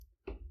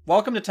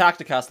Welcome to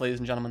Tacticast, ladies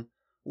and gentlemen.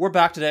 We're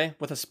back today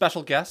with a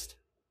special guest,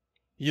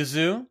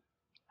 Yazoo.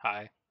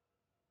 Hi.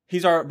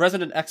 He's our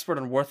resident expert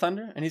on War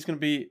Thunder, and he's going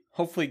to be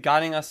hopefully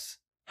guiding us,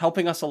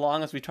 helping us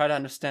along as we try to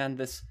understand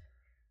this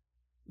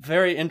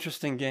very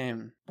interesting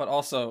game. But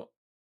also,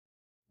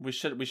 we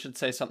should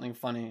say something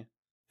funny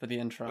for the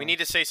intro. We need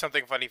to say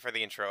something funny for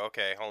the intro.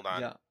 Okay, hold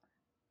on. Yeah.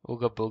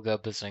 Ooga booga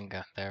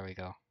bazinga. There we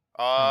go.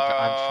 Oh,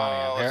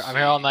 I'm funny. I'm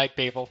here all night,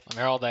 people. I'm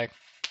here all day.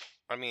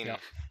 I mean, Yeah.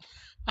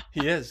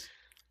 He is.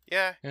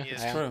 yeah, Yeah, he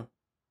is. I am. True.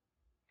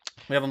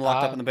 We have him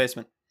locked up in the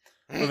basement.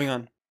 Moving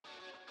on.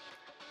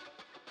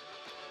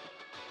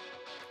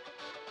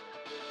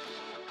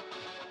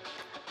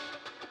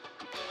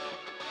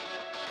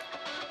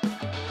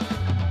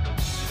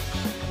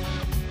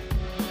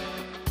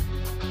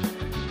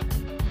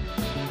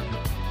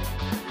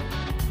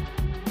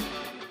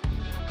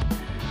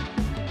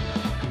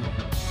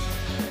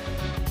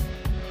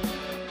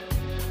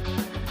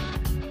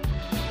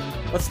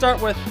 Let's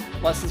start with,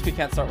 well, since we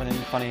can't start with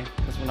anything funny,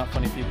 because we're not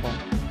funny people.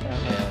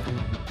 Yeah.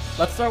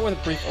 Let's start with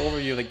a brief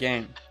overview of the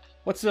game.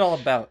 What's it all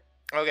about?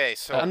 Okay,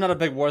 so I'm not a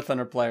big War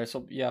Thunder player,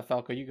 so yeah,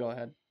 Falco, you go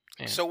ahead.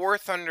 Yeah. so War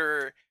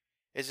Thunder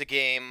is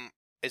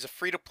a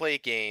free-to-play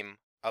game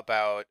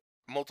about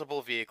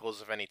multiple vehicles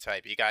of any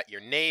type. You got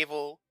your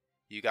naval,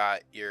 you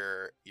got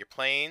your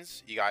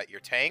planes, you got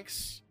your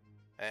tanks.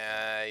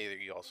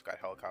 You also got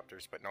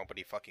helicopters, but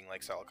nobody fucking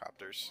likes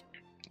helicopters.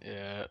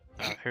 Yeah.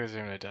 Here's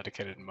even a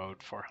dedicated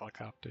mode for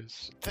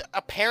helicopters.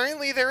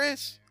 Apparently there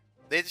is.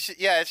 It's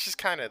just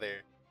kind of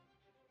there.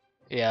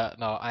 Yeah.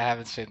 No, I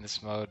haven't seen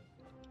this mode.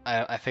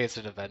 I think it's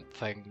an event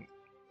thing.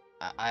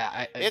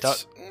 I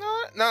It's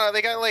don't. no.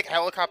 They got like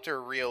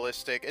helicopter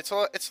realistic.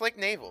 It's like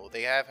naval.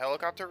 They have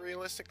helicopter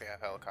realistic. They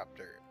have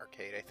helicopter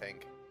arcade. I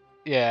think.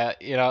 Yeah.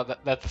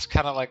 That's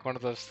kind of like one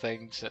of those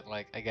things that,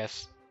 like, I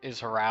guess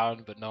is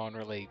around, but no one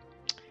really.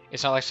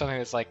 It's not like something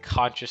that's like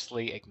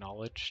consciously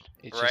acknowledged.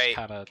 It's Right. just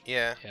kind of.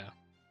 Yeah. Yeah.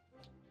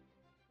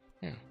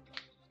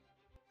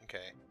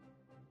 Okay.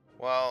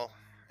 Well,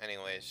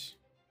 anyways.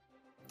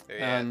 There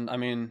you have- And I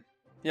mean,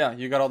 yeah,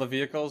 you got all the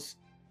vehicles,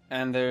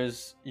 and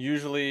there's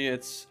usually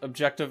it's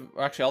objective.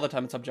 Actually, all the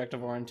time it's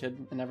objective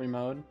oriented in every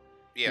mode.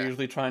 You're yeah.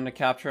 usually trying to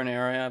capture an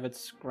area if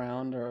it's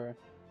ground or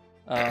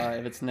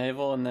if it's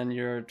naval, and then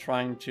you're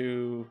trying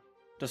to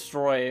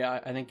destroy.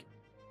 I think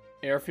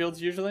airfields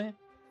usually.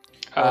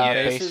 Yeah.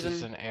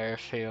 Bases and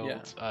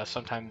airfields.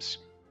 Sometimes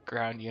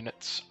ground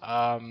units.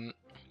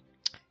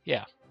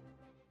 Yeah.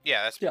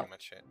 Yeah, that's Yeah. pretty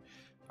much it.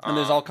 And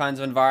there's all kinds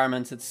of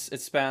environments. It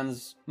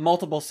spans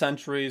multiple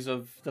centuries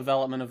of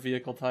development of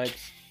vehicle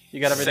types. You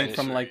got everything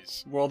from like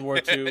Centuries. World War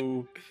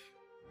II,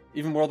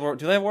 even World War.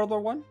 Do they have World War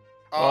One?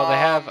 Well,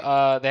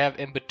 they have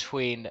in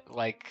between,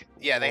 like,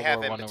 Yeah, they World have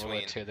War in One and World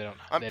War between. Two. They don't.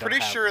 I'm they don't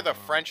pretty have sure World the War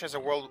One. French has a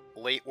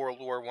late World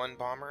War One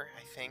bomber.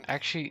 I think.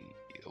 Actually,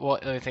 well,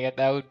 I think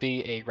that would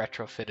be a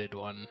retrofitted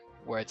one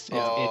where it's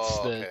the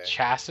okay.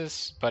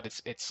 chassis, but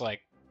it's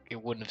like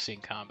it wouldn't have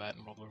seen combat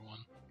in World War One.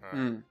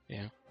 Alright.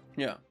 Yeah.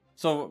 Yeah.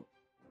 So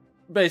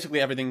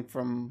basically everything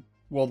from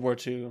World War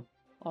II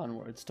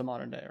onwards to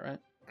modern day, right?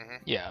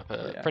 Yeah,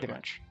 but Yeah, pretty right.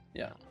 much.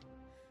 Yeah.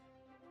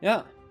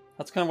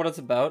 That's kind of what it's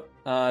about.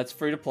 It's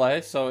free to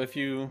play, so if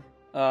you,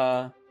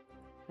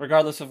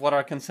 regardless of what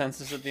our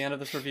consensus at the end of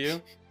this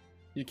review,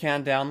 you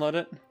can download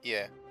it.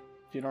 Yeah,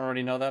 If you don't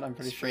already know that, I'm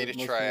pretty It's sure free that to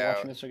most try people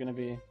watching out. this are going to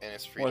be and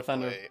it's free War to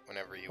Thunder play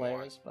whenever you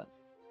players, but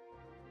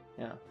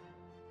yeah. want.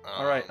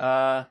 All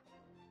right.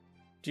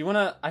 Do you want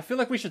to? I feel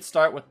like we should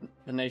start with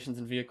the nations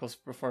and vehicles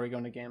before we go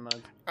into game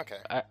mode. Okay.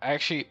 I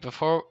actually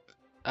before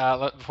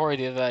we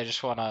do that, I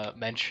just want to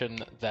mention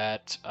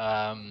that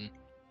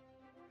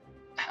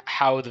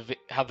how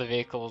the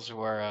vehicles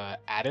were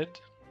added.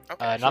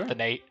 Okay. Not sure.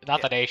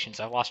 the nations.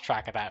 I've lost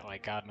track of that.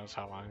 Like God knows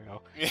how long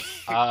ago.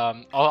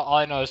 All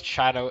I know is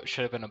China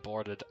should have been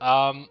aborted.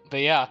 But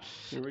yeah.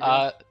 Here we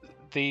go.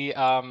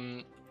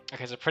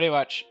 Okay, so pretty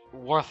much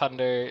War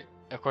Thunder.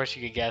 Of course,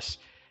 you could guess.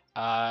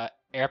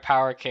 Air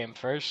power came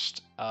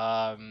first.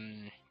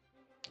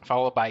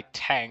 Followed by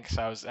tanks.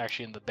 I was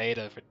actually in the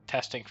beta for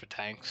testing for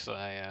tanks.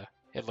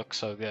 It looked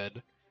so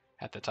good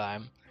at the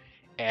time.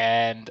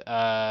 And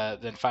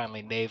then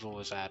finally naval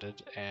was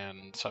added,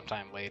 and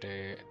sometime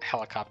later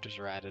helicopters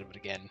were added. But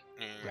again,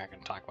 we're not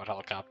going to talk about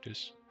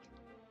helicopters.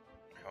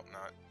 I hope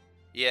not.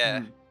 Yeah,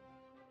 Hmm.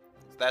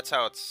 that's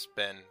how it's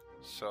been.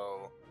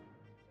 So.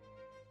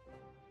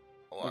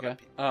 A lot Okay. of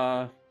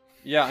people.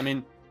 Yeah. I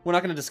mean, we're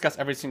not going to discuss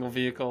every single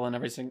vehicle and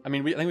every single. I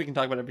mean, I think we can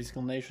talk about every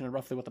single nation and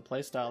roughly what the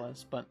playstyle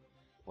is, but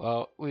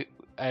Well,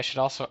 I should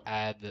also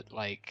add that,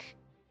 like,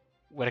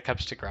 when it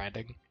comes to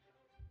grinding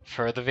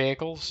for the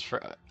vehicles,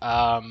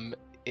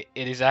 it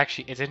is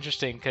actually, it's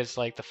interesting because,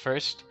 like, the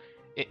first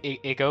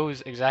it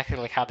goes exactly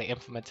like how they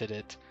implemented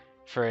it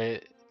for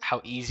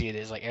how easy it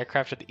is. Like,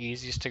 aircraft are the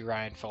easiest to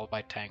grind, followed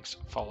by tanks,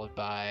 followed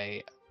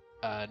by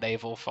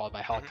naval, followed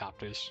by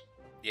helicopters.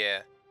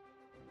 Yeah.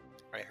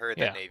 I heard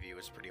Yeah. that Navy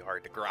was pretty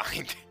hard to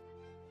grind.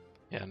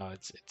 Yeah, no,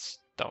 it's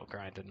don't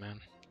grind it, man.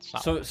 It's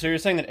not. so you're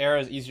saying that air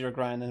is easier to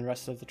grind than the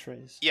rest of the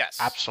trees? Yes.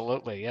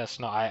 Absolutely, yes.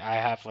 No, I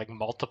have like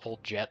multiple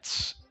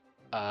jets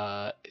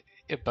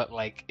but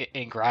like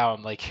in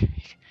ground, like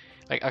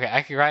like okay,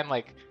 I could grind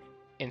like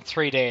in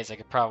 3 days. I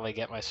could probably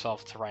get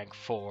myself to rank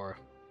 4,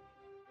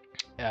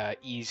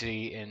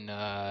 easy in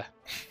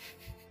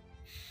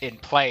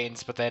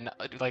planes. But then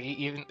like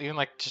even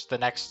like just the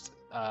next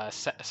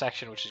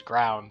section, which is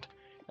ground,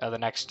 the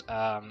next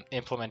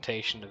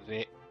implementation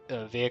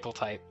of vehicle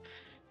type,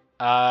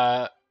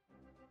 like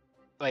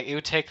it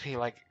would take me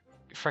like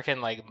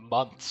freaking like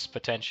months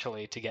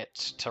potentially to get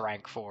to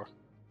rank 4.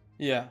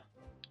 Yeah.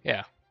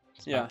 Yeah.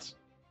 It's Yeah. nuts.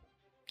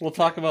 We'll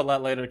talk about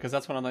that later because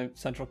that's one of my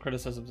central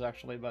criticisms,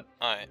 actually. But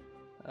Alright.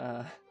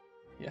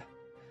 yeah.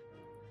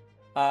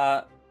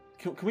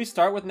 Can we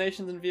start with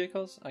nations and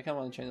vehicles? I kind of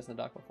want to change this in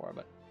the doc before,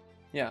 but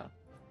yeah.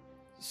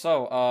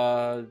 So,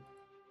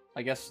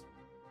 I guess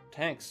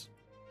tanks.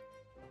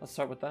 Let's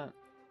start with that.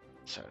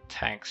 So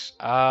tanks.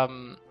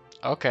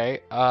 Okay.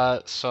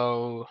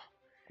 So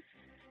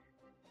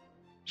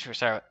should we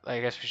start? I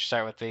guess we should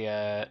start with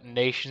the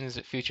nations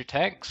that feature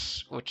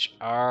tanks, which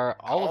are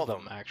all of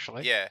them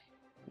actually. Yeah.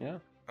 Yeah.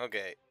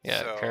 Okay. Yeah,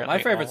 So, currently-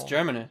 My favorite's all-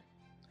 Germany.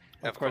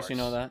 Of Of course, you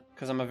know course. that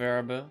because I'm a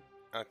Variable.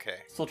 okay.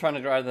 Still trying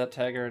to drive that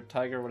Tiger.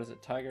 What is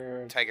it?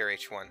 Tiger Tiger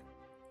H1.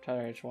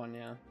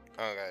 Yeah.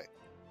 Okay.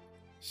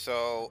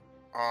 So,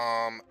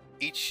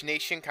 each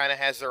nation kind of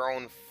has their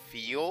own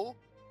feel,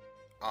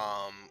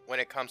 when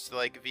it comes to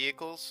like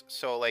vehicles.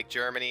 So, like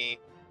Germany,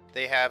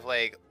 they have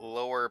like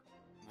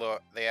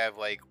they have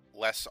like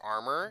less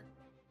armor,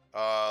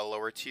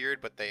 lower tiered,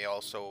 but they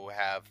also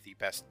have the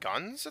best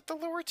guns at the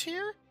lower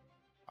tier.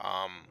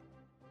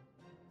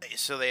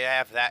 So they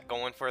have that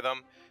going for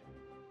them.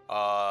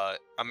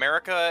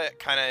 America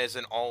kind of is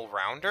an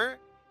all-rounder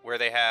where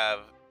they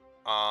have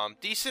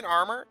decent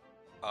armor.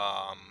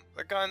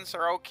 Their guns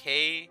are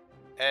okay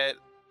at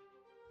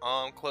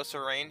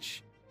closer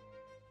range,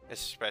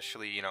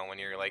 especially when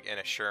you're like in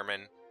a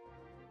Sherman.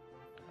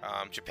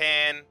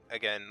 Japan,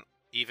 again,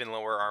 even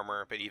lower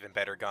armor but even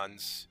better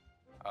guns.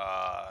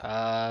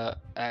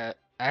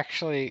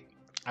 Actually,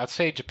 I'd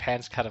say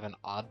Japan's kind of an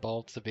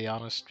oddball, to be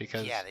honest,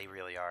 because Yeah, they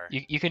really are.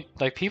 you can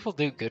like people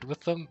do good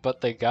with them,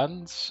 but the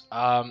guns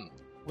The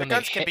when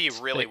guns they can be hit,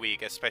 really they-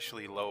 weak,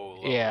 especially low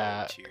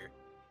Yeah. tier.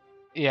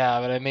 Yeah,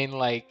 but I mean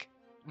like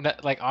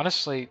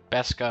honestly,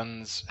 best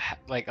guns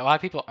like a lot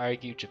of people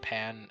argue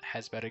Japan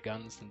has better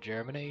guns than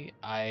Germany.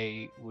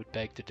 I would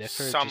beg to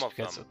differ Some just of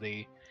because them. of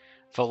the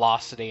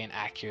velocity and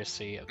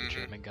accuracy of the Mhm.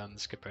 German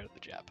guns compared to the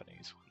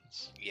Japanese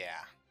ones.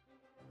 Yeah.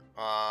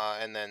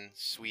 And then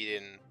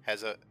Sweden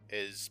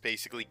is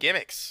basically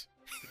gimmicks.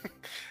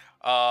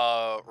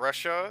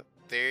 Russia,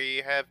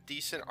 they have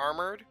decent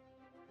armored.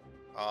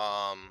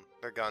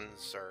 Their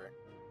guns are,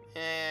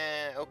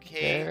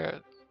 okay.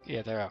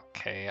 They're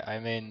okay. I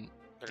mean,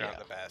 They're not yeah.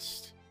 the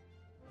best.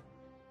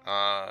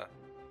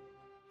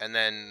 And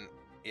then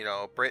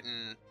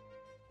Britain,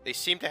 they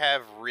seem to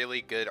have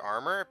really good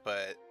armor,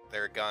 but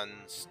their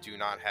guns do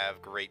not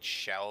have great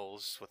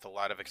shells with a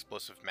lot of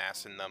explosive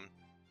mass in them.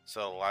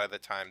 So a lot of the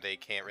time they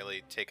can't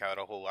really take out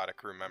a whole lot of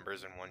crew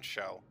members in one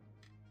shell.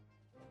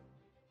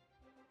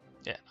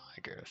 Yeah, no, I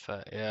agree with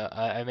that. Yeah,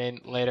 I mean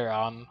later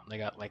on they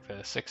got like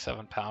the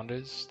 6-7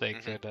 pounders. They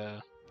Mhm.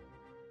 could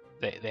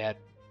they had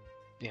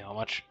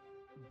much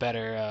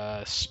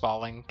better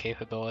spalling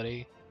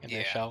capability in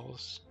their Yeah.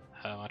 shells.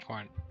 Much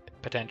more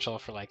potential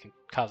for like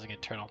causing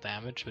internal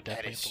damage, but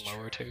That definitely is at the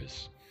lower true.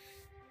 tiers.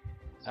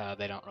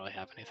 They don't really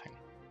have anything.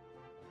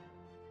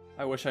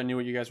 I wish I knew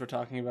what you guys were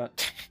talking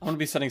about. I'm gonna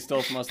be sitting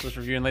still for most of this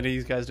review and letting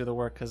these guys do the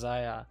work because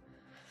I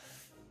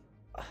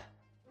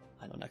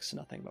know next to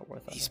nothing about War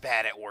Thunder. He's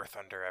bad at War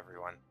Thunder,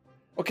 everyone.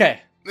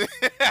 Okay,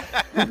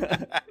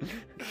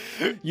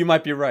 you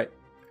might be right.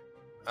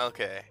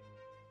 Okay.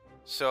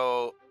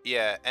 So,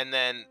 yeah, and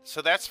then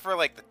so that's for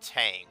like the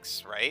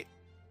tanks, right?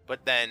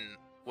 But then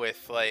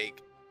with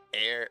like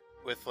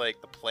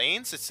the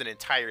planes, it's an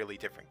entirely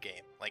different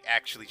game. Like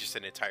actually just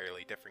an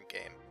entirely different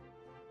game.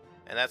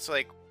 And that's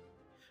like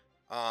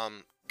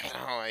kind of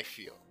how I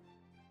feel.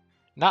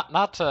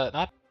 Not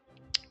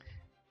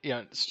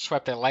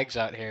swept their legs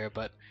out here,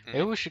 but maybe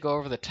Mhm. we should go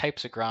over the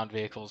types of ground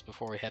vehicles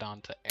before we head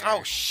on to air.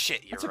 Oh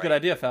shit, you're That's a right. good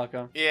idea,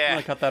 Falco. I'm Yeah.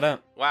 gonna cut that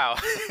out. Wow.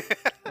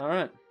 All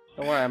right,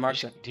 don't worry, I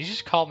marked it. Did you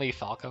just call me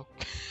Falco?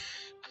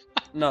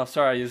 No,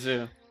 sorry,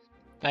 Yuzu.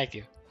 Thank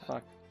you.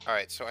 Fuck. All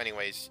right, so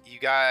anyways, you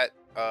got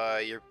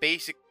your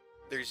basic.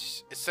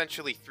 There's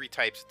essentially 3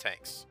 types of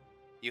tanks.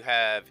 You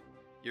have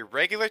your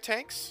regular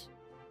tanks,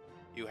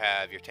 you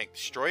have your tank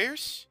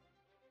destroyers,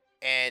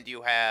 and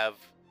you have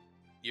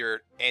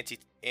your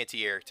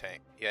anti-air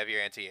tank. You have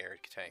your anti-air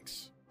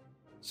tanks.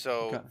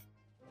 So Okay.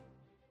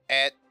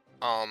 at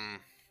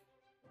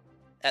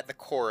the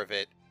core of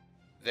it,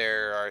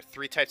 there are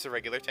 3 types of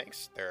regular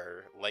tanks. There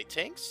are light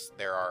tanks,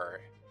 there are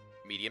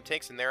medium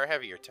tanks, and there are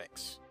heavier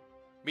tanks.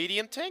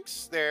 Medium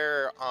tanks,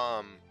 they're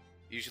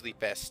usually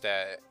best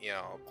at,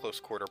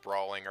 close quarter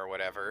brawling or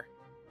whatever.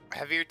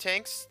 Heavier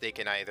tanks, they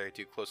can either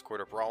do close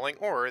quarter brawling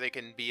or they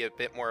can be a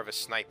bit more of a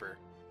sniper.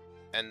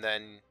 And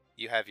then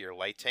you have your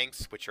light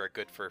tanks, which are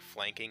good for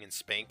flanking and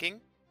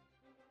spanking.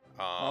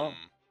 Oh.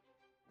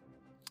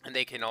 And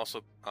they can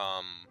also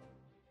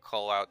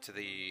call out to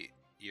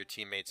your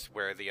teammates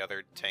where the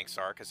other tanks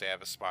are because they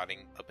have a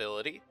spotting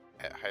ability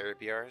at higher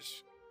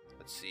BRs.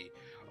 Let's see.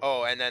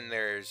 Oh, and then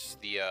there's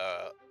the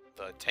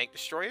tank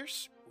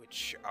destroyers,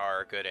 which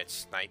are good at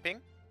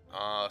sniping.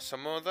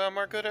 Some of them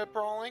are good at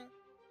brawling.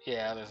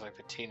 Yeah, there's like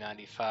the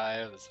T-95,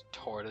 there's a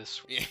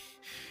Tortoise.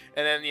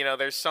 And then,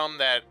 there's some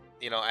that,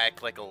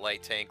 act like a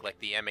light tank, like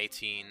the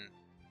M18.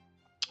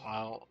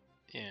 Well,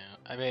 yeah,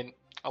 I mean,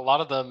 a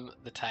lot of them,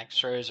 the tank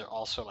destroyers are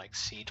also like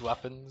siege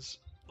weapons,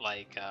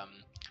 like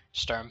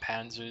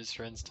Sturmpanzers,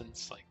 for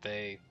instance. Like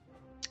they're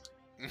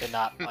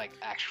not like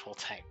actual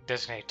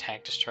designated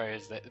tank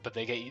destroyers, but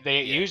they get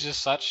used as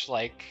such,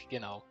 like,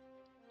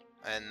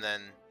 And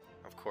then,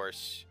 of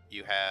course,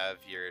 you have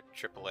your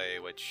AAA,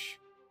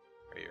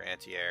 or your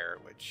anti-air,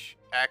 which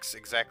acts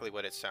exactly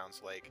what it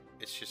sounds like.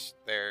 It's just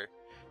there.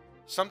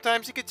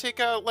 Sometimes you could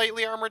take out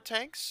lightly armored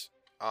tanks,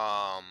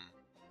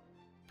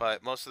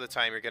 but most of the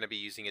time you're going to be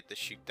using it to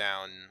shoot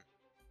down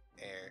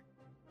air.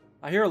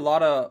 I hear a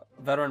lot of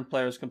veteran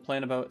players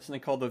complain about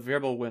something called the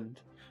Wirbelwind.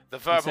 The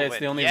They say it's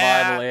the only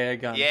yeah. viable AA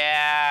gun.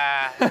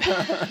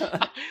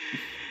 Yeah.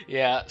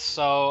 Yeah.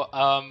 So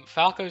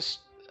Falco's,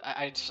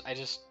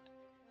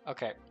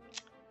 okay.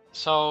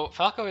 So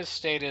Falco has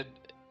stated,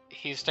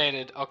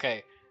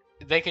 okay,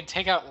 they can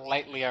take out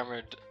lightly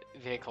armored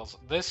vehicles.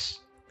 This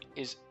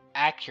is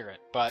accurate,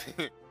 but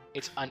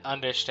it's an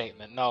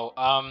understatement. No.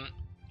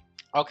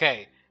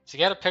 Okay. To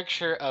get a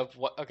picture of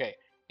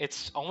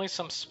it's only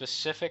some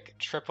specific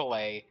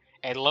AAA.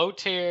 At low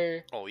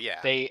tier, Oh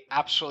yeah. they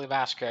absolutely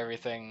massacre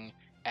everything.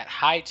 At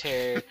high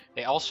tier,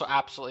 they also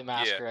absolutely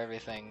massacre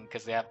everything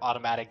because they have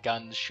automatic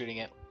guns shooting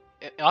it.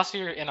 Unless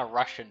you're in a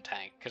Russian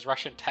tank, because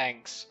Russian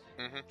tanks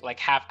like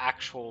have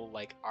actual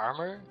like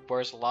armor,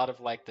 whereas a lot of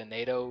like the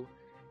NATO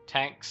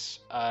tanks,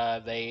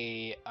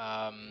 they've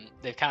kind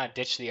of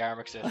ditched the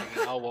armor because they're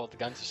thinking, oh well, the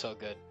guns are so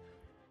good.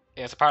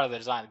 Yeah, it's a part of the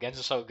design. The guns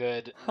are so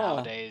good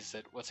nowadays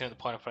that what's even the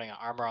point of putting an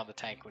armor on the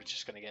tank, which is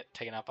just going to get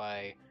taken out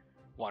by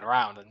one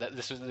round? And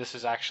this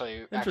is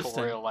actually actual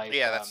real life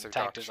that's tank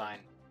doctrine. design.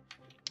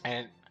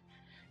 And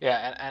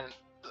yeah, and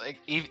like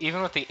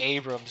even with the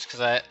Abrams,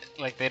 because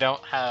they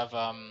don't have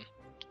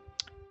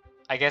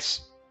I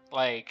guess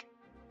like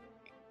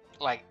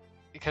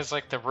because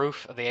like the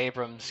roof of the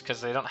Abrams, because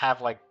they don't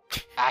have like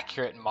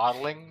accurate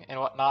modeling and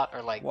whatnot,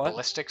 or like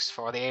ballistics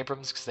for the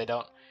Abrams, because they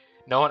don't.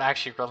 No one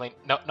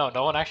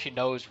actually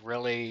knows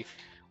really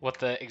what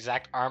the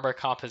exact armor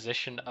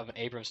composition of an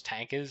Abrams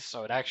tank is,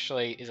 so it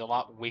actually is a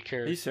lot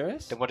weaker. Are you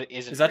serious? Than what it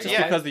is. Is that just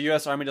life. because the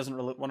U.S. Army doesn't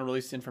want to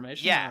release the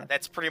information? Yeah,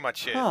 that's pretty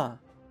much it. Huh.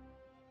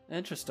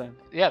 Interesting.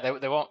 Yeah,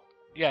 they won't.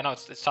 Yeah, no,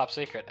 it's top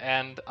secret,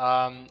 and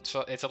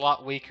so it's a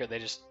lot weaker. They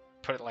just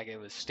put it like it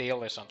was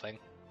steel or something.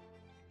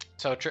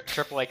 So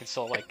AAA can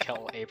still like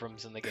kill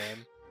Abrams in the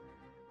game.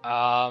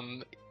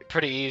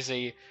 Pretty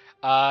easy.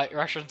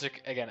 Russians are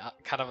again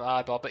kind of an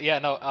oddball, but yeah,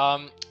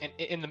 no.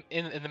 In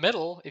the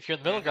middle, if you're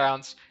in the middle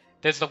grounds,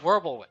 there's the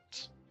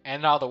Wirbelwind,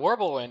 and now the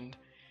Wirbelwind,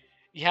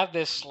 you have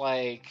this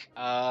like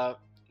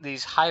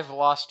these high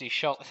velocity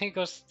shells. I think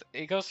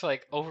it goes to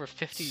like over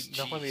 50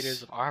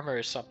 millimeters of armor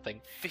or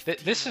something.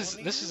 This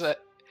is a,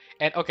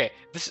 and okay,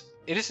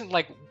 it isn't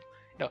like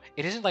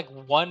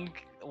one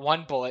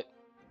bullet.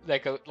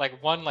 Like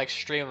one like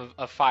stream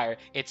of fire.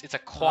 It's a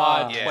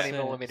quad 20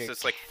 millimeter. So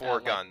it's like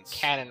four guns.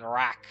 Cannon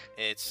rack.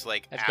 It's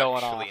like that's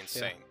going actually off,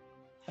 insane.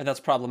 Yeah. And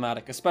that's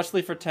problematic,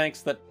 especially for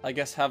tanks that I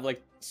guess have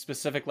like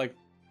specific like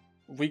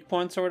weak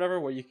points or whatever,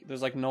 where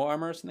there's like no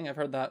armor or something. I've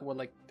heard that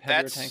like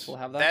heavier tanks will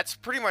have that. That's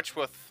pretty much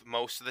what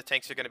most of the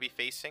tanks are going to be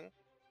facing.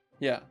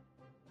 Yeah.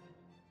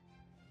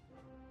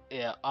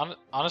 Yeah,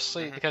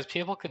 honestly, because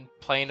people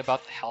complain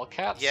about the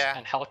Hellcats,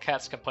 and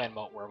Hellcats complain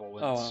about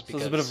Wirbelwinds. Oh, so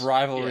there's a bit of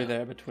rivalry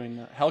there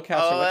between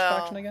Hellcats. Or which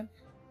faction again?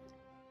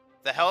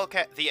 The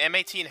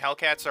M18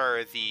 Hellcats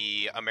are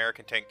the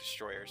American tank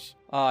destroyers.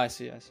 Oh, I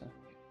see.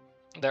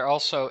 They're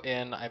also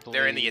in, I believe.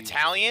 They're in the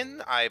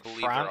Italian. I believe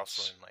France, they're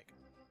also in like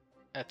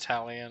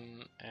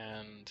Italian,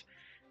 and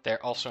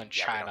they're also in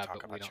China,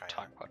 but we don't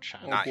talk about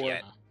China. Not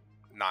yet.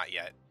 Not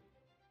yet.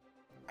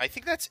 I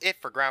think that's it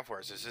for ground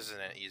forces, isn't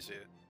it, Izu?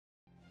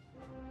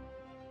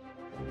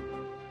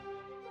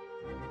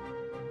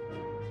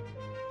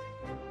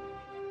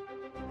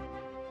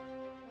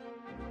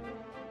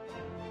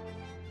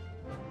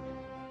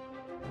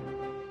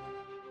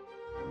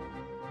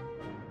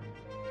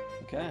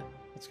 Okay,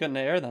 let's get into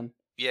air then.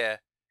 Yeah.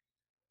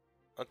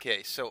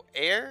 Okay, so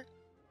air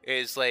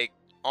is like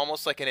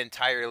almost like an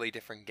entirely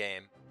different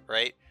game,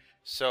 right?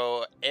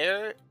 So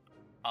air,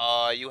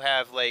 you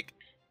have like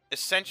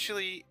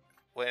essentially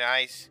when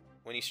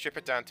you strip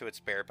it down to its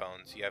bare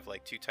bones, you have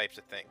like two types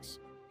of things.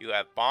 You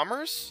have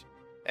bombers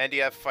and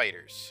you have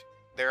fighters.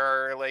 There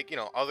are like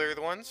other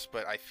ones,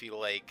 but I feel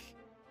like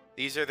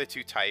these are the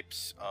two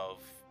types of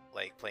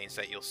like planes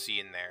that you'll see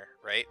in there,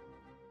 right?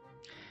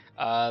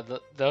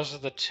 Those are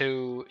the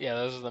two. Yeah,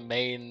 those are the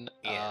main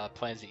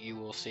planes that you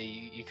will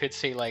see. You could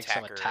see like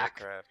some attack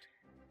aircraft.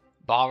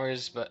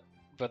 bombers, but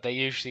but they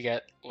usually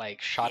get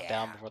like shot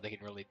down Yeah. before they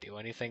can really do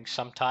anything.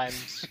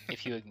 Sometimes,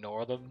 if you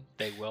ignore them,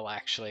 they will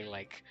actually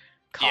like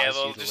Yeah, cause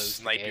they'll you to just lose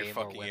the snipe your game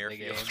or fucking win the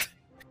game. airfield.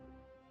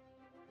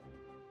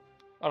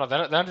 Oh no, they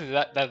don't do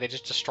that. They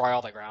just destroy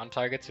all the ground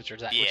targets, which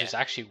is Yeah.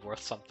 actually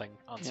worth something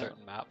on Yeah.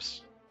 certain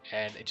maps,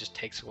 and it just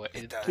takes away.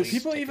 It It does. Do deletes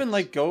people even tickets.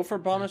 like go for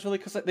bombers really?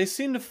 Because they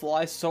seem to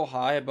fly so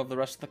high above the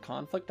rest of the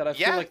conflict that I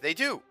feel Yeah, like they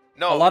do. a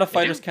No, lot of they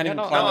fighters do. can't Yeah,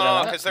 even no, climb no, it no,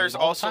 out. because there's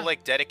all the also time.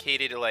 like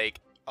dedicated like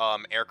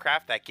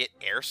aircraft that get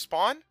air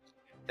spawn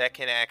that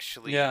can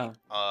actually Yeah.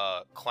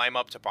 climb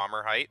up to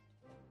bomber height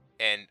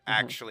and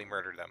actually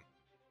murder them.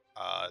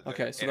 The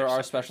Okay, so there are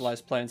interceptors.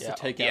 specialized planes Yeah,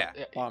 to take yeah.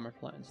 out bomber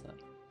planes then.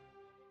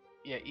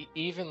 Yeah,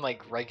 even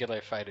like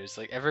regular fighters,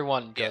 like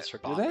everyone Yeah. goes for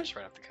Do they? bombers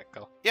right off the get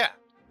go. Yeah,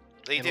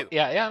 they do.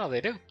 Yeah, no,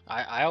 they do.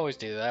 I always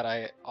do that.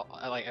 I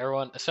like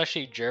everyone,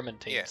 especially German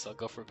teams, Yeah. they'll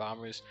go for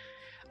bombers.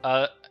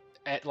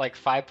 At like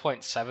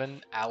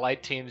 5.7,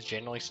 Allied teams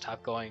generally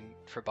stop going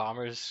for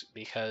bombers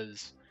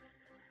because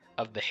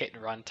of the hit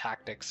and run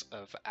tactics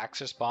of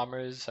Axis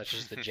bombers, such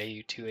as the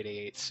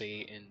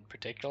Ju-288C in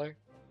particular.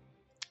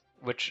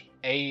 Which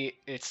A,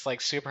 it's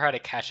like super hard to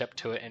catch up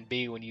to it, and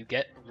B, when you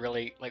get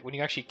really like when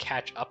you actually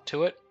catch up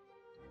to it,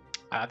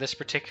 this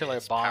particular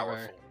It's bomber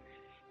powerful.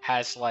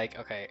 has like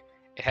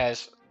it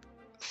has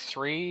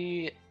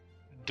three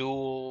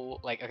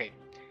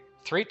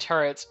three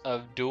turrets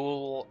of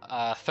dual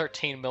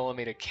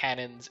 13mm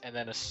cannons, and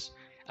then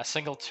a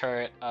single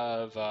turret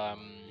of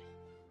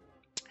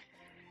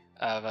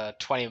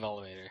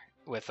 20mm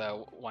with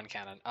one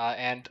cannon.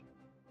 And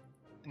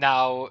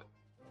now,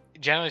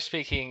 generally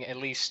speaking, at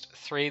least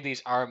three of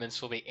these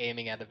armaments will be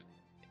aiming at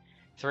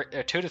 2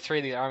 to 3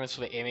 of these armaments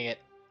will be aiming at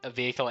a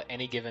vehicle at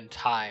any given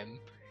time.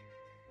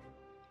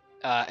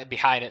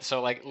 Behind it,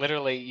 so like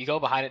literally, you go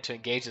behind it to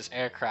engage this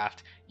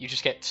aircraft, you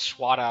just get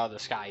swat out of the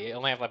sky. You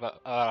only have like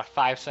a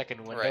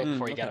 5-second window Right.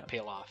 before you gotta Okay.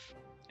 peel off,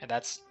 and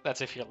that's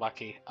if you're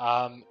lucky.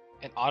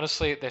 And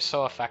honestly, they're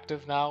so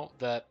effective now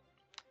that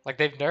like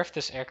they've nerfed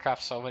this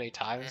aircraft so many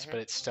times, Mhm. but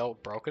it's still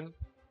broken.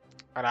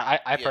 And I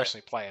Yeah.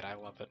 personally play it. I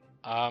love it.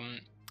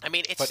 I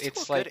mean, it's but still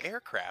it's a good like-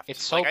 aircraft.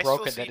 it's so like,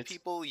 broken I still that see it's-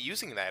 people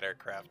using that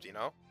aircraft. You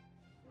know.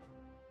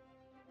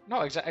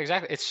 No,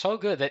 exactly. It's so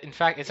good that in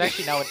fact it's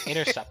actually now an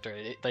interceptor.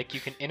 Like you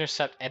can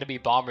intercept enemy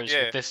bombers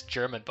Yeah. with this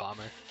German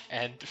bomber.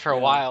 And for a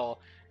Yeah. while,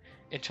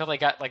 until they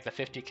got like the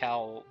 50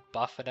 cal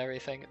buff and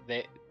everything,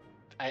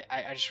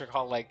 I just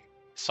recall like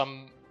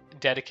some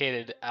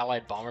dedicated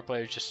Allied bomber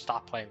players just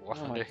stopped playing War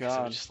Oh my Thunder. So it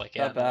God, was just like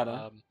that bad,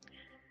 huh?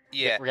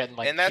 Yeah, we're getting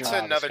like and that's shot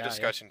out of the another sky.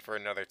 discussion for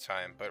another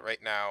time. But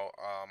right now,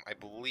 I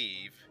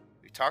believe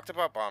we talked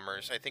about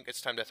bombers. I think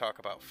it's time to talk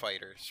about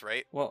fighters,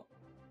 right? Well,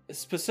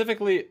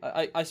 specifically,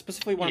 I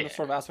specifically wanted Yeah. to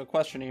sort of ask a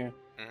question here.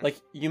 Mhm. Like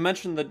you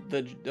mentioned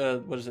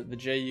the what is it, the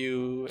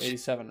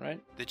Ju-87,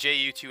 right? The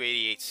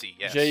Ju-288C.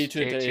 Yes.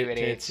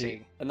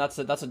 Ju-288C. and that's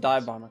a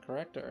dive bomber,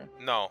 correct? Or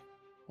No.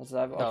 that's a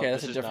dive? No, Okay,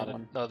 that's this a is different not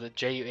one. No, the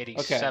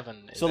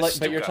Ju-87 is So the like,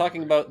 but you're Stuka.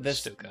 talking about this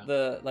Stuka.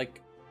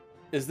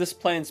 is this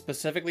plane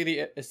specifically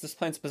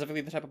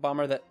the type of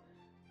bomber that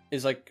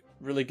is like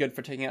really good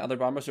for taking out other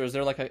bombers, or is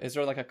there like a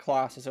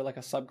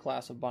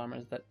subclass of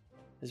bombers that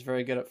is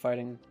very good at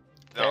fighting?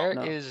 No.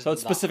 There is So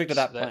it's specific to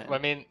not. that plane.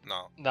 I mean,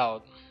 No.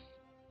 no.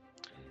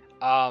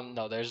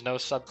 No, there's no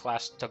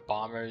subclass to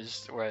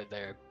bombers where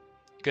they're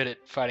good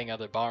at fighting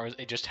other bombers.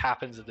 It just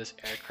happens that this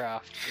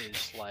aircraft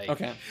is like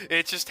Okay.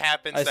 It just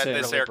happens I that see.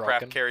 this Really aircraft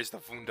broken. carries the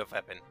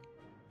Wunderweapon.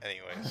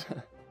 Anyways.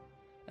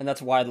 And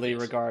that's widely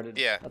Yes. regarded.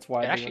 Yeah. That's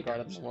widely actually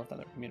regarded does. in the War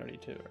Thunder community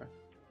too. Or...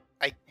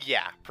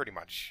 Yeah, pretty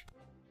much.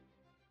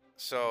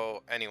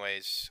 So,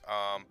 anyways,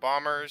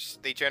 bombers,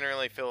 they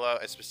generally fill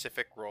out a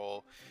specific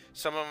role.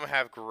 Some of them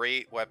have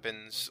great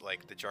weapons,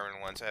 like the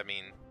German ones. I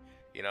mean,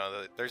 you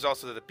know, there's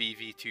also the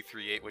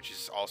BV-238, which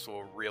is also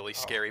a really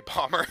scary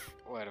bomber.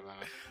 wait a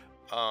minute.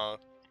 Uh,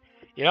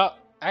 You know,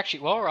 actually,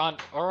 while we're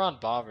on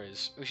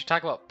bombers, we should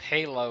talk about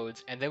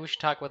payloads, and then we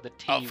should talk about the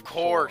TU-4. of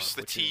course,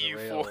 the which is a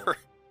real- TU-4.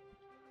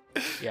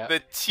 Yeah, The the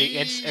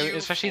TU-4.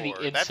 especially the That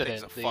thing's incident-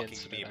 a the fucking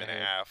incident meme I and a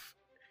heard. half.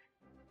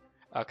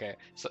 Okay,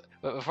 so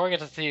but before we get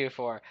to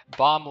TU-4,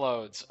 bomb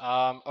loads.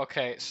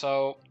 Okay,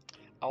 so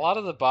a lot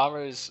of the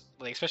bombers,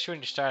 like especially when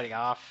you're starting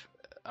off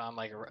on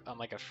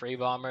like a free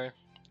bomber,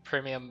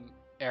 premium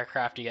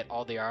aircraft, you get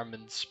all the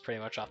armaments pretty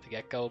much off the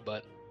get-go.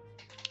 But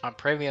on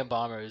premium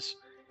bombers,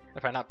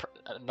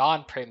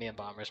 non-premium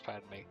bombers,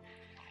 pardon me,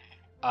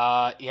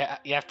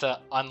 you have to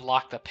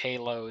unlock the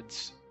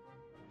payloads,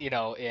 you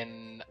know,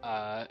 in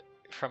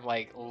from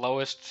like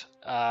lowest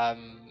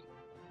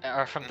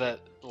or from the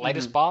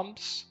lightest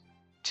bombs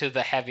to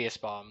the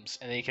heaviest bombs,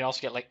 and then you can also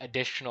get like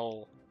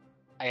additional,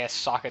 I guess,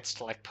 sockets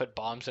to like put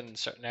bombs in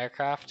certain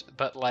aircraft.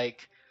 But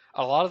like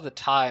a lot of the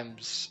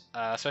times,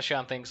 especially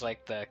on things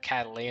like the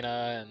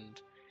Catalina and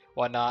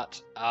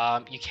whatnot,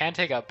 you can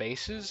take out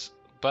bases,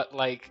 but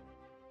like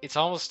it's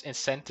almost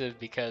incentive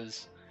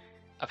because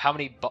of how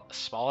many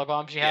smaller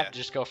bombs you have Yeah. to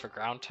just go for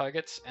ground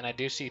targets, and I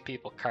do see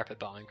people carpet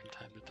bombing from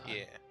time to time.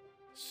 Yeah.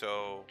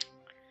 So,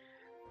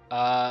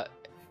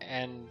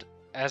 And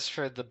as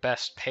for the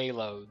best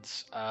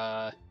payloads,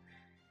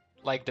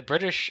 like the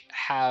British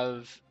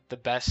have the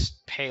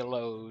best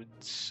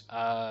payloads.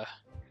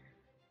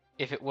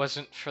 If it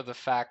wasn't for the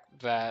fact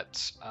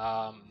that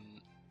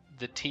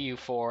the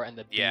Tu-4 and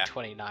the Yeah.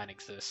 B-29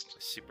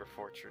 exist, Super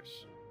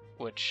Fortress.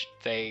 which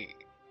they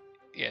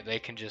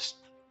can just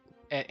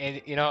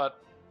and you know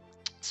what?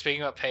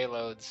 Speaking about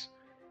payloads,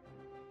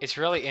 it's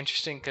really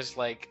interesting because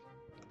like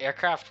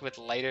aircraft with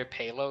lighter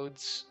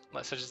payloads,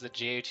 such as the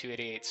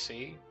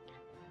GA-288C,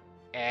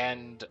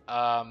 and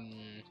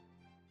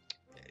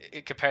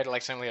compared to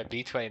like something like a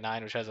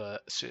B-29, which has a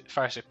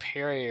far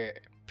superior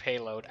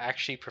payload,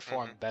 actually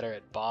perform better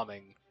at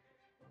bombing,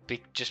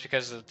 just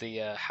because of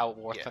the how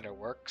War Thunder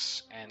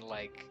works, and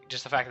like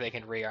just the fact that they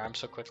can rearm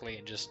so quickly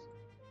and just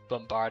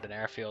bombard an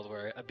airfield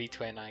where a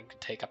B-29 can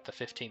take up to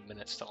 15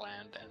 minutes to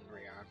land and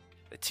rearm.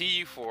 The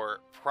Tu-4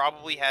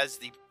 probably has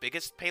the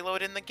biggest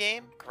payload in the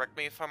game. Correct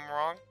me if I'm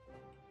wrong.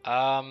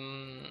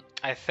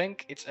 I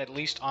think it's at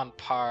least on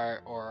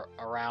par or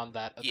around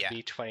that of the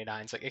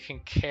B-29s. Like it can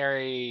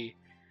carry,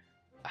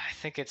 I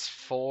think it's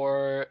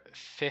 4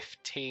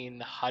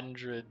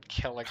 1,500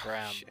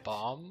 kilogram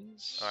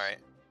bombs. All right.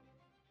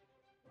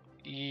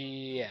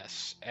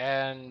 Yes,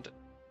 and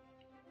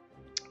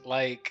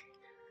like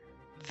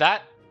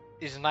that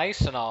is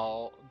nice and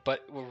all,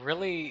 but what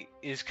really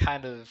is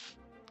kind of,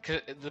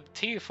 because the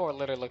Tu-4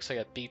 literally looks like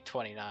a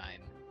B-29,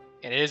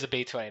 and it is a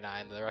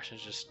B-29. The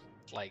Russians just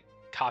like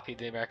copied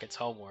the Americans'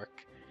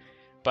 homework,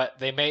 but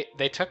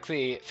they took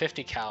the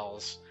 50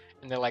 cals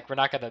and they're like, we're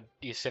not gonna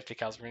use 50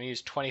 cals. We're gonna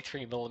use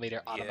 23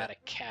 millimeter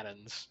automatic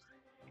cannons.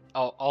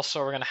 Oh, also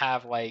we're gonna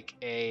have like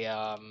a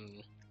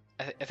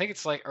I think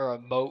it's like a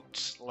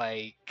remote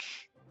like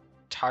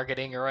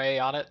targeting array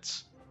on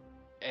it,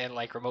 and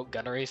like remote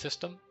gunnery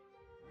system.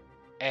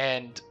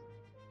 And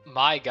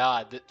my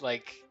god,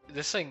 like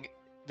this thing,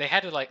 they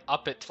had to like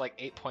up it to like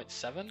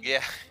 8.7.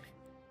 Yeah.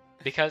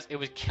 Because it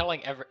was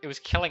killing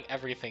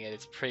everything in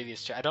its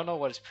previous tier. I don't know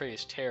what its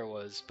previous tier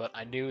was, but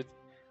I knew.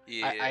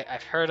 Yeah.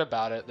 I've heard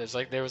about it. There's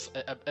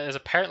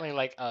apparently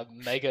like a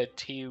mega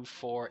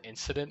Tu-4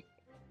 incident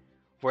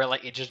where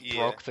like it just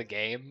broke the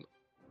game.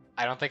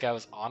 I don't think I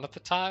was on at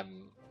the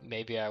time.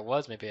 Maybe I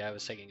was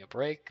taking a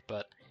break,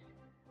 but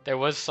there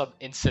was some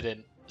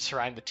incident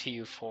surrounding the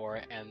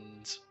Tu-4,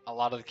 and a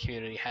lot of the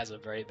community has a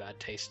very bad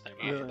taste in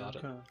their mouth about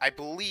it. I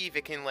believe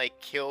it can like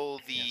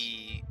kill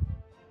the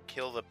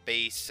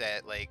base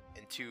at like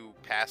in 2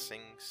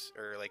 passings,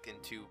 or like in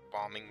 2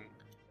 bombing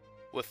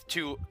with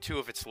two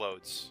of its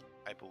loads,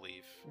 I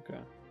believe. Okay.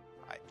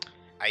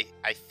 I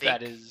think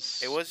that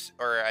is it was,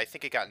 or I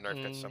think it got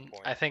nerfed at some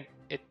point. I think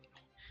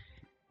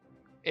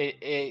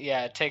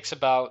it takes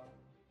about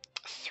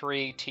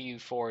 3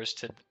 Tu-4s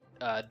to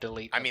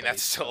delete. I mean,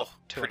 that's still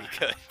pretty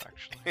good.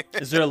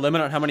 Is there a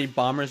limit on how many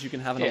bombers you can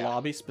have in a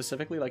lobby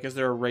specifically? Like, is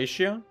there a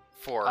ratio?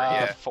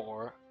 4,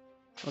 Four.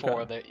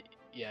 Okay.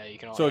 You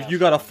can only so if you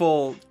got a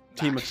full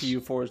team of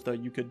Tu-4s, though,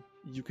 you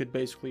could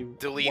basically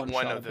delete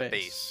one of the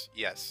base.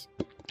 Yes.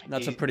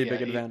 That's a pretty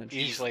big advantage.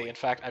 Easily. In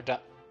fact,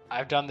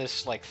 I've done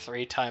this like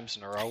 3 times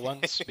in a row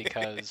once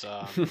because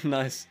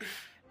nice.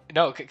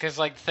 No, because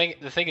like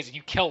the thing is,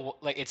 you kill,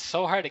 like it's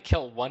so hard to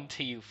kill one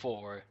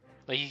Tu-4.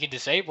 Like you can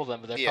disable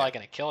them, but they're probably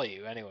gonna kill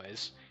you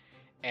anyways.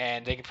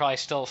 And they can probably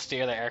still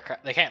steer their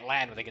aircraft. They can't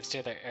land, but they can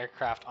steer their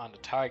aircraft onto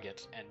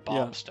target and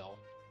bomb still.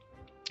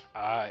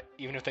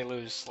 Even if they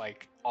lose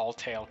like all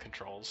tail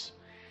controls.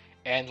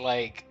 And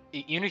like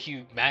even if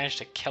you manage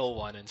to kill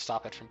one and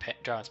stop it from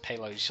drawing its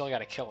payload, you still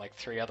gotta kill like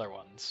 3 other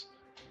ones.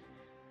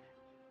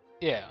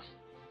 Yeah.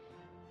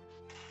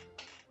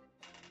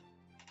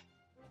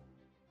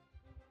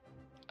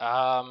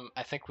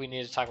 I think we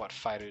need to talk about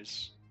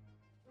fighters.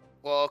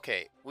 Well,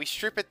 okay. We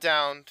strip it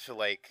down to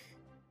like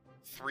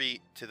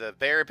 3, to the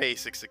bare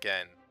basics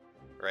again,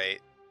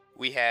 right?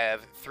 We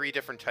have 3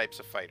 different types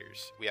of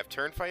fighters. We have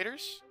turn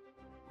fighters,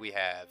 we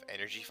have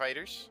energy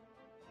fighters,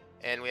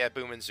 and we have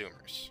boom and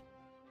zoomers.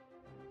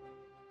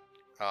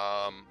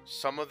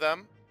 Some of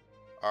them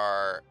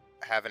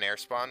have an air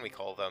spawn. We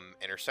call them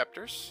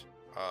interceptors.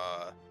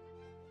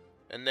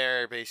 And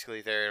they're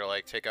basically there to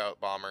like take out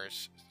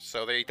bombers.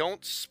 So they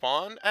don't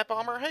spawn at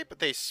bomber height, but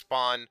they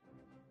spawn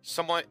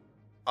somewhat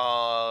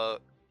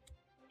up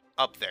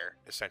there,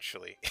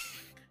 essentially.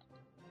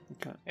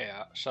 Okay.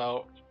 Yeah.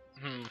 So.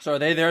 So are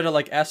they there to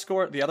like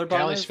escort the other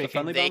bombers, the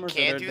friendly they bombers?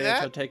 Can or do there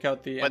that, to take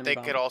out the but enemy they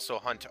bombers? could also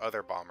hunt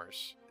other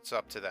bombers. It's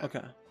up to them.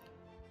 Okay.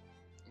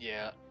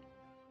 Yeah.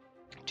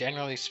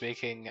 Generally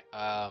speaking,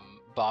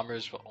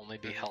 bombers will only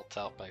be helped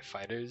out by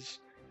fighters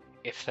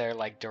if they're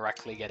like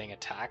directly getting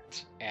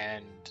attacked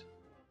and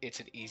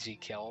it's an easy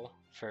kill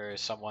for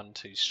someone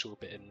to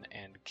swoop in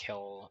and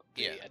kill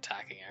the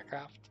attacking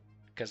aircraft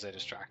because they're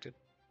distracted.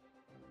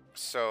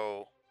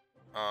 So,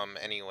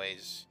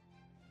 anyways,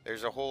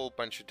 there's a whole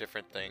bunch of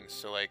different things.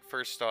 So like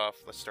first off,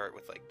 let's start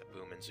with like the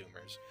boom and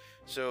zoomers.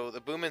 So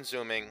the boom and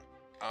zooming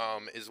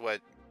is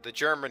what the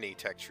Germany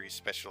tech tree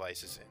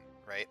specializes in,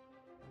 right?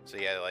 So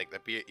yeah, like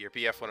your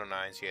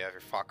BF-109s, you have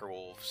your Fokker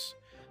Wolves.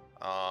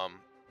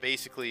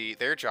 Basically,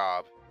 their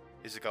job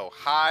is to go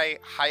high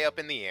up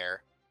in the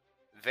air,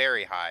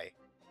 very high,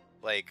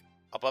 like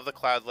above the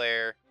cloud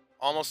layer,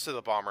 almost to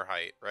the bomber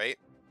height, right?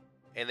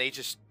 And they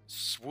just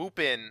swoop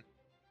in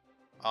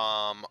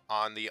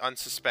on the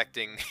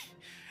unsuspecting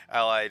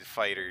allied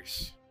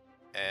fighters,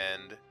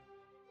 and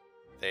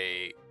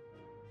they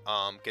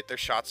get their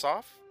shots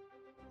off.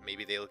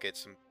 Maybe they'll get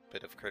some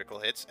bit of critical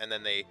hits, and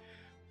then they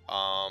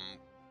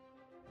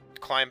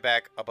climb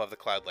back above the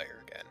cloud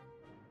layer again,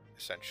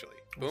 essentially.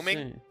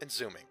 Booming and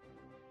zooming.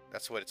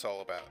 That's what it's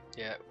all about.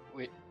 Yeah,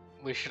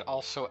 we should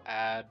also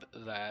add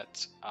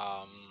that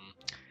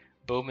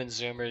boom and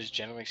zoomers,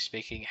 generally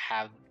speaking,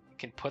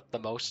 can put the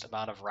most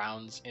amount of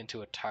rounds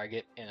into a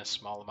target in a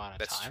small amount of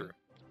That's time. true.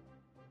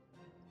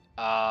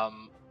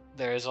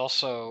 There is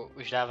also,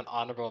 we should have an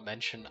honorable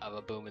mention of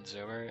a boom and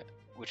zoomer,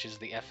 which is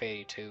the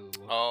F-82.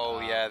 Oh,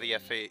 yeah, the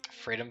F-8.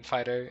 Freedom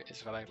Fighter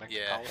is what I like to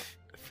call it.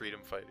 The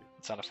Freedom Fighter.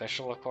 It's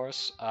unofficial, of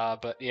course.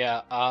 But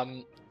yeah,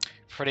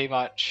 pretty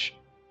much,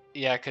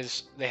 yeah,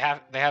 because they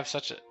have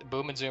such a,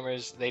 boom and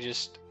zoomers. They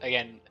just,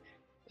 again,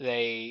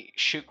 they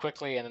shoot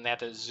quickly and then they have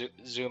to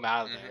zoom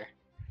out of there,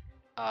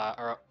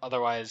 or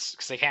otherwise,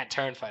 because they can't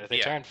turn fight. If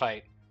they turn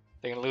fight,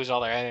 they're gonna lose all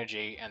their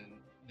energy and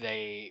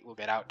they will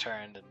get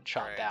outturned and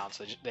shot down.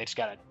 So they just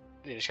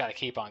gotta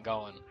keep on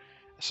going.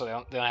 So they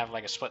don't have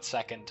like a split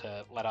second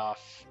to let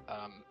off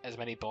as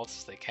many bolts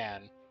as they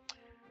can.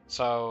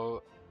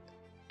 So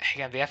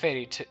again, the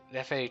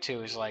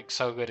F-82 is like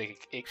so good.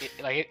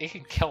 It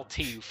can kill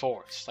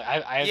TU-4s.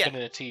 Like I've been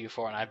in a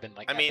TU-4 and I've been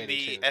like. I mean,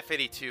 the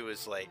F-82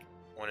 is like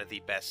one of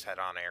the best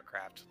head-on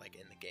aircraft like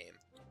in the game.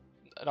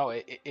 No,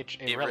 it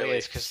really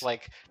is, because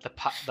like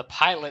the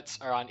pilots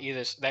are on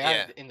either. They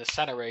aren't in the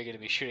center where you're going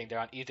to be shooting. They're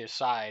on either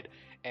side,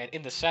 and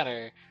in the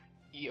center,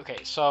 okay.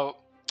 So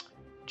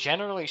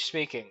generally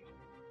speaking,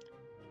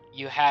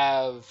 you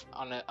have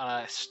on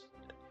a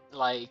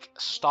like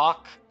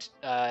stock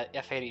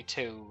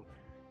F-82,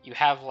 you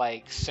have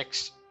like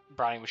 6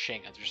 Browning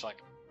machine guns. Just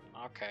like,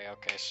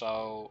 okay,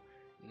 so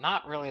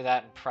not really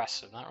that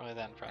impressive.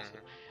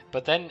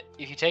 But then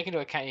if you take into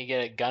account, you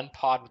get a gun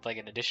pod with like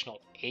an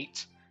additional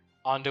 8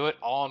 onto it,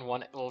 all in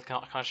one little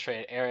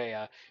concentrated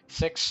area.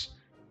 6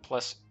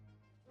 plus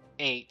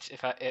 8,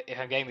 if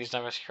I'm getting these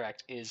numbers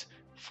correct, is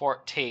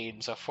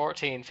 14. So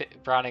 14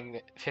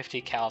 Browning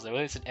 50 cals. I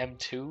believe it's an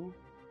M2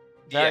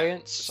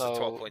 variant. So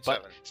 12.7.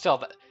 But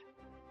still,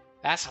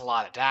 that's a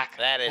lot of DAC.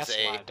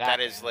 That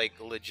is like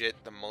legit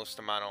the most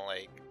amount of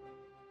like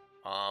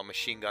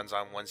machine guns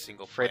on one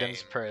single plane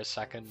frames per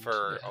second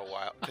for a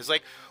while. Because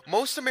like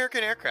most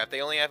American aircraft,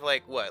 they only have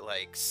like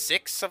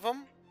 6 of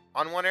them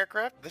on one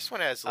aircraft. This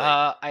one has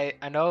like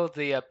I know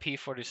the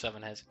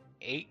P-47 has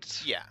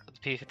 8. Yeah. The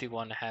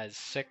P-51 has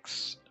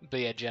 6. But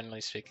yeah,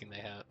 generally speaking,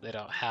 they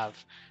don't have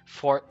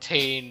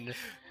 14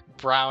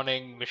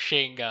 Browning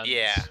machine guns.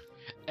 Yeah.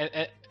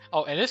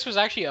 And this was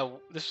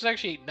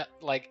actually not,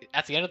 like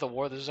at the end of the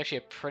war. This was actually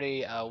a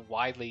pretty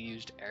widely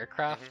used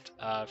aircraft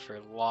for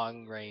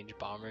long range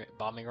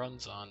bombing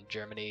runs on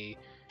Germany.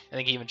 I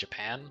think even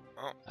Japan.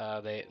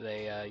 Oh.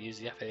 They use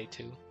the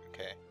F-82.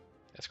 Okay.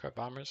 Escort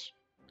bombers.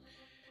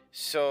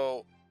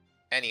 So,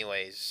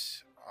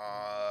 anyways,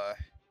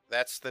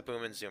 that's the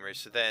boom and zoomers.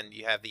 So then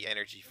you have the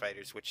energy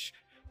fighters, which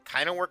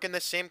kind of work in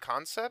the same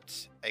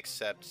concept,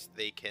 except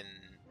they can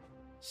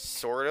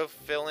sort of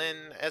fill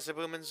in as a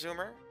boom and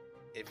zoomer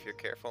if you're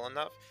careful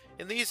enough.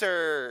 And these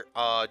are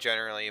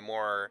generally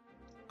more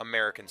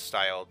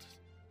American-styled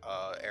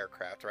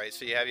aircraft, right?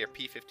 So you have your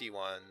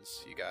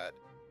P-51s, you got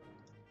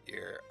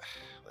your,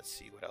 let's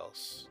see what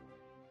else,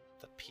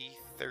 the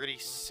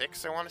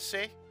P-36, I want to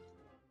say,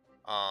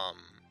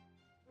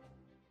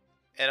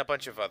 and a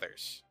bunch of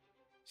others.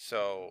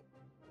 So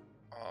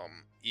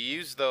you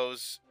use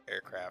those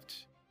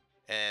aircraft,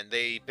 and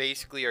they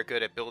basically are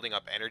good at building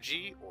up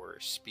energy, or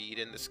speed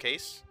in this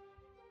case.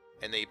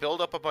 And they build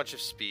up a bunch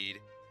of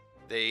speed,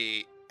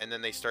 and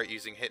then they start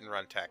using hit and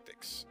run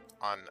tactics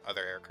on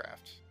other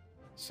aircraft.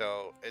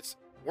 So it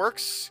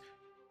works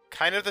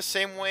kind of the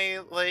same way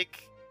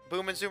like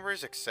boom and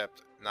zoomers,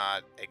 except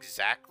not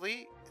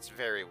exactly. It's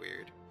very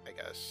weird, I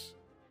guess.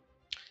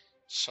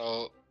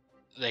 So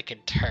they can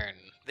turn.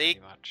 They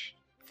pretty much.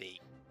 They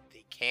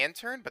can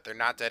turn, but they're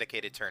not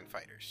dedicated turn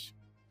fighters.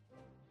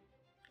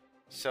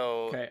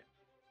 So okay.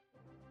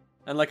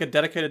 And like a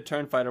dedicated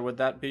turn fighter, would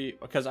that be,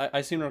 because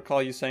I seem to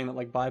recall you saying that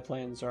like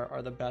biplanes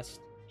are the best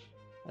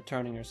at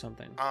turning or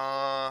something.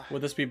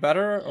 Would this be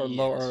better or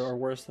lower or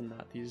worse than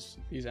that? These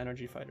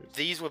energy fighters.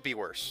 These would be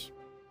worse.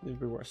 These would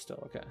be worse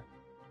still. Okay.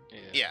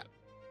 Yeah.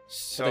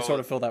 So but they sort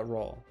of fill that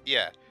role.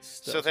 Yeah.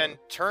 So then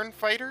turn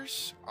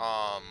fighters,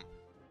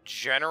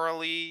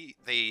 generally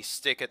they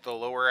stick at the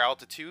lower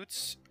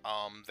altitudes.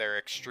 They're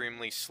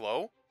extremely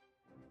slow,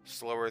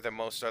 slower than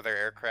most other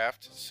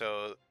aircraft.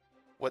 So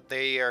what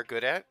they are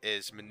good at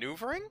is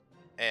maneuvering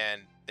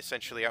and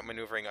essentially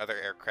outmaneuvering other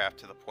aircraft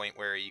to the point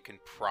where you can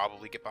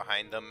probably get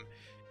behind them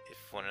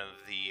if one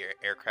of the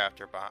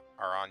aircraft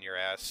are on your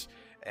ass.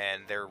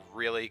 And they're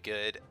really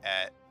good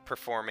at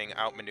performing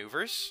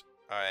outmaneuvers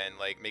and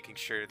like making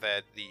sure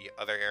that the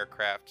other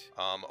aircraft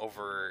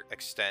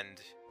overextend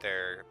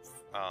their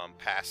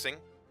passing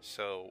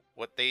So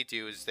what they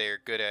do is they're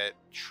good at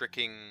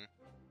tricking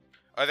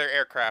other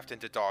aircraft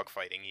into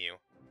dogfighting you,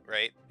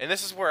 right? And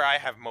this is where I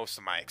have most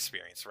of my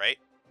experience, right?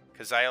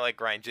 Because I like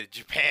grinded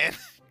Japan.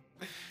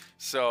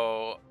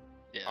 So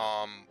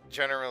Yeah.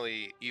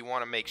 generally you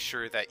want to make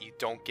sure that you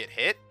don't get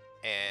hit,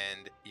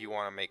 and you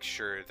want to make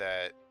sure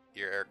that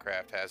your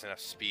aircraft has enough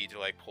speed to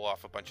like pull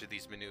off a bunch of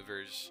these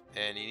maneuvers,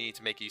 and you need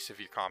to make use of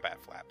your combat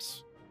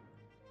flaps.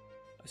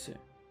 I see.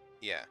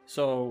 Yeah.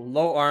 So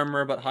low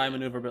armor but high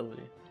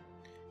maneuverability.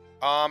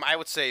 I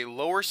would say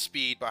lower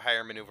speed but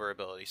higher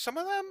maneuverability. Some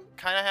of them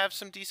kind of have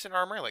some decent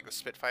armor, like the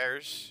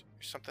Spitfires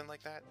or something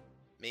like that.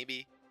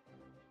 Maybe.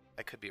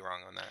 I could be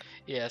wrong on that.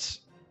 Yes,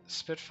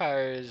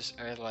 Spitfires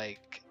are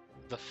like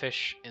the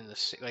fish in the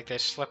sea. Like they're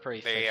slippery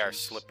fishes. They are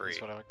slippery.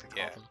 Is what I like to call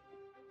Yeah. them.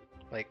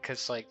 Like,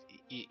 cause like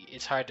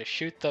it's hard to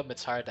shoot them.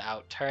 It's hard to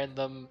outturn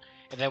them.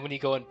 And then when you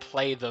go and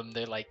play them,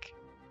 they're like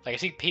I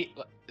see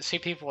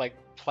people like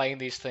playing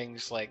these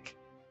things like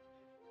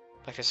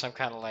there's some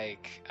kind of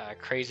like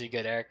crazy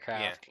good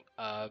aircraft.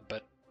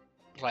 But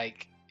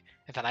like,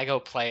 and then I go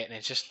play it and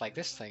it's just like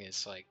this thing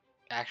is like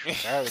actual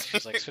garbage.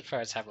 Because like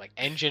Spitfires have like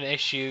engine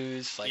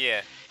issues. Like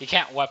Yeah. you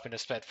can't weapon a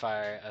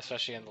Spitfire,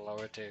 especially in the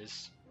lower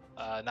tiers.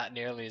 Not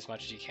nearly as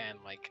much as you can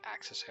like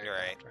Axis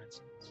aircraft, Right. for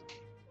instance.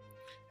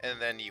 And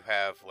then you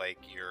have like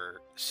your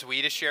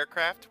Swedish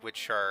aircraft,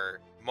 which are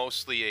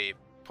mostly a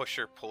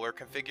pusher-puller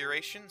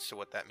configuration. So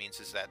what that means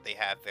is that they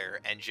have their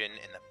engine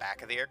in the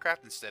back of the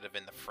aircraft instead of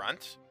in the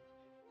front,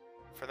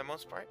 for the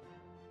most part.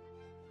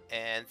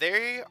 And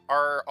they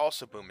are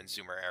also boom and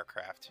zoomer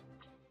aircraft.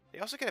 They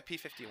also get a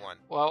P-51.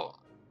 Well,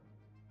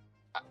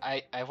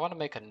 I want to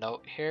make a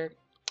note here.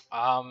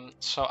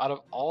 So out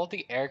of all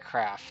the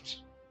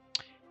aircraft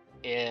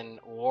in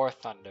War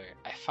Thunder,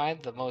 I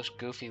find the most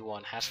goofy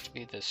one has to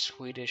be the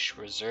Swedish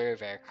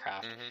reserve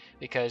aircraft,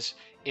 because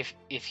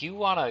if you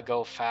want to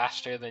go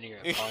faster than your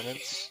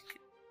opponents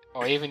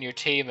or even your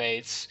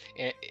teammates,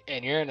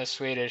 and you're in a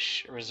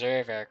Swedish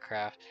reserve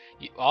aircraft,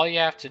 all you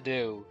have to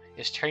do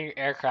is turn your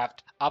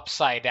aircraft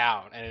upside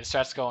down, and it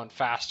starts going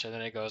faster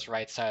than it goes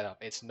right side up.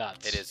 It's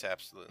nuts. It is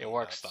absolutely It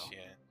works, nuts, though.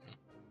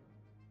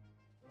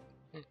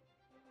 Yeah.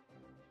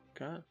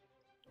 Okay.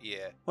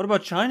 Yeah. What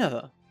about China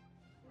though?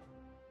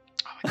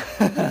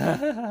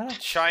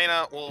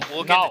 China, we'll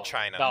No, get to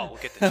China. no.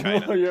 We'll get to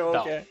China. Oh, you're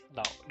okay.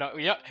 No,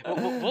 yeah.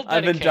 We'll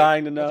I've been dedicate-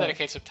 dying to know. We'll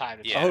dedicate some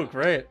time to Yeah. China. Oh,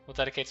 great. We'll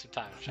dedicate some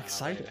time to China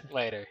Excited.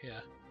 later. Yeah.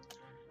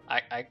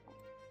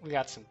 We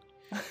got some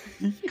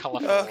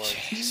colorful words to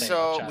Okay, say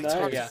so about we China.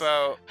 talked Yeah.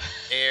 about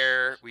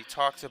air, we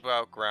talked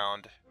about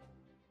ground.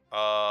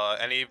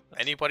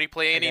 Anybody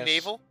play I any guess-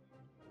 naval?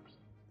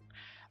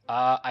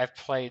 I've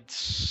played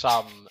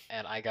some,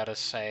 and I gotta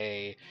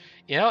say,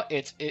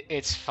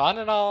 it's fun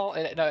and all.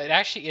 No, it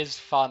actually is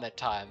fun at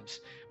times.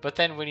 But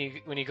then when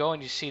you go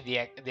and you see the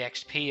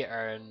XP you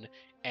earn,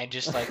 and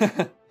just like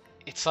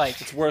it's like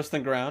It's worse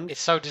than ground. it's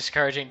so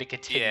discouraging to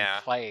continue Yeah.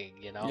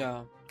 playing. You know.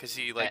 Yeah. Because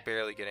you like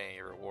barely get any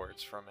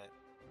rewards from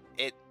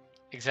it.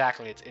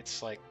 Exactly.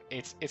 It's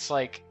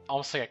like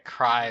almost like a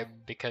crime,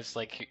 because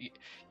like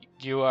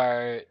you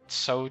are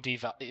so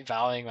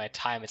devaluing my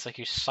time. It's like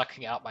you're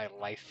sucking out my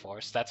life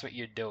force. That's what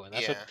you're doing.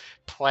 That's Yeah. what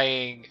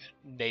playing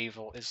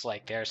naval is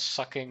like. They're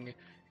sucking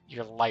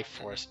your life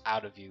force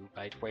out of you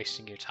by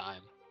wasting your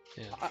time.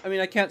 I mean,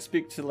 I can't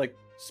speak to like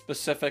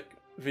specific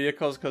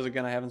vehicles because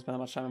again, I haven't spent that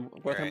much time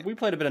with them. Right. We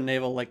played a bit of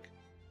naval, like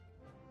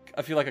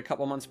I feel like a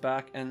couple months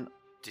back, and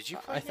Did you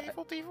I play th-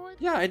 naval Devoid?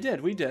 yeah, I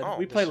did. We did. Oh,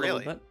 we played a really?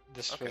 little bit.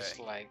 This Okay. was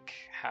like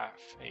half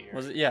a year.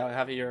 Was it? Yeah,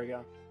 half a year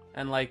ago.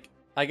 And like,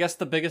 I guess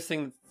the biggest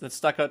thing that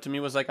stuck out to me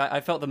was like I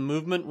felt the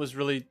movement was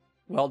really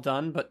well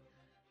done, but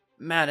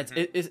man,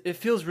 it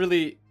feels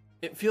really.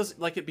 It feels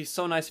like it'd be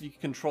so nice if you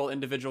could control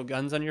individual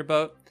guns on your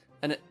boat,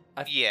 and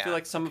I Yeah, feel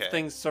like some okay.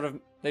 things sort of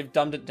they've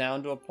dumbed it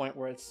down to a point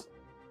where it's,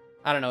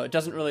 I don't know, it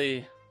doesn't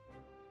really.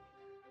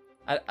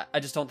 I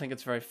just don't think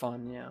it's very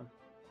fun. Yeah.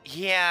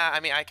 Yeah, I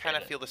mean, I kind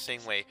of Get it. feel the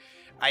same way.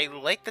 I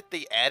like that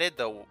they added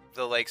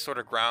the like sort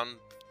of ground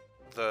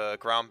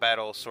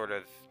battle sort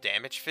of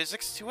damage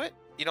physics to it.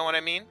 You know what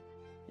I mean?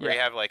 Where you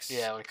have like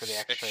Yeah, like with the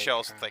X-ray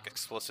shells with like crowns.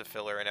 explosive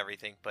filler and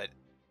everything, but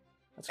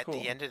That's at cool.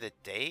 the end of the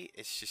day,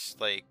 it's just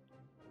like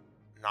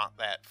not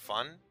that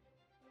fun.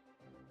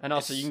 And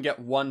also, you It's- can get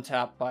one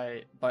tap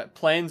by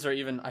planes, or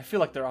even I feel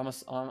like they're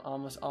almost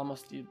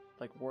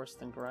like worse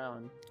than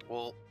ground.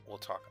 We'll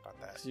talk about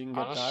that. So you can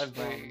get dive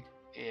bomb. Honestly,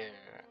 yeah.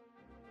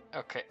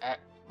 Okay,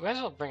 we might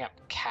as well bring up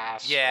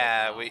CAS.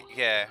 Yeah, right now.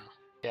 yeah.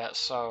 Yeah,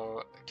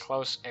 so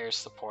Close Air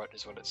Support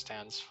is what it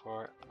stands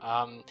for.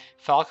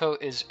 Falco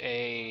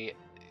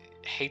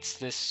hates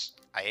this.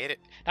 I hate it.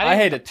 not I even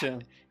hate the it too.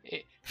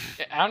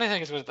 I don't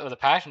think it's with a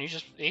passion. He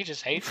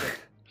just hates it.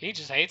 He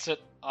just hates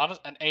it.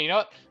 Honest, and you know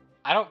what?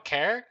 I don't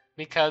care,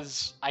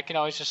 because I can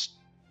always just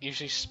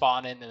usually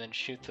spawn in and then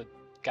shoot the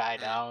guy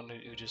down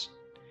who just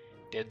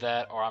did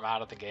that, or I'm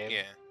out of the game.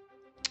 Yeah.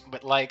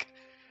 But like,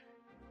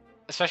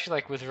 especially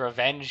like with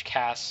revenge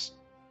casts,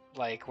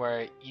 like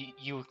where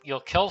you'll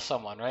kill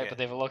someone, right? Yeah. But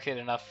they've located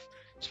enough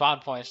spawn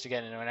points to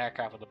get into an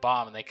aircraft with a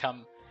bomb, and they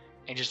come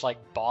and just like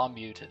bomb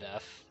you to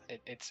death.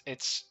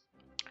 It's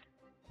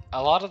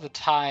a lot of the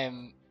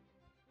time,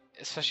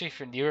 especially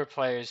for newer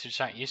players who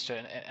just aren't used to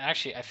it. And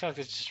actually, I feel like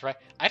this is just right.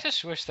 I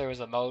just wish there was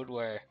a mode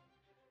where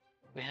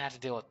we didn't have to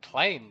deal with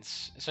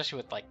planes, especially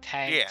with like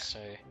tanks.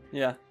 Or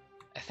Yeah,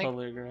 I think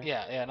totally agree.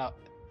 yeah, no.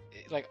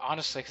 Like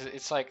honestly, 'cause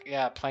it's like,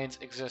 yeah, planes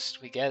exist,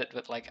 we get it,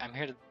 but like I'm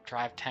here to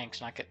drive tanks,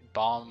 not get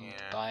bombed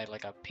Yeah. by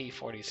like a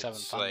P-47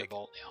 It's like-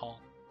 Thunderbolt. You know?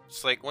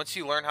 It's like once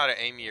you learn how to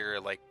aim your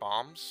like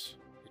bombs,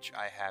 which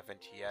I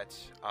haven't yet,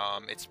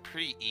 it's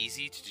pretty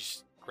easy to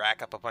just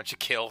rack up a bunch of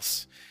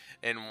kills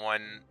in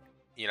one,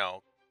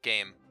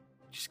 game,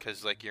 just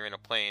because like you're in a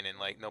plane and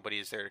like nobody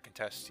is there to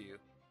contest you,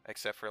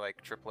 except for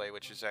like AAA,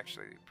 which is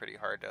actually pretty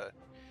hard to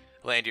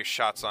land your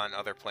shots on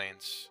other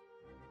planes.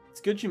 It's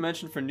good you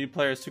mentioned for new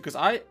players too, because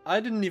I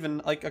didn't even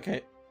like.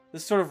 Okay,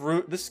 this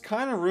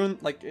kind of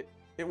ruined like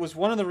it was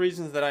one of the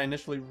reasons that I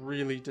initially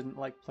really didn't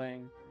like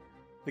playing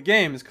the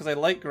game, is because I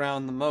like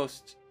ground the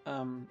most.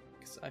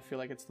 Because I feel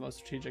like it's the most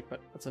strategic,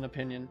 but that's an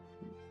opinion.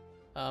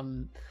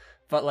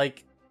 But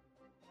like,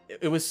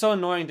 it was so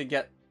annoying to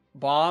get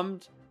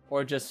bombed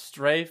or just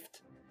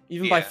strafed,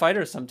 even by Yeah.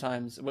 fighters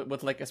sometimes.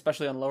 With like,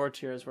 especially on lower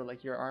tiers where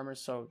like your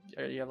armor's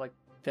you have like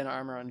thin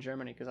armor on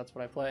Germany, because that's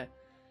what I play.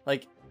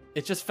 Like,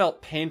 it just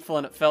felt painful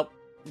and it felt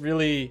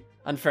really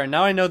unfair.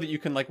 Now I know that you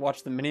can like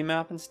watch the mini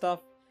map and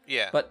stuff,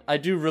 Yeah. but I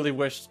do really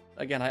wish,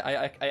 again,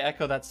 I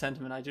echo that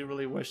sentiment. I do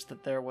really wish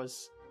that there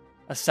was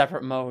a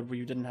separate mode where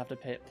you didn't have to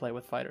play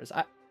with fighters.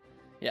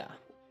 Yeah.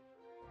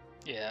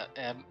 Yeah,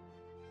 and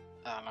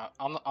I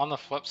don't know. On the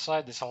flip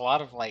side, there's a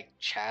lot of like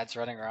Chads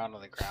running around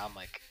on the ground.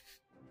 Like,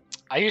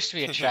 I used to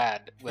be a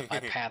Chad with my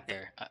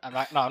Panther. I'm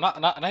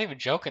not even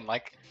joking.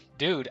 Like,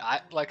 dude,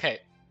 hey,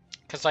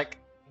 because like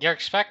you're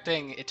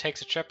expecting it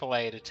takes a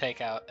AAA to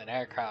take out an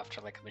aircraft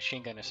or like a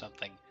machine gun or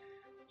something.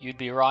 You'd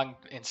be wrong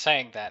in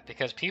saying that,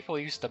 because people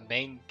use the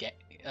main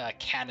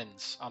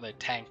cannons on their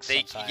tanks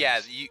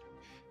sometimes.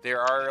 There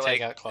are To like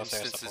take out close air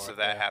instances support, of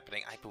that yeah.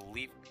 happening. I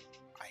believe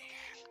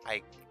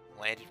I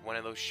landed one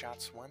of those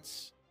shots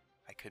once.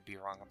 I could be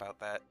wrong about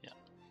that.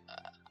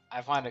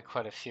 I've landed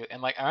quite a few,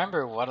 and like I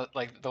remember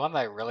the one that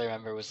I really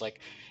remember was like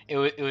it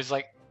was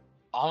like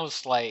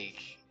almost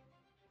like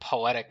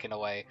poetic in a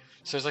way.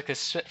 So there's like this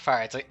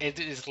Spitfire. It's like it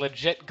is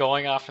legit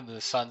going off into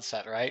the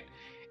sunset, right?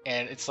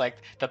 And it's like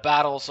the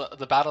battle's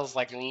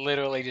like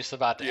literally just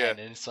about to Yeah. end,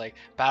 and it's like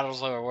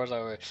battle's over, war's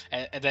over,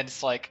 and then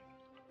it's like.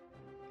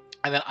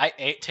 And then I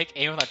take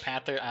aim with my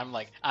Panther. I'm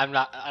like, I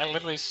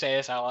literally say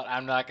this out loud.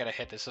 I'm not gonna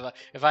hit this.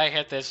 If I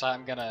hit this,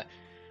 I'm gonna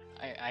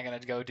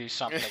go do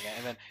something.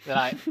 And then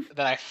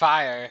I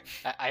fire.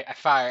 I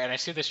fire, and I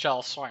see the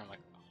shell soaring. I'm like,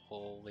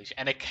 holy shit!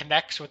 And it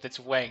connects with its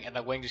wing, and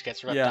the wing just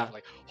gets ripped Yeah. off. I'm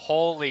like,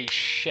 holy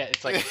shit!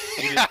 It's like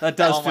That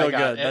does oh my feel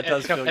God. good. That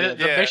does feel good.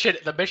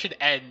 The mission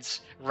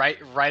ends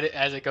right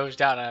as it goes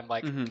down, and I'm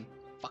like, Mhm.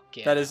 fuck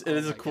yeah! That is, it oh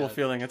is a my cool God.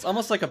 feeling. It's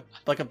almost like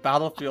a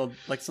battlefield,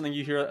 like something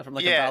you hear from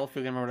like a Yeah.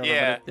 battlefield game or whatever.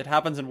 Yeah. But it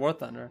happens in War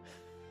Thunder,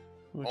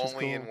 which is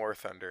Only cool. in War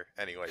Thunder,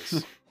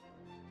 anyways.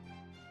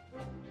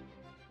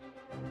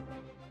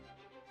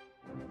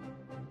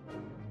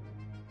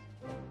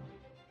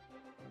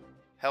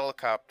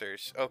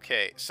 Helicopters.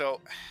 Okay, so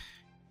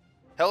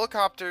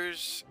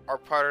helicopters are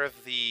part of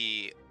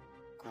the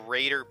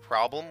greater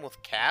problem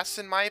with CAS,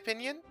 in my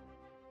opinion,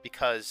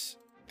 because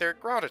they're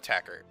ground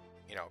attacker,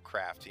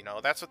 craft.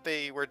 That's what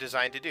they were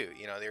designed to do.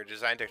 They were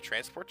designed to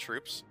transport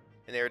troops,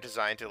 and they were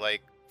designed to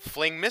like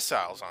fling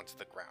missiles onto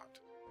the ground.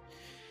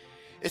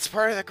 It's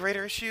part of the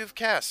greater issue of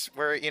CAS,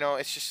 where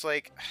it's just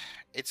like,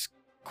 it's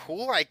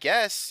cool, I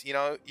guess.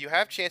 You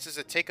have chances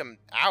to take them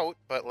out,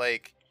 but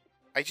like,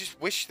 I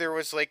just wish there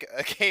was like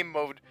a game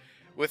mode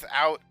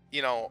without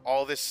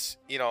all this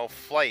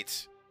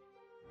flight,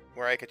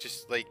 where I could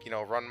just like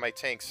run my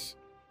tanks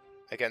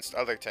against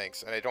other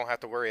tanks, and I don't have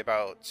to worry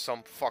about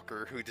some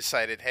fucker who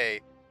decided,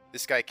 hey,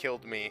 this guy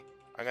killed me.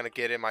 I'm gonna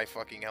get in my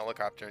fucking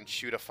helicopter and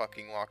shoot a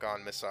fucking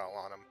lock-on missile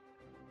on him.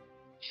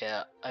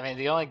 Yeah, I mean,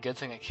 the only good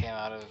thing that came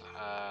out of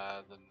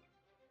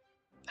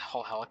the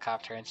whole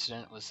helicopter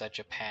incident was that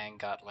Japan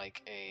got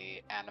like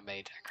a anime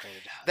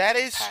decorated. That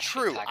is Apache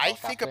true. attack I think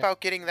helicopter.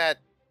 about getting that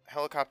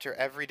helicopter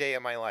every day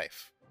of my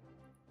life.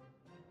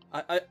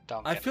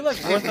 Don't I get feel it.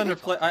 like War Thunder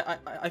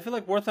I feel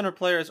like War Thunder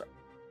players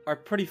are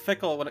pretty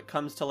fickle when it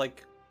comes to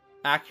like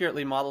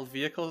accurately modeled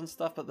vehicles and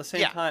stuff, but at the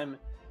same Yeah. time,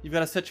 you've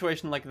got a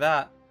situation like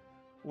that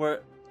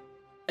where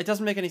it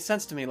doesn't make any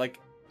sense to me. Like,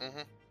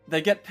 Mhm. they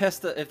get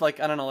pissed if like,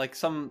 I don't know, like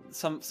some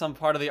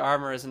part of the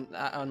armor isn't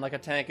on like a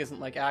tank isn't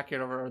like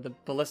accurate, or the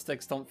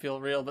ballistics don't feel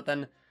real, but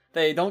then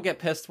they don't get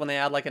pissed when they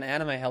add like an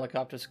anime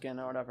helicopter skin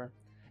or whatever.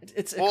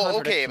 It's a Well, okay,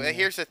 contradiction but to me.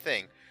 here's the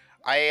thing.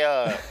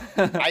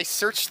 I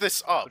searched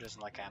this up Who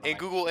doesn't like anime? in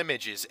Google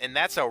Images, and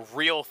that's a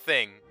real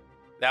thing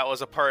that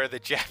was a part of the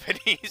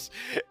Japanese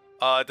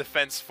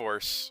Defense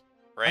Force,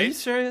 Are you right?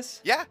 serious?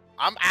 Yeah,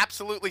 I'm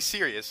absolutely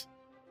serious.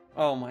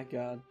 Oh my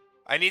god.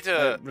 I need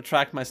I to,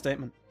 retract my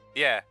statement.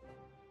 yeah.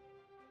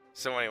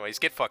 So, anyways,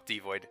 get fucked,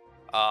 Devoid.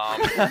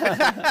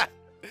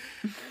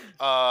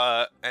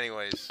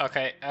 Anyways.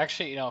 Okay,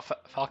 actually,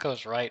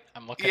 Falco's right.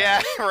 I'm looking Yeah,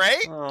 at it.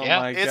 right? Oh Yeah.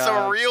 my It's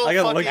god. a real I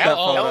gotta fucking link Yeah, that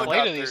oh, photo. play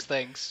to helicopter. these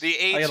things.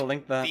 The I gotta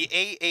link that. the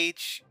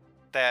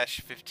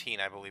AH-15,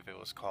 I believe it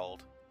was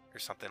called, or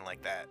something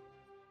like that.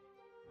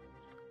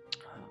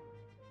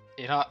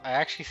 You know, I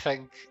actually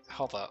think.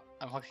 Hold up,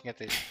 I'm looking at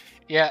these.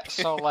 Yeah,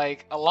 so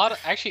like a lot of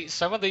actually,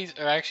 some of these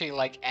are actually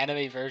like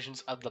anime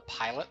versions of the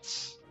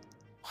pilots.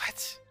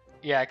 What?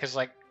 Yeah, because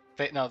like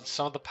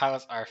some of the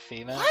pilots are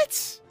female.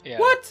 What? Yeah.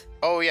 What?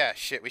 Oh yeah,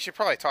 shit. We should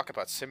probably talk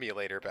about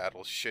simulator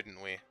battles,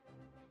 shouldn't we?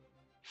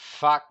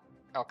 Fuck.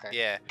 Okay.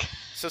 Yeah.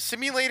 So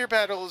simulator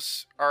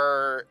battles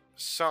are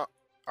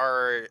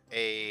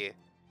a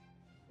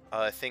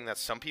thing that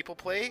some people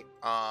play.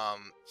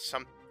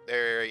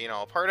 They're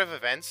a part of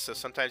events, so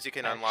sometimes you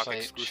can unlock Actually,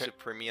 exclusive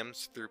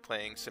premiums through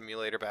playing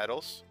simulator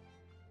battles.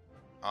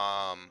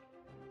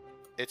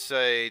 It's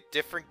a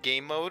different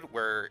game mode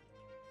where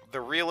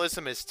the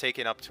realism is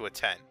taken up to a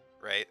 10,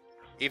 right?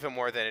 Even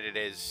more than it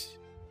is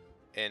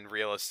in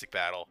realistic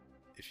battle,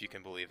 if you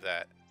can believe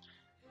that.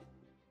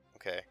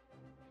 Okay.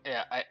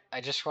 Yeah,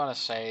 I just want to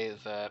say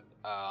that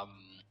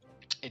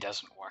it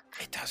doesn't work.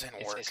 It doesn't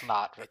It's- work. It's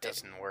not. It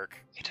doesn't work.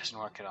 It doesn't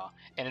work at all.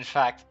 And in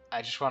fact,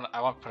 I want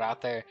to put out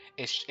there,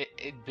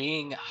 it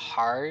being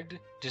hard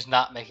does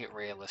not make it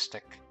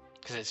realistic,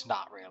 because it's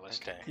not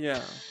realistic. Okay.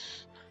 Yeah.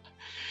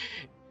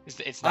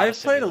 It's not. I've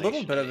played a little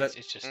simulation, bit of it,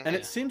 It's just. Mhm. And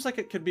it seems like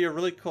it could be a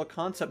really cool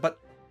concept, but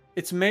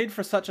it's made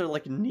for such a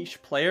like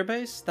niche player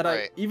base that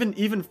Right. I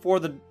even for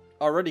the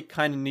already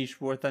kind of niche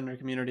War Thunder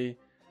community,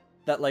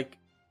 that like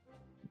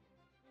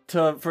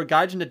for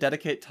Gaijin to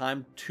dedicate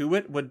time to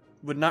it would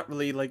not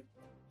really like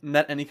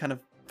net any kind of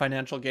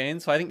financial gain.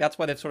 So I think that's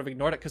why they've sort of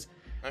ignored it. Because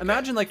Okay.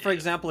 imagine like for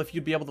example if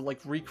you'd be able to like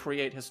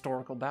recreate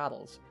historical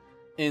battles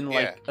in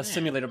like Yeah. a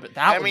simulator, but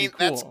that would be cool.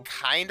 that's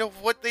kind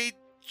of what they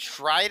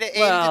try to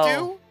aim Well, to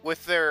do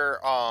with their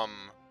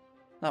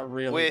Not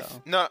really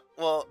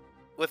though.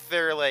 with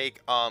their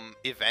like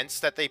events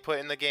that they put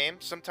in the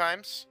game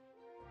sometimes.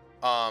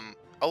 A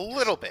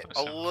little bit.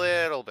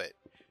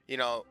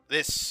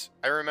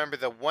 I remember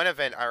the one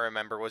event I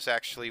remember was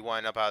actually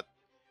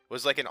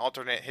was like an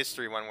alternate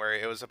history one where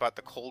it was about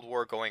the Cold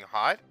War going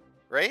hot,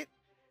 right?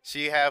 So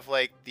you have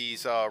like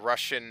these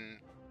Russian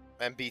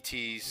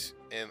MBTs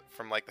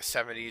from like the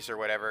 70s or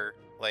whatever,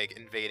 like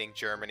invading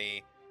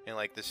Germany in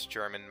like this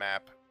German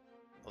map.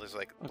 Well, there's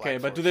like Okay,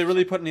 Black but do Forest they or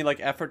really something. put any like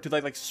effort? Do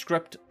they like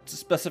script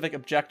specific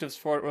objectives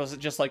for it, or is it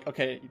just like,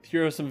 okay,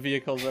 here are some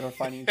vehicles that are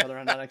fighting each other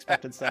in an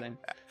unexpected setting?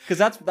 Because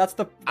that's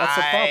the problem,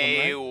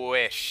 I right?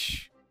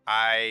 wish.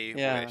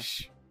 Yeah.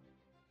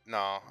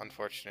 No,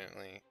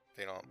 unfortunately,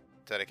 they don't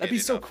dedicate. That'd be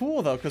so enough.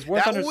 cool though, because War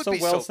That Thunder's would so be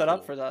well so set up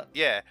cool. for that,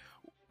 Yeah,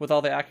 with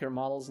all the accurate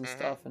models and Mhm.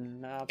 stuff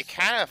and maps. it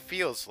kind of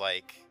feels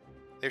like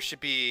there should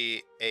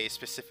be a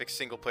specific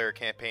single-player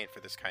campaign for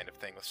this kind of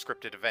thing with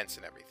scripted events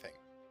and everything.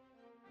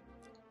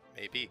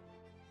 Maybe,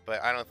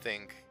 but I don't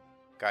think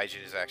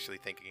Gaijin is actually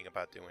thinking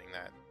about doing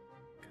that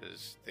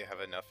because they have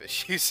enough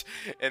issues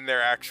in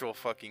their actual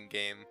fucking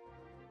game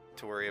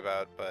to worry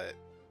about. But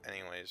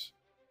anyways,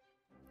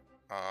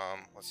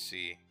 let's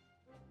see.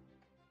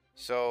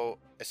 So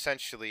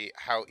essentially,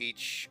 how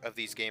each of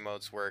these game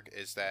modes work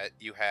is that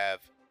you have,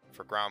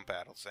 for ground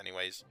battles,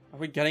 anyways. Are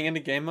we getting into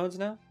game modes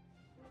now?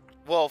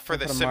 Well, for I'll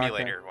the put a marker.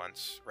 simulator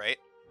ones, right?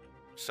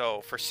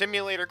 So for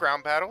simulator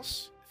ground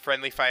battles,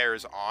 friendly fire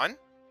is on,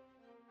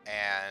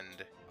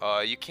 and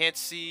you can't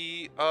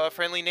see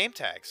friendly name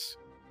tags,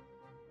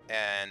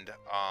 and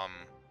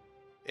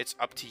it's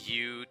up to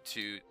you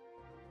to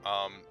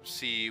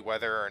see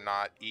whether or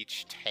not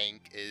each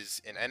tank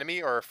is an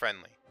enemy or a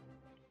friendly.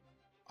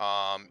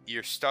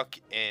 You're stuck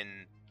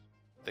in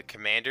the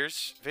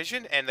commander's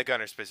vision and the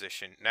gunner's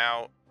position.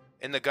 Now,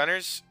 in the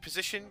gunner's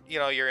position,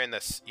 you're in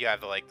this. You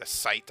have the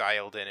sight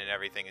dialed in and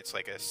everything. It's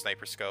like a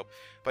sniper scope,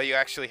 but you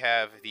actually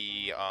have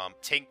the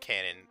tank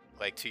cannon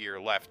like to your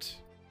left.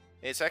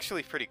 It's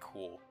actually pretty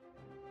cool.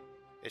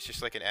 It's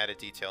just like an added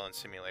detail in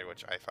simulator,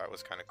 which I thought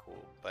was kind of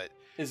cool. But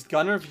Is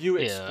gunner view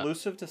Yeah.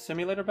 exclusive to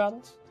simulator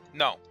battles?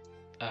 no,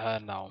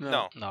 No.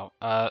 no, No.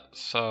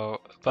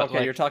 So, but Okay,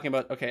 like, you're talking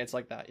about. Okay, it's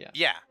like that. Yeah.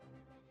 yeah,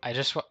 I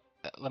just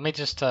let me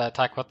just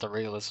talk about the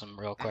realism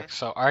real quick.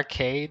 So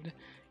arcade,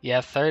 you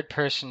have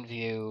third-person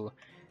view,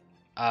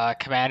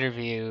 commander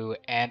view,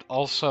 and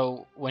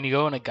also when you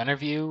go in a gunner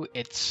view,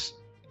 it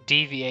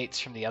deviates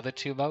from the other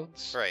two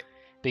modes. right.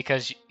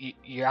 Because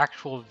your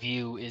actual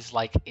view is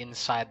like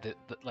inside the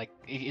like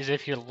as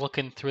if you're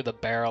looking through the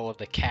barrel of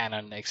the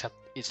cannon, except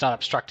it's not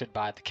obstructed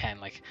by the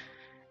cannon. Like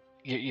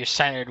you're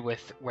centered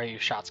with where your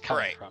shot's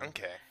coming Right. from.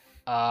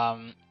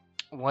 Okay.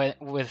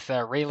 With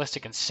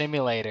realistic and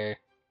simulator,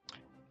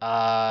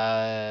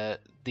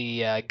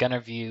 the gunner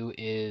view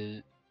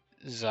is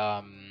you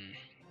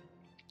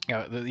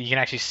can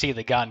actually see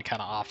the gun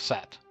kind of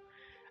offset.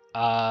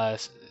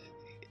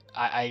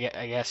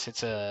 I guess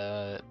it's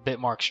a bit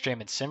more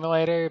extreme in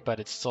simulator, but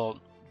it's still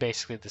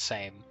basically the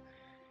same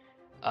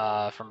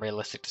from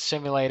realistic to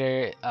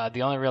simulator.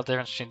 The only real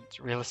difference between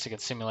realistic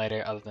and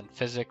simulator, other than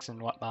physics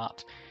and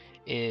whatnot,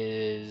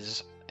 and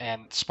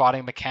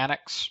spotting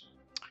mechanics,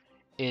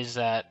 is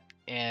that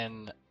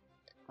in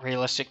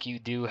realistic, you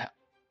do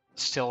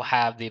still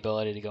have the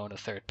ability to go into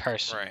third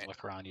person, Right.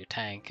 look around your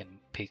tank, and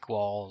peek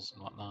walls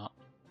and whatnot,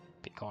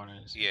 peek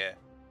corners. Yeah.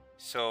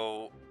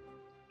 So,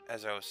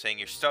 as I was saying,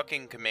 you're stuck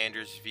in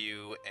commander's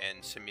view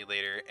and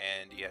simulator,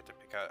 and you have to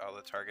pick out all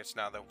the targets.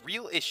 Now, the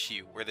real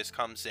issue where this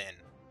comes in,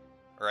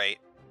 right,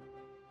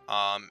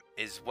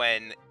 is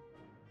when,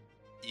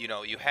 you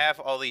know, you have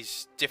all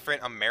these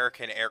different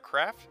American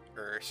aircraft,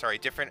 or sorry,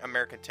 different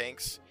American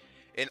tanks,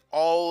 in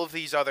all of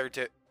these other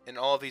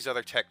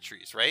tech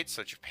trees, right?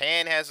 So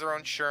Japan has their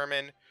own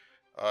Sherman,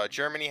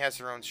 Germany has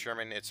their own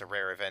Sherman. It's a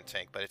rare event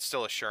tank, but it's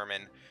still a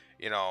Sherman.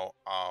 You know,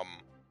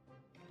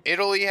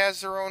 Italy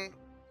has their own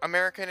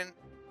American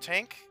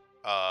tank.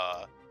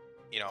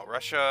 You know,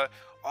 Russia,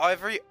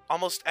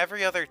 almost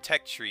every other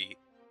tech tree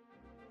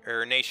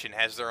or nation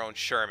has their own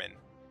Sherman,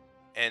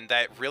 and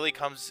that really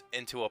comes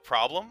into a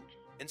problem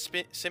in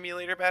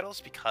simulator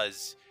battles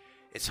because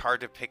it's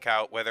hard to pick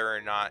out whether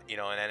or not, you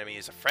know, an enemy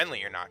is a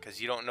friendly or not, because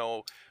you don't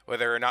know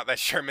whether or not that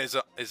Sherman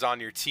is on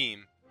your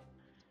team.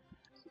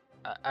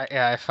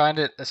 I find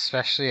it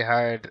especially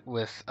hard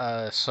with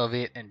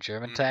Soviet and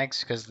German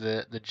tanks, because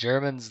the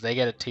Germans, they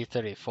get a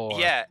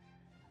T-34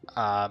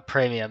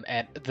 premium,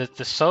 and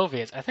the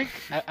Soviets, I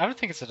don't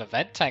think it's an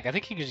event tank. I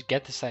think you can just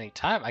get this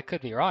anytime. I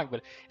could be wrong,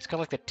 but it's got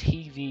like the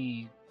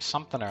TV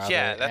something or other.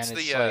 Yeah, that's and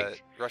the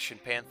like, Russian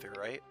Panther,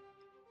 right?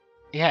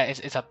 yeah,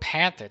 it's a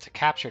Panther. It's a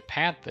captured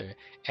Panther,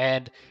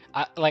 and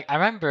I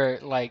remember,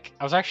 like,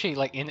 I was actually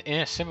like in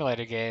a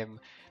simulator game.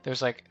 There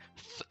was like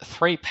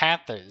 3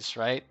 Panthers,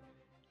 right?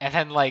 And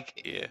then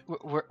like Yeah.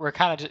 we're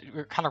kind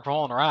of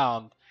rolling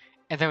around,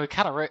 and then we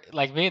kind of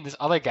like, me and this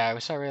other guy, we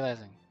start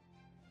realizing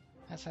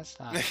that's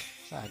not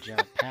a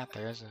German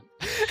Panther, is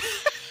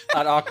it?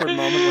 That awkward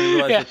moment when you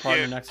realize Yeah. your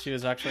partner Yeah. next to you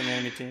is actually an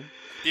enemy team.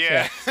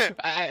 Yeah.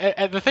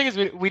 And the thing is,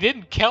 we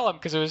didn't kill him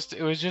because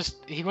it was just,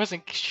 he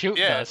wasn't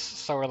shooting Yeah. us,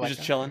 so we're You're like,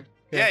 just chilling.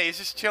 Yeah, he's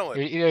just chilling.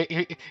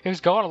 He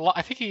was going a lot.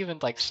 I think he even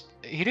like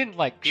he didn't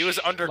like. He was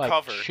like,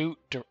 undercover.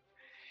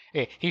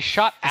 Yeah, he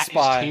shot at his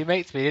spy.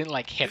 teammates, but he didn't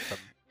like hit them.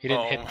 He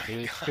didn't Oh hit my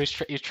them. He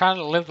was trying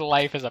to live the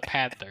life as a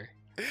Panther.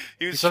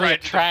 He He's was living trying a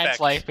to trans defect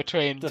life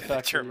between. the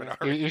Defect, German yeah.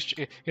 army. He was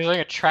living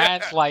a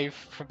trans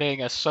life from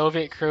being a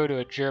Soviet crew to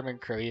a German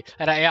crew,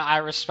 and I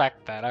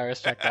respect that.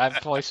 I'm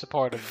fully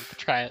supportive of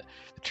the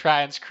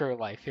trans crew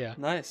life. Yeah.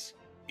 Nice.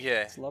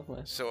 Yeah. It's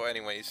lovely. So,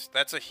 anyways,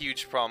 that's a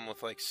huge problem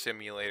with like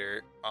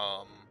simulator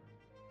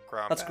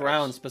ground. That's battles.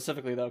 ground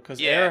specifically though,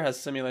 because Yeah. air has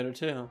simulator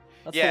too.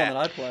 That's Yeah. the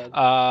one that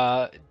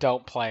I played.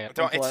 Don't play it.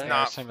 Don't, it's play.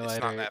 not. Simulator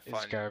It's not that is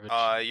fun.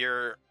 garbage.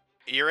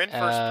 You're in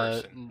first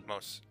person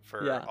most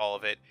for Yeah. all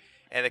of it,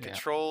 and the Yeah.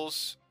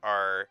 controls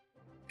are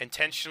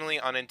intentionally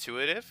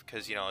unintuitive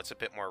because, you know, it's a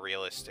bit more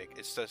realistic.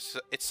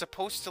 It's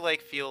supposed to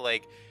like feel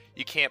like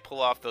you can't pull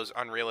off those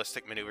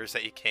unrealistic maneuvers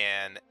that you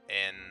can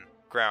in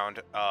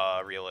ground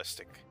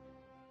realistic.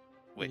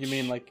 You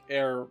mean like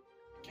air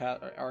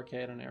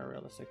arcade and air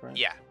realistic, right?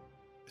 Yeah,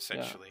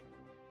 essentially.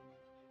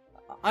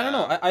 I don't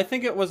know. I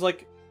think it was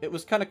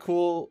kind of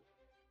cool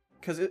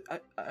because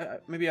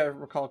maybe I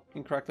recall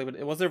incorrectly, but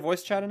was there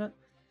voice chat in it?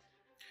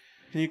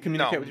 Can you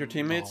communicate with your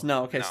teammates?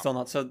 No. Okay, No. still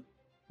not. So,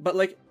 but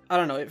like, I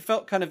don't know. It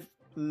felt kind of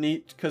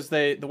neat because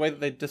the way that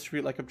they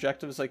distribute like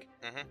objectives, like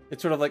Mhm.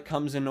 it sort of like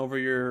comes in over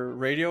your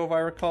radio, if I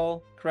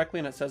recall correctly,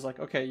 and it says like,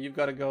 okay, you've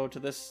got to go to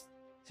this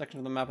section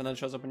of the map, and then it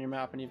shows up on your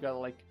map, and you've got to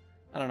like,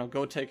 I don't know,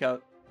 go take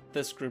out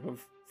this group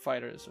of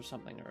fighters or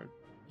something, or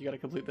you got to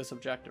complete this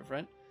objective,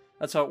 right?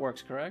 That's how it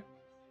works, correct?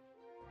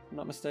 I'm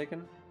not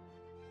mistaken.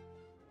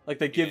 Like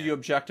they give Yeah. you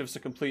objectives to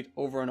complete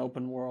over an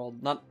open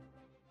world, not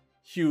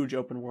huge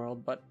open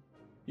world, but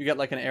you get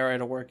like an area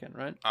to work in,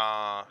 right?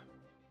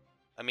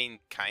 I mean,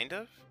 kind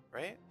of,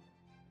 right?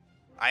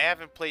 I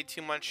haven't played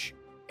too much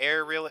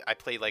I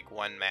played like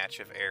one match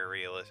of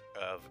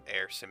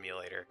Air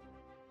Simulator.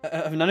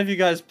 Have none of you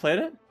guys played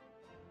it?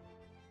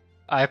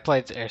 I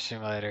played the Air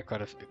Simulator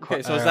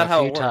Okay, so is that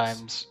how a it few works?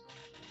 times.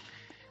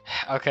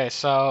 Okay,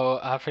 so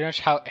pretty much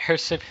how Air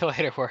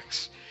Simulator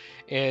works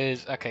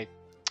is, okay,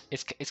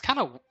 it's kind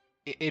of,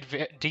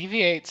 it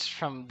deviates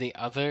from the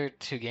other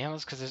 2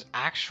 games because there's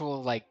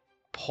actual like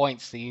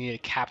points that you need to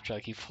capture.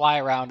 Like you fly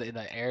around in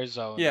the air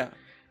zone Yeah.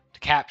 to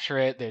capture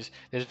it. There's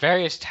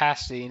various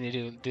tasks that you need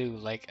to do.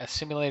 Like a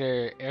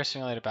air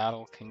simulator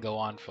battle can go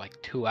on for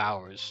like 2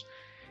 hours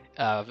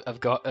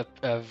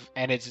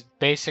and it's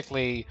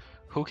basically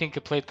who can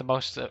complete the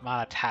most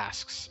amount of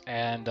tasks,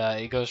 and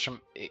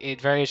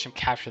it varies from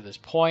capture this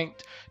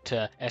point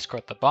to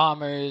escort the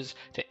bombers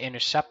to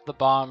intercept the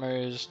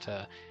bombers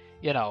to,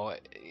 you know,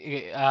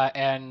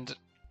 and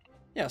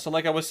Yeah, so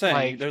like I was saying,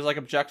 Like- there's like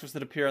objectives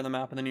that appear on the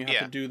map, and then you have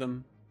Yeah. to do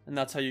them, and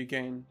that's how you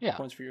gain Yeah.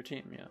 points for your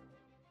team. Yeah.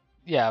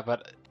 yeah,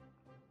 but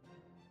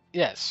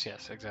yes,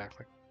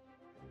 exactly.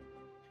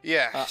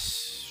 Yeah.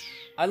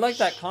 I like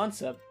that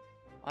concept.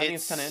 I think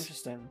it's kind of It's-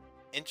 interesting.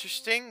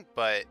 Interesting,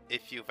 but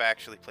if you've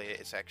actually played it,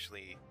 it's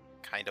actually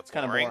kind of It's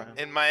kinda boring, boring.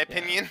 in my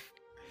opinion.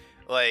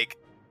 Like,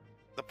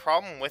 the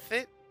problem with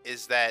it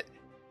is that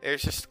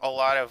there's just a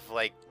lot of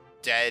like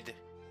dead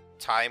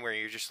time where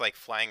you're just like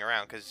flying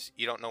around because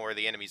you don't know where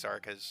the enemies are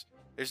because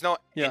there's no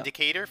Yeah.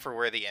 indicator for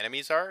where the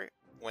enemies are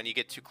when you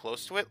get too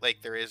close to it,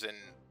 like there is an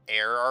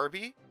air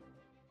RB,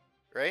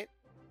 right?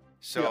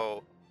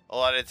 So a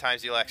lot of the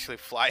times you'll actually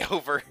fly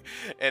over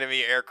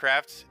enemy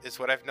aircraft is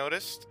what I've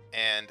noticed,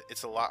 and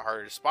it's a lot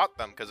harder to spot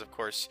them because of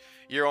course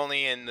you're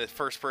only in the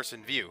first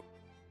person view.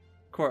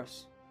 Of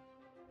course.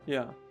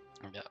 Yeah.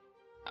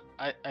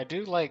 Yeah. I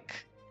do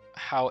like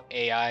how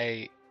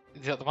AI.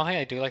 The one thing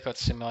I do like about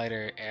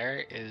Simulator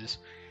Air is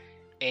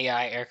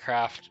AI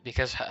aircraft,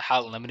 because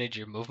how limited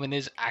your movement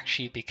is,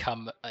 actually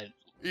become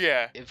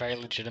Yeah. a very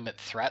legitimate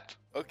threat.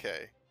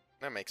 Okay.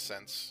 That makes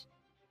sense.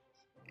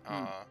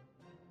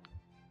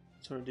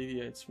 Sort of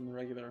deviates from the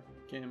regular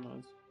game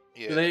modes.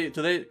 Yeah.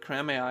 Do they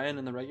cram AI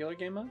in the regular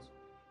game modes?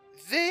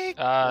 They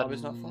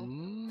Lobby's not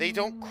full? they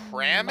don't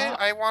cram it,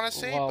 I want to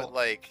say, but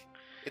like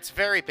it's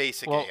very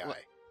basic AI.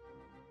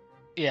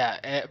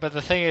 Yeah, but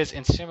the thing is,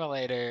 in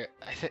Simulator,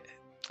 I think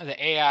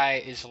the AI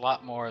is a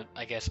lot more,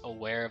 I guess,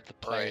 aware of the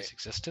player's Right.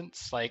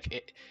 existence.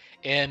 Like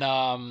in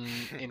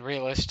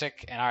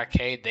realistic and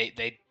arcade,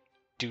 they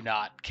do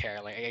not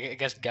care. Like I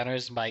guess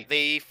gunners might.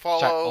 They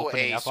follow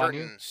opening a up on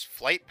you. certain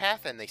flight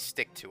path and they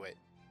stick to it,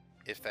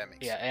 if that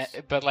makes Yeah,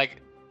 sense. but like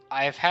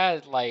I've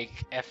had like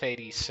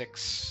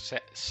F-86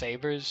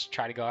 Sabers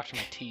try to go after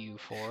my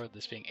Tu-4,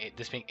 this being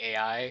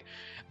AI,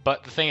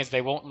 but the thing is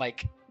they won't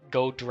like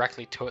go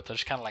directly to it. They'll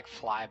just kind of like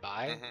fly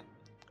by, Mhm.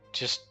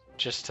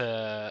 just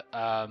to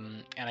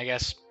and I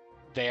guess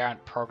they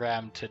aren't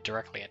programmed to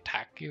directly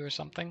attack you or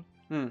something.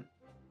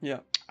 Yeah.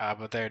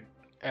 But they're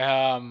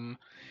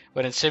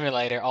but in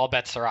Simulator, all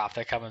bets are off.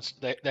 They're coming.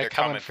 They're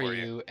coming for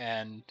you,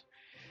 and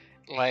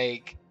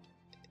like.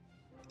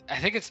 I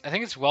think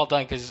it's well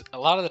done because a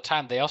lot of the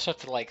time they also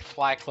have to like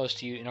fly close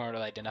to you in order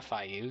to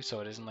identify you,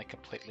 so it isn't like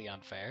completely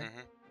unfair.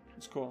 Mhm.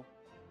 It's cool.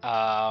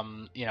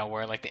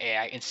 Where like the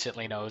AI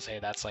instantly knows, hey,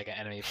 that's like an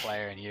enemy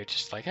player, and you're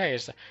just like, hey,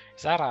 is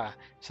that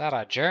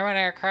a German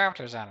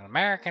aircraft, or is that an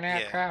American Yeah.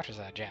 aircraft, or is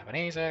that a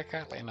Japanese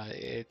aircraft? You know,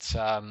 it's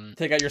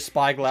Take out your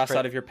spyglass pretty-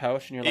 out of your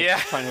pouch and you're like Yeah.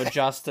 trying to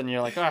adjust and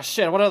you're like, oh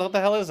shit, what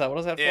the hell is that? What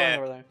is that Yeah. flying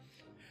over there?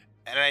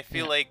 And I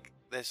feel Yeah. like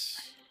this,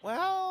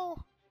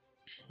 well,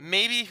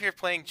 maybe if you're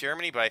playing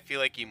Germany, but I feel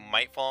like you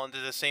might fall into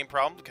the same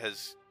problem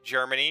because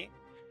Germany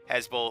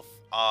has both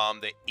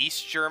the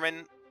East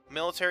German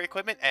military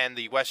equipment and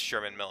the West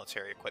German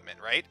military equipment,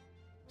 right?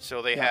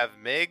 So they Yeah. have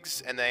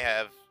MiGs and they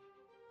have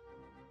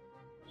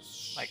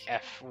like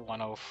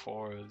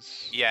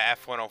F-104s. yeah,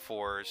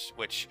 F-104s,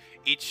 which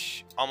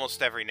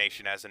almost every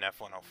nation has an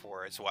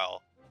F-104 as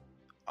well.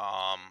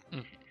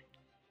 Mhm.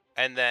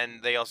 And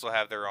then they also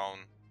have their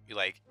own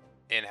like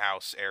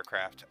in-house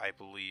aircraft, I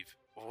believe.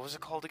 What was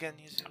it called again?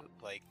 Yuzu?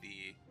 Like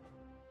the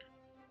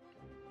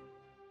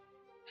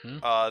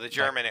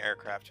German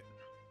aircraft,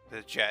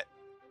 the jet.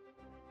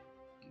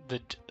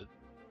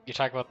 You're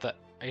talking about the.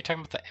 Are you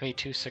talking about the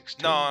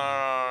ME-262?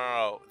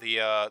 No.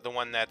 The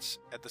one that's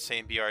at the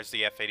same BR as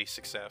the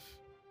F-86F.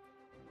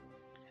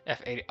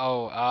 F-80.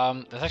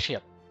 Oh, that's actually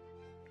a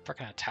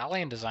freaking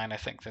Italian design. I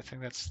think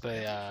that's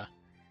the.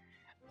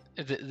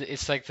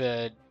 It's like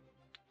the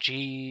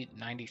G93.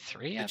 The I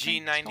think it's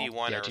called?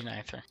 G91 Yeah, or-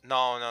 G93. No.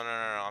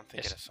 I'm thinking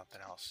Yes. of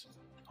something else.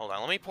 Hold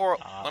on. Let me pull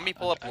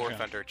up I'm War gonna-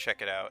 Thunder.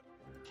 Check it out.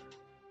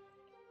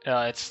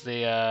 It's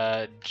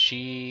the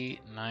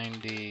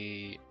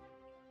G90.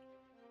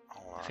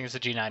 Hold I on. think it's the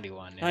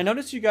G91. Yeah. I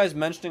noticed you guys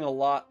mentioning a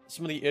lot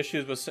some of the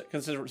issues with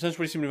since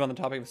we seem to be on the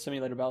topic of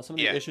simulator battles. Some of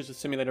the Yeah. issues with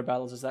simulator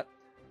battles is that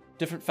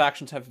different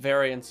factions have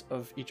variants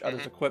of each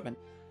other's Mhm. equipment.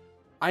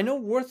 I know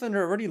War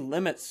Thunder already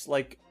limits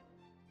like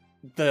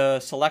the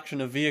selection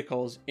of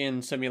vehicles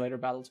in simulator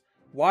battles.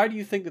 Why do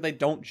you think that they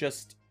don't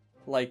just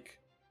like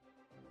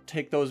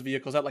take those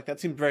vehicles out? Like that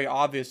seemed very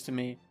obvious to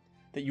me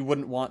that you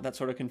wouldn't want that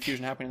sort of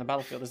confusion happening in the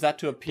battlefield. Is that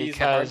to appease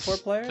Because the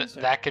hardcore players?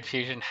 or- that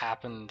confusion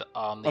happened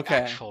on the Okay.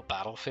 actual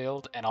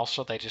battlefield, and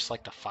also they just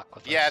like to fuck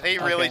with us. Yeah, they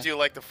really Okay. do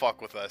like to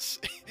fuck with us.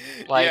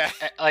 Like,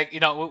 yeah. like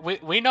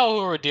we know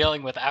who we're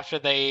dealing with after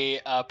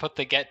they put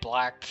the get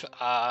blacked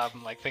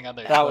like thing on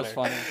their That was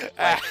Twitter.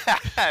 funny.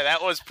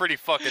 That was pretty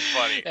fucking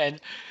funny.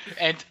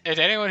 And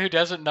anyone who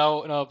doesn't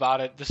know about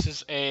it, this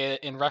is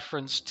in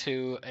reference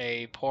to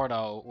a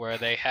porno where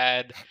they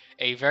had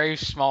a very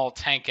small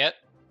tankette.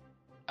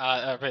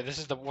 This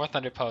is the War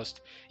Thunder post.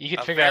 You can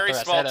A figure out very the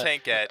rest. small They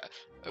had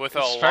tankette with a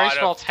it's very lot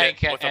small of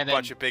tankette with a and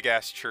bunch then- of big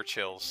ass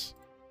Churchills.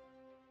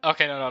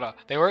 Okay, no.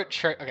 They weren't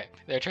okay,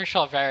 they're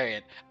Churchill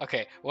variant.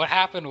 Okay, what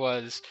happened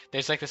was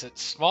there's like this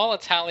small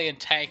Italian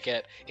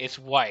tankette. It's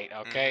white,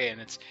 okay, and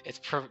it's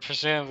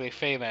presumably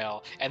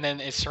female, and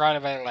then it's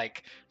surrounded by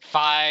like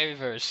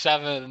 5 or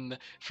 7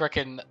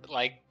 freaking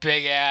like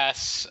big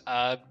ass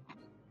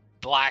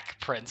black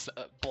prince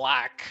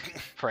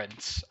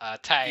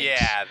tanks.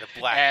 Yeah, the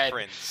Black And-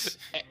 Prince.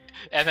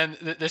 And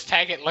then this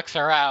tankette looks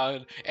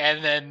around,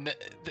 and then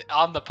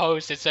on the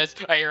post it says,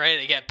 "Are you ready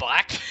to get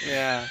blacked?"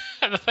 Yeah.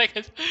 And the thing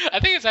is,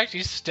 I think it's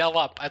actually still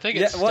up. I think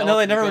Yeah, it's well, still no, up.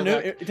 they You never go knew.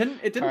 back- It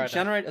didn't Alright,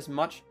 generate as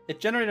much. It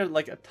generated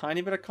like a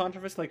tiny bit of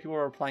controversy. Like people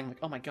were replying, like,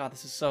 "Oh my god,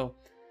 this is so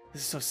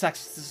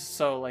sexist. This is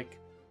so like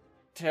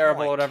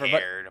terrible no or one whatever, but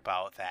cared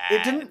about that.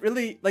 it didn't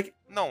really like.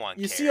 No one.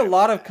 You cared see a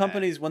lot about of that.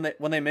 companies when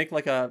they make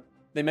like a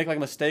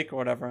mistake or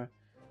whatever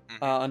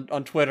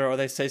on Twitter, or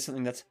they say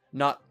something that's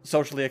not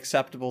socially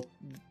acceptable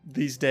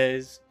these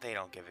days. They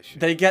don't give a shit.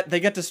 They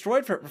get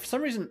destroyed for it. For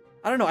some reason.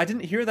 I don't know. I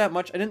didn't hear that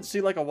much. I didn't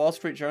see like a Wall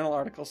Street Journal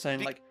article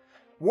saying like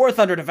War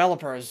Thunder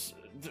developers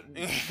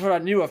put a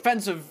new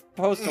offensive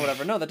post or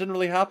whatever. No, that didn't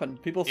really happen.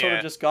 People sort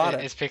of just got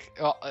it.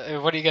 Well,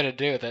 what are you gonna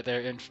do? That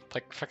they're in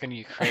like fucking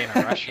Ukraine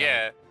or Russia?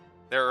 Yeah,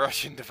 they're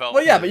Russian developers.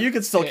 Well, yeah, but you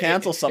could still It-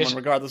 cancel it- someone it's-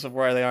 regardless of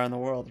where they are in the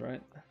world,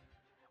 right?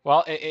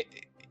 Well,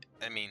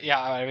 I mean,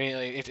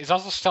 like, it's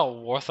also still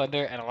War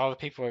Thunder, and a lot of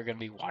people are gonna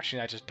be watching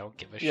that just don't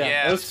give a shit.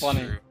 Yeah, it was that's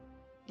funny. true.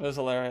 It was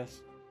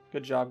hilarious.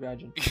 Good job,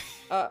 Gaijin.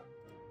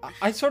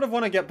 I sort of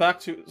want to get back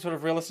to sort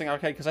of realistic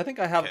arcade because I think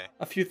I have Okay.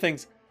 a few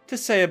things to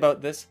say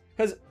about this.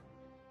 Because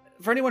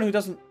for anyone who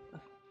doesn't,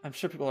 I'm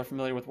sure people are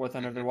familiar with War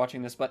Thunder if they're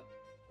watching this, but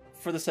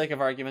for the sake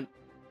of argument,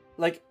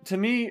 like to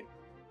me,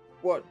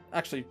 what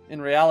actually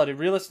in reality,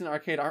 realistic and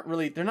arcade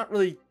they're not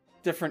really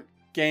different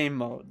game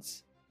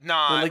modes.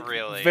 Not They're like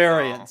really.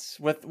 variants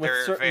with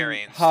They're certain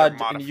variants, HUD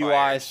they're and UI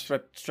modifiers.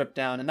 stripped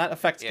down, and that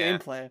affects Yeah.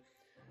 gameplay.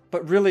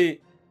 But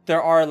really,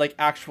 there are like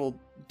actual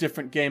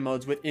different game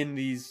modes within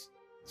these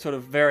sort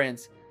of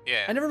variants.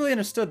 Yeah. I never really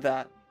understood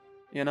that,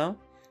 you know?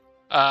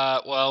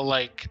 Well,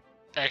 like,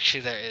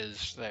 actually, there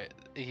is.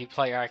 If you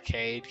play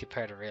arcade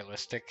compared to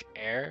realistic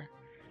air,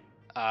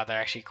 they're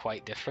actually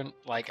quite different.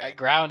 Like, Okay.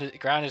 ground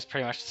is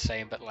pretty much the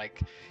same, but like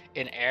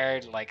in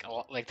air,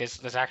 like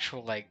there's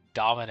actual like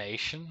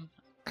domination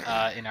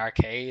in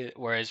arcade,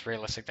 whereas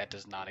realistic that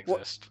does not Well,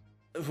 exist.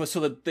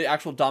 So the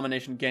actual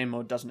domination game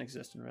mode doesn't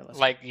exist in realistic.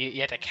 Like you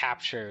have to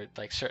capture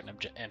like certain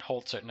and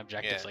hold certain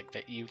objectives, Yeah. like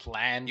that you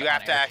land. You on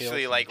have to airfields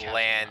actually and like capture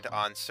land them.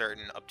 on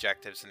certain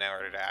objectives in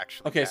order to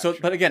actually. Okay, so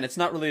capture. but again, it's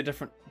not really a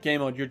different game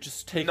mode. You're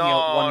just taking No,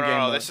 out one no, game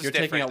no, mode. this is You're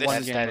taking different. out This one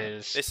is- game that mode.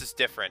 is this is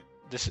different.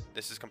 this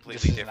This is completely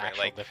this is an different.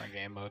 actual Like different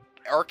game mode.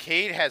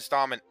 arcade has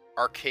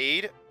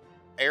arcade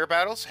air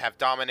battles have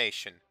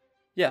domination.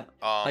 Yeah,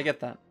 I get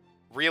that.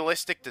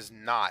 Realistic does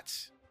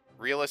not.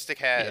 Realistic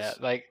has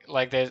Yeah,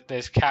 like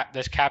there's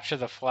capture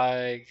the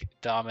flag,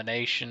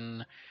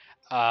 domination,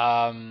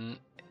 and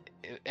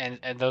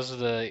those are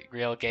the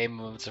real game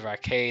moves of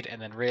arcade,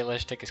 and then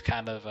realistic is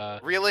kind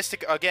of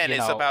realistic again you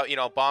is know-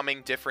 about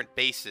bombing different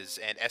bases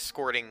and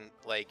escorting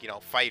like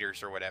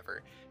fighters or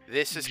whatever.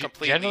 This is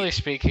completely generally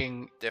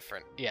speaking,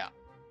 different. yeah,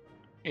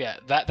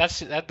 that's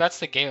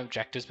the game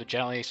objectives, but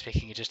generally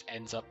speaking, it just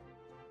ends up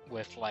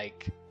with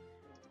like,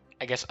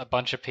 I guess a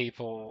bunch of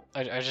people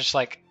are just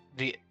like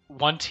the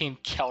one team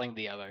killing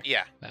the other.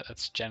 Yeah,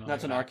 That's generally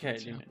That's an what happens,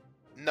 arcade, you yeah.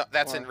 mean? no,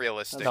 that's Or- in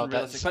realistic. that's No, in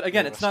realistic. that's But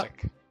again, it's not.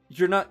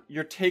 realistic.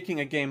 You're taking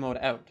a game mode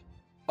out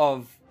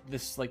of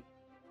this like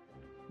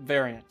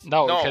variant.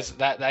 No, No, because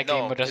that game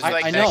no, mode because doesn't.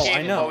 like I that know, game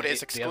I know. mode is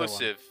The other one.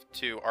 exclusive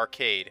to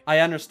arcade. I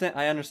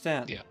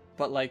understand. Yeah.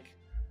 But like,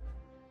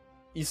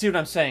 you see what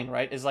I'm saying,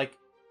 right? Is like,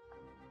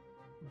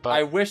 But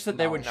I wish that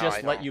they no, would no,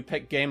 just I let don't. you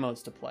pick game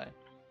modes to play.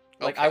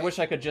 Like, I Okay. wish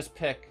I could just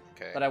pick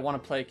Okay. that I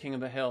want to play King of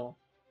the Hill,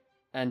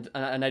 and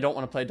I don't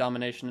want to play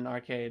Domination in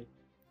arcade,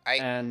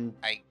 and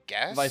I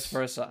guess. vice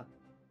versa.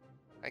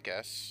 I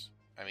guess.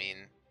 I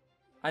mean,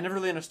 I never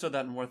really understood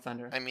that in War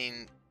Thunder.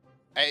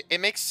 it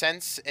makes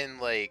sense in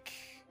like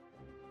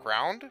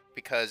ground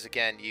because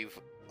again, you've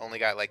only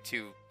got like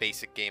two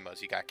basic game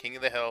modes. You got King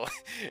of the Hill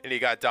and you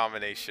got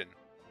Domination,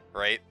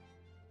 right?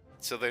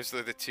 So those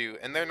are the two,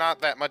 and they're not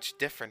that much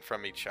different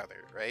from each other,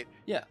 right?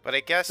 Yeah. But I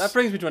guess That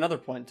brings me to another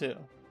point too,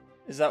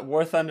 is that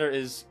War Thunder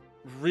is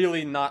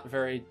really not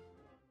very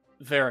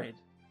varied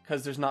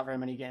because there's not very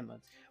many game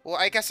modes. well,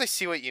 I guess I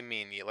see what you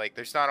mean. Like,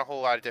 there's not a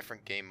whole lot of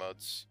different game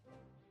modes,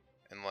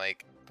 and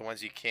like the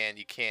ones you can't.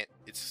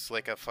 It's just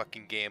like a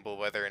fucking gamble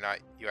whether or not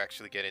you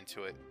actually get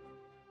into it.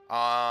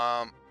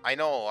 I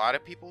know a lot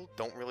of people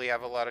don't really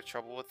have a lot of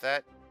trouble with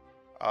that.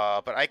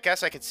 But I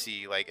guess I could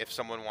see like if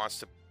someone wants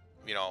to,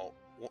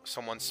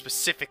 someone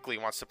specifically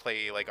wants to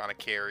play like on a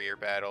carrier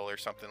battle or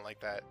something like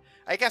that.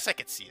 I guess I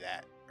could see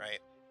that, right?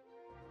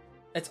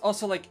 It's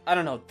also like, I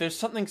don't know, there's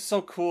something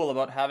so cool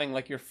about having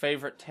like your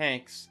favorite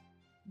tanks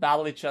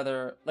battle each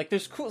other. Like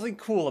there's something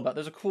cool about,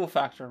 there's a cool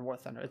factor in War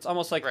Thunder. It's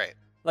almost like Right.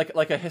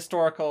 like a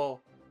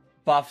historical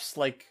buffs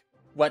like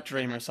Wet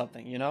Dream or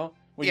something, you know?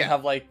 Where you Yeah.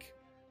 have like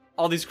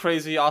all these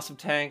crazy awesome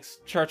tanks,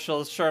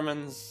 Churchills,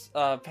 Shermans,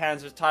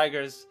 Panzers,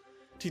 Tigers,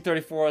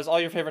 T-34s, all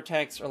your favorite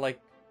tanks are like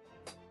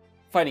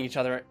fighting each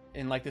other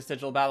in like this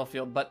digital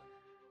battlefield. But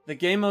the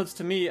game modes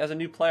to me as a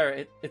new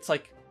player, it's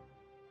like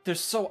they're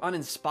so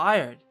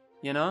uninspired,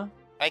 you know?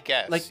 I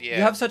guess. Like yeah.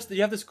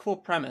 you have this cool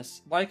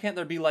premise. Why can't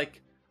there be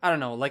like, I don't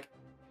know, like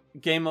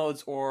game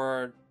modes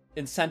or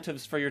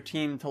incentives for your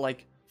team to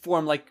like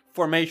form like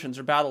formations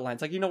or battle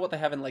lines? Like, you know what they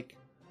have in like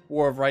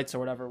War of Rights or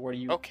whatever, where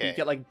you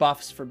get like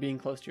buffs for being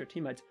close to your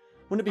teammates.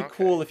 Wouldn't it be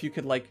cool if you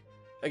could like,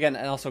 again,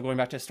 and also going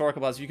back to historical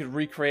battles, you could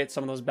recreate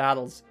some of those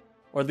battles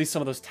or at least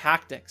some of those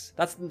tactics?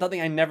 That's something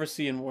I never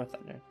see in War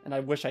Thunder, and I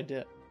wish I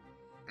did.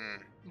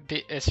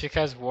 Mm. It's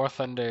because War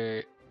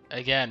Thunder,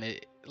 again,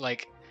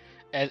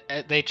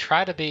 they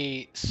try to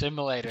be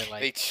simulator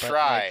like. They but,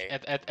 try.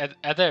 like,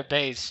 at their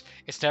base,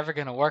 it's never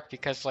gonna work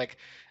because like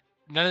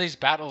none of these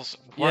battles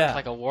work Yeah.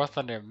 like a War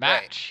Thunder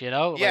match. You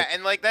know? Yeah, Like,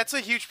 and like that's a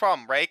huge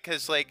problem, right?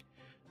 Because like,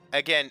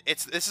 again,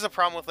 this is a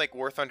problem with like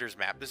War Thunder's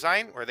map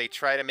design, where they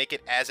try to make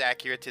it as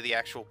accurate to the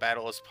actual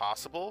battle as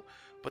possible.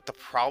 But the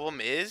problem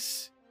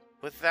is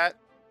with that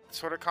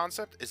sort of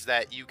concept is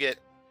that you get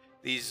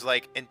these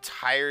like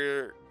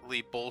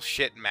entirely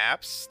bullshit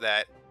maps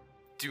that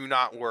do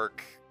not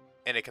work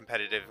in a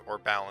competitive or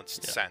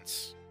balanced Yeah.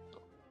 sense.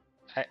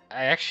 I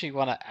actually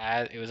want to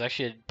add, it was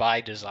actually a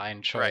by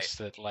design choice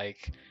that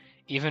like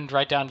even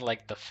right down to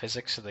like the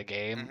physics of the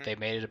game, Mhm. they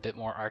made it a bit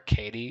more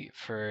arcadey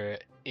for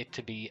it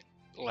to be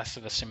less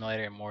of a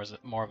simulator and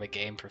more of a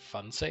game for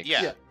fun's sake.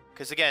 Yeah, Yeah.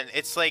 because again,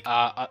 it's like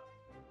Yeah.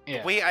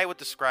 the way I would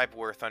describe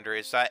War Thunder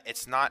is that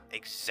it's not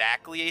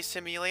exactly a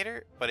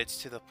simulator, but it's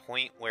to the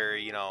point where,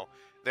 you know,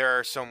 there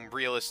are some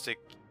realistic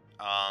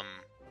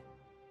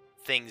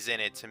things in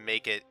it to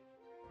make it,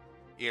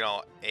 you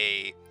know,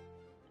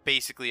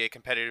 basically a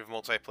competitive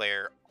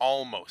multiplayer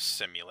almost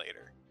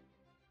simulator,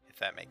 if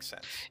that makes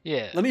sense.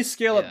 Yeah. Let me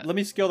scale Yeah. up. Let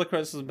me scale the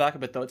criticism back a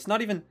bit, though. It's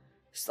not even.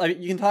 I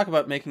mean, you can talk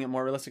about making it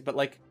more realistic, but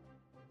like,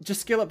 just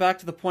scale it back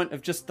to the point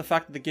of just the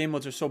fact that the game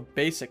modes are so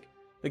basic.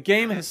 The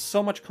game has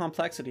so much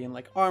complexity in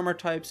like armor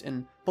types,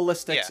 in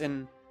ballistics,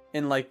 Yeah.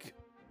 in like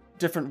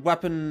different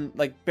weapon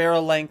like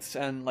barrel lengths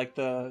and like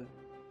the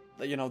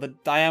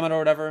diameter or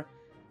whatever.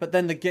 But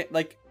then the game,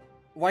 like,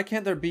 why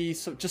can't there be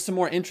just some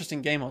more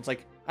interesting game modes?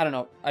 Like, I don't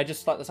know. I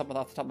just thought this up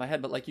off the top of my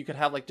head, but like you could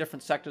have like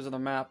different sectors of the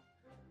map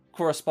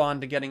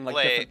correspond to getting like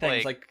different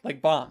things,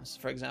 like bombs,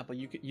 for example.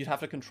 You'd have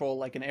to control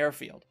like an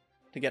airfield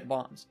to get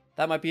bombs.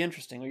 That might be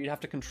interesting. Or you'd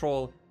have to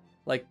control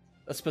like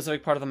a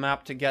specific part of the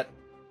map to get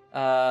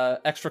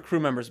extra crew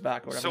members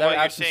back or whatever. So That what would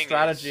you're add some saying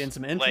strategy is, and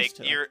some interest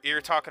like, to it.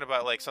 you're talking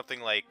about like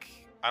something like,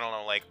 I don't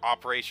know, like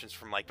operations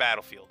from like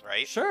Battlefield,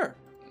 right? Sure.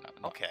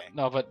 Okay.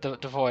 No, but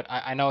Devoid,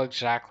 I know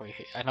exactly.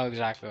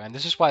 And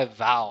this is why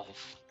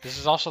Valve. This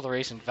is also the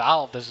reason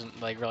Valve doesn't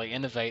like really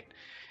innovate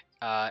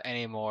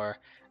anymore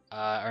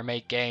or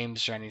make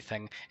games or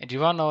anything. And do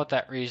you want to know what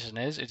that reason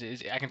is?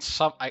 I can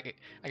sum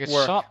Work.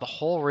 sum up the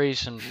whole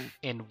reason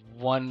in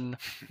one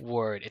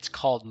word. It's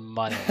called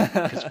money.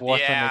 Because War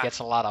Thunder Yeah. gets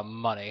a lot of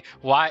money.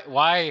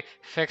 Why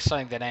fix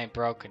something that ain't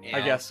broken? You I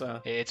know? guess so.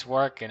 It's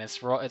working.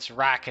 It's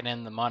racking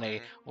in the money.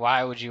 Mhm.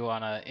 Why would you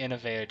want to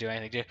innovate or do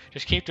anything?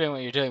 Just keep doing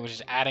what you're doing, which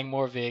is adding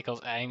more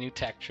vehicles, adding new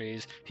tech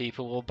trees.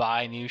 People will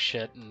buy new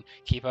shit and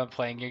keep on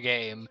playing your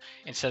game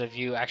instead of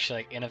you actually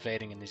like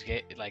innovating in these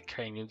like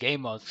creating new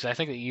game modes. Because I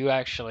think that you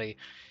actually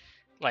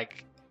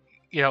like,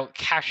 you know,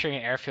 capturing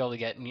an airfield to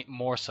get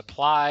more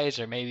supplies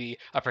or maybe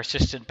a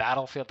persistent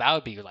battlefield, that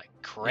would be like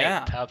great.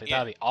 Yeah. That'd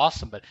be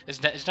awesome. But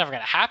it's never gonna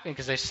happen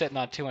because they're sitting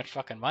on too much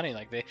fucking money.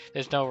 Like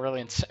there's no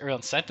really real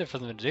incentive for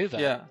them to do that.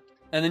 Yeah.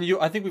 And then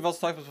I think we've also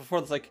talked about this before.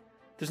 It's like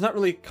there's not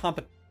really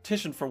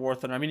competition for War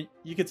Thunder. I mean,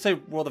 you could say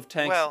World of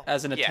Tanks Well,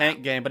 as in a yeah.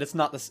 tank game, but it's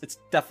not this. It's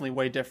definitely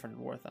way different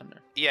in War Thunder.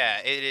 Yeah,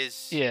 it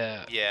is.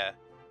 Yeah. Yeah.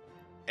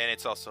 And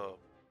it's also,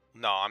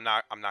 no, I'm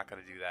not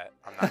gonna do that.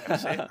 I'm not gonna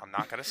say it. I'm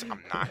not going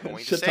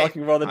to Shit say.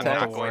 talking World of I'm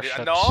Tanks. not going to.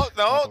 Warships. No, World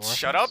no, of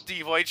shut Warships. up,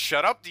 Devoid.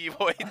 Shut up,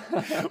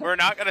 Devoid. We're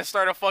not gonna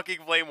start a fucking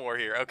flame war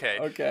here. Okay.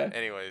 Okay.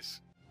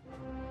 Anyways.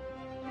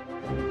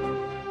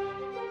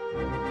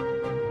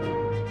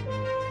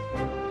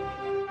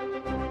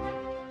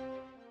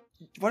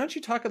 Why don't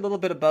you talk a little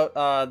bit about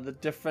the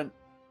different?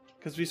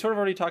 Because we sort of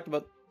already talked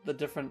about the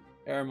different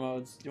air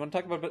modes. Do you want to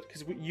talk about it?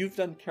 Because you've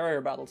done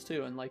carrier battles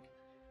too, and like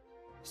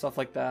stuff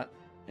like that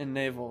in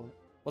naval.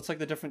 What's like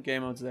the different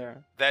game modes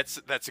there? That's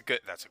a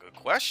good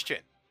question.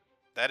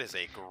 That is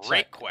a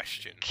great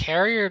question.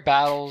 Carrier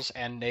battles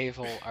and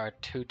naval are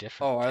two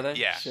different. Oh, are they?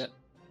 Yeah. Shit.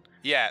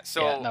 Yeah.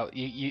 So yeah, no,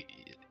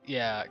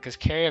 yeah, because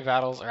carrier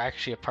battles are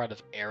actually a part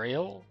of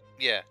aerial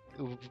yeah.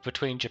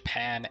 between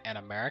Japan and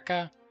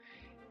America,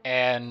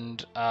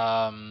 and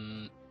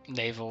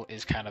naval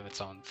is kind of its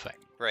own thing.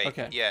 Right.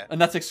 Okay. Yeah. And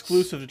that's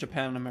exclusive to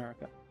Japan and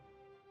America.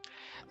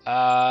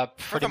 For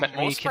Pretty the much,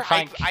 most you can part,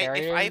 find if I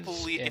carriers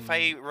believe, in- if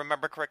I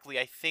remember correctly,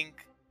 I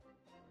think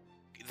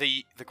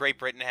the Great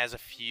Britain has a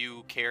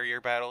few carrier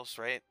battles,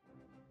 right?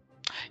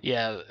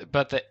 Yeah,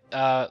 but the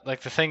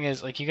like the thing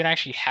is, like, you can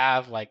actually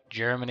have like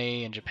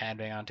Germany and Japan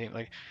being on team.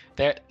 Like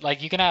there,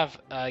 like you can have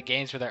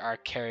games where there are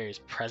carriers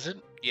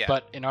present. Yeah.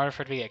 But in order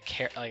for it to be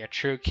a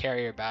true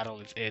carrier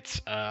battle,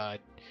 it's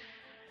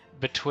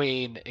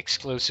between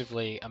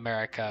exclusively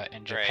America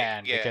and Right,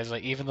 Japan, yeah. because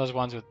like even those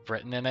ones with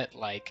Britain in it,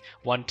 like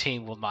one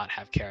team will not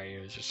have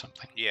carriers or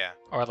something, Yeah.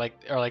 or like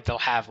they'll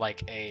have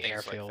like a Things like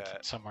airfield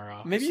that. somewhere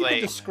else. Maybe It's you like-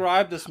 could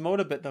describe this mode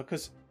a bit though,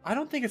 because I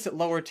don't think it's at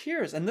lower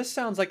tiers, and this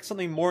sounds like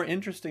something more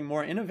interesting,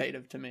 more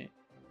innovative to me.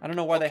 I don't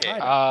know why Okay. they hide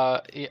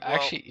it. Yeah, Well,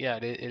 actually, yeah,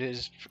 it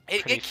is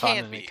pretty It fun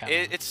can and be.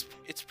 kinda-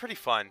 It's pretty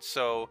fun.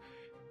 So,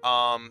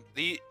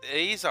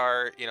 these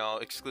are, you know,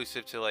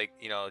 exclusive to like,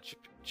 you know,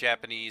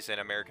 Japanese and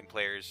American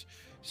players.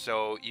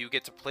 So you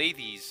get to play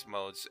these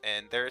modes,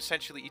 and they're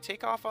essentially, you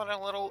take off on a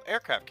little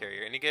aircraft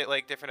carrier, and you get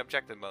like different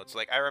objective modes.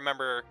 Like I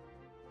remember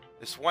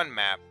this one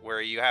map where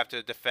you have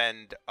to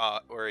defend,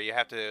 where you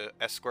have to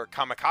escort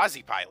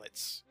kamikaze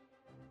pilots,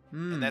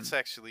 and that's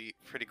actually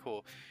pretty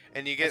cool.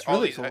 And you get That's all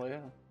really these, cool, yeah.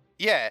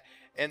 yeah.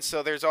 And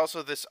so there's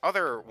also this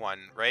other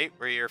one, right,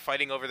 where you're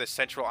fighting over the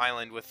central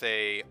island with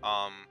a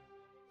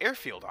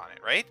airfield on it,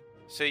 right?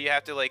 So you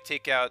have to like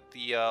take out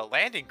the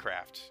landing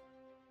craft,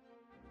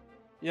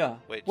 Yeah.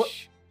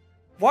 which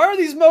Why are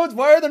these modes?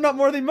 Why are there not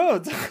more of these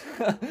modes?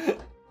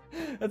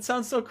 That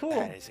sounds so cool.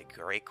 that is a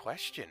great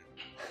question.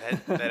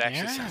 That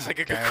actually Yeah, sounds like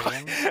a good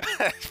Gavin.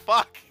 question.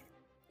 Fuck.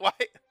 Why?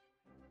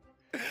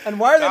 And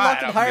why are they God,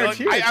 not in I'm higher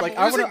feeling- tiers? I'm Like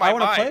I losing want my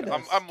to play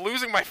mind. this. I'm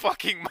losing my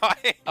fucking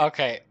mind.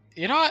 Okay,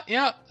 you know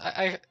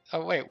what?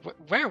 Oh wait,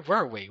 where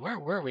were we? Where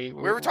were we?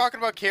 We were talking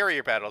about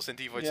carrier battles, and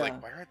Devoid's Yeah.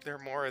 like, why aren't there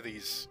more of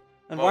these?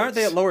 And why aren't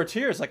they at modes? lower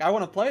tiers? Like I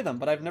want to play them,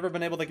 but I've never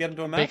been able to get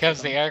into a match. Because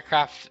with the them.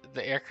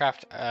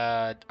 aircraft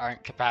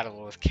aren't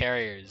compatible with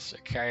carriers or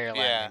carrier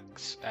Yeah.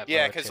 landings. At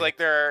Yeah, lower because tier. like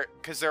there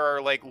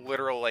are like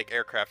literal like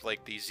aircraft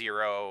like the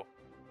Zero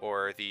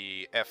or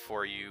the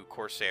F4U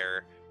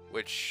Corsair,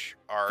 which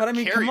are But I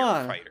mean, come carrier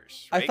on.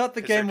 fighters. I right? thought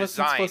the 'Cause they're game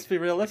wasn't supposed to be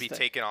designed realistic. to be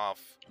taken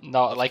off.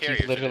 no, of like you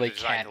carriers that are literally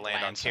designed can't to land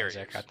on land some of those carriers.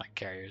 aircraft on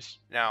carriers.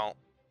 Now,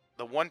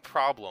 the one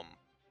problem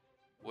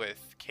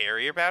with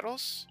carrier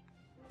battles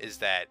is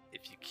that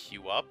if you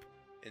queue up,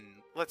 and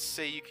let's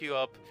say you queue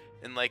up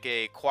in like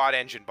a quad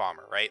engine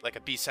bomber, right? Like a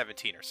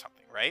B-17 or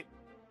something, right?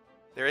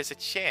 There is a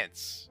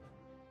chance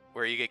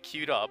where you get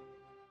queued up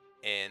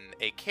in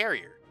a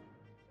carrier,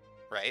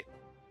 right?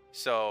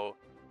 So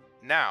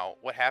now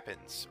what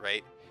happens,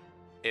 right?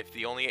 If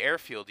the only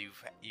airfield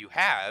you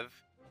have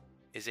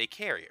is a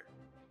carrier,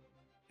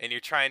 and you're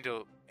trying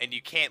to, and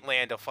you can't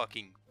land a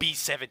fucking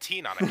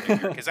B-17 on a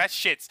carrier because that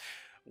shit's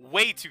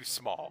way too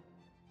small.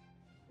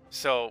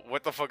 So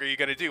what the fuck are you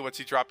gonna do once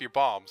you drop your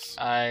bombs?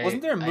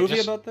 Wasn't there a I movie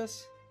just- about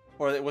this?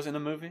 Or it wasn't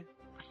a movie?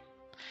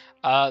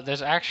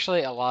 There's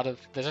actually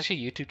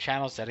YouTube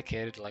channels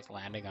dedicated to like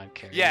landing on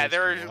carriers. Yeah, in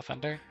there are- War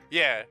Thunder.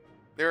 Yeah,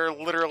 there are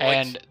literally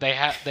And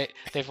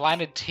they've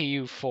landed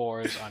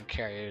TU4s on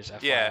carriers.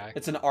 FYI. Yeah.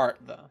 It's an art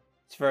though.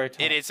 It's very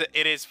tough.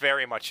 it is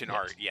very much an Yes.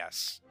 art,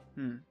 yes.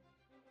 Hmm.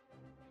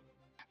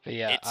 But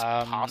yeah, It's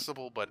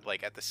possible, but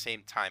like at the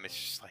same time, it's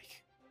just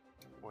like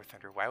War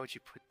Thunder. Why would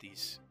you put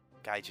these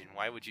Gaijin?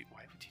 Why would you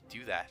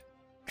do that?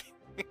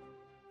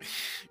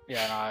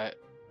 Yeah,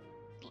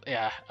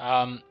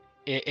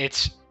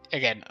 it's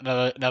again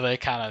another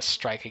kind of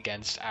strike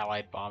against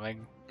Allied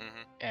bombing,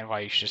 Mm-hmm. and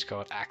why you should just go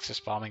with Axis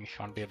bombing if you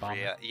want to be a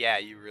bomber. Yeah,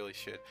 you really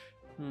should.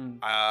 Hmm.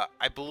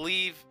 I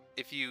believe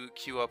if you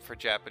queue up for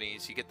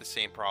Japanese, you get the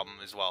same problem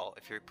as well.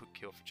 If you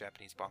queue up for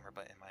Japanese bomber,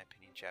 but in my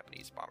opinion,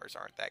 Japanese bombers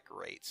aren't that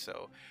great.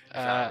 So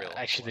there's not really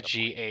Actually, the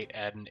a lot of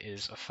point. G8N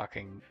is a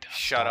fucking. Death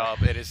Shut Star.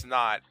 up! It is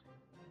not.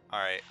 All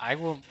right. I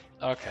will.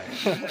 Okay.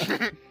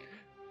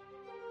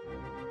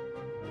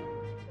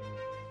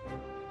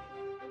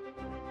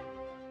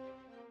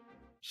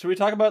 Should we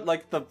talk about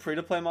like the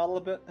free-to-play model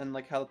a bit and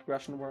like how the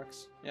progression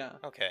works? Yeah.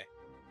 Okay.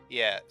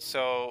 Yeah.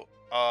 So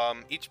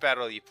each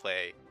battle you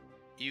play,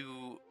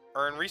 you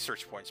earn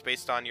research points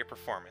based on your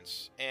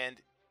performance, and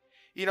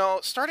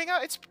starting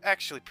out, it's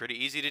actually pretty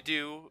easy to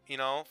do.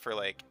 For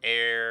like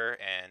air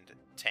and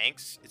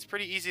tanks, it's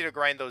pretty easy to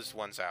grind those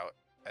ones out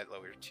at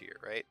lower tier,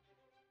 right?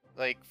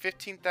 Like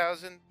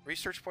 15,000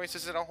 research points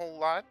isn't a whole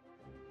lot.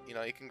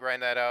 You can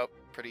grind that out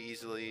pretty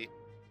easily,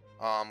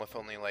 with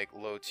only like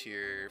low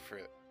tier for,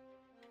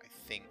 I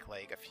think,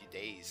 like a few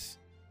days,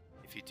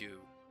 if you do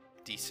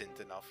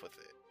decent enough with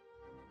it,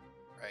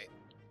 right?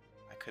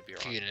 I could be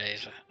wrong. Few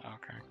days.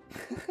 Okay.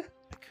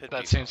 I could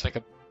That be seems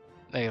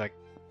wrong.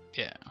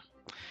 yeah.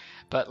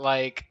 But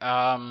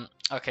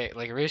okay,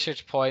 like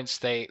research points,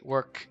 they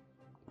work.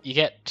 You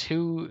get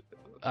two.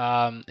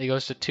 It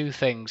goes to two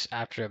things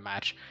after a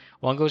match.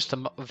 One goes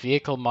to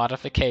vehicle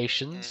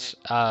modifications.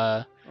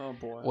 Oh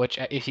boy. Which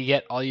if you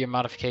get all your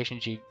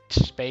modifications, you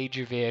spade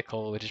your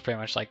vehicle, which is pretty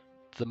much like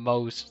the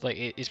most. Like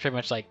it's pretty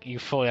much like you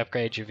fully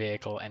upgrade your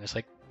vehicle, and it's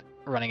like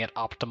running at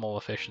optimal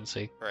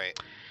efficiency. Right.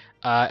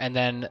 And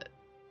then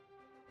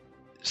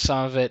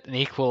some of it, an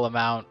equal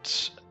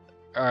amount,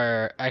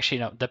 or actually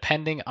no,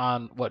 depending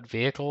on what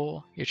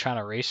vehicle you're trying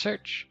to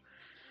research,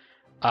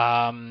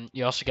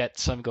 you also get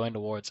some going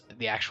towards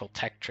the actual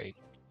tech tree.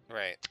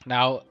 Right.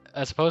 Now,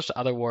 as opposed to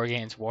other war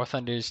games, War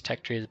Thunder's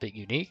tech tree is a bit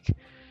unique,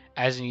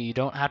 as in you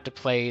don't have to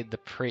play the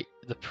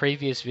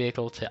previous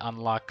vehicle to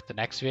unlock the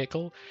next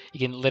vehicle. You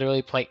can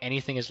literally play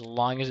anything as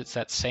long as it's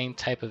that same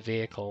type of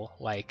vehicle,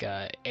 like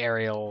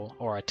aerial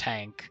or a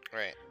tank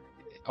Right.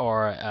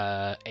 or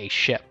a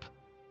ship.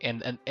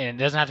 And it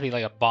doesn't have to be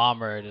like a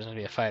bomber, it doesn't have to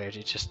be a fighter,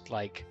 it's just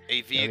like A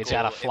it's vehicle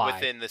gotta fly.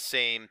 within the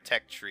same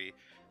tech tree.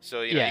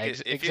 So Yeah, you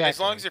could, as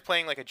exactly. long as you're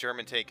playing like a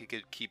German tank, you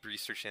could keep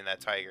researching that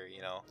tiger.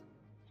 Yeah.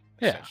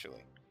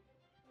 Essentially.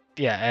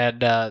 Yeah, and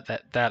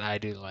that I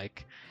do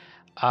like.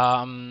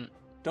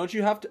 Don't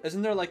you have to?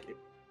 Isn't there like?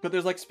 But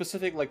there's like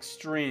specific like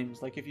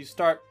streams. Like if you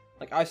start,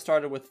 like I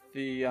started with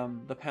the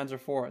Panzer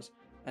IVs,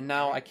 and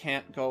now I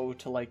can't go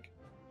to like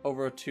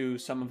over to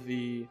some of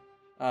the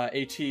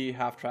AT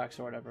half tracks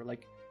or whatever.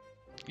 Like,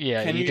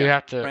 Yeah, Can you you do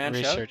have to branch out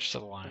research the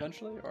line.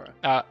 eventually, or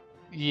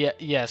Yeah,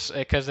 yes,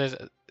 because there's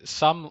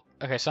some.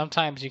 Okay,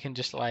 sometimes you can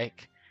just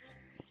like,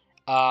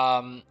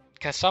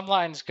 because some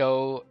lines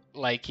go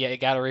like, yeah, you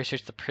gotta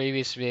research the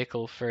previous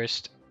vehicle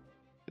first,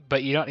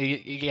 but you don't.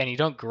 Again, you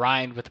don't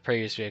grind with the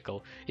previous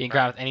vehicle. You can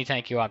grind Right. with any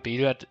tank you want, but you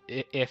do have to.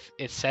 If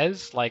it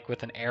says like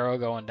with an arrow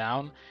going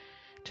down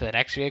to the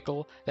next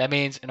vehicle, that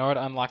means in order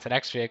to unlock the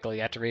next vehicle,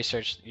 you have to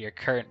research your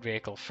current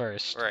vehicle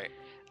first. Right.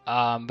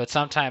 But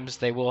sometimes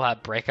they will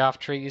have break-off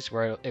trees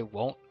where it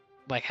won't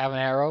like have an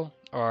arrow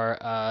or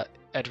a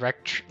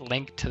direct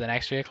link to the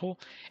next vehicle,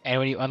 and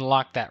when you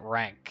unlock that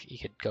rank, you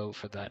could go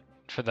for that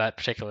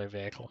particular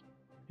vehicle.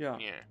 yeah,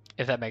 Yeah.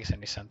 If that makes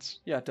any sense.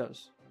 yeah, it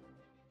does.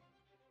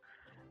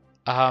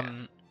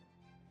 Let's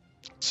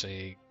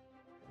see.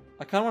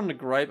 I kind of wanted to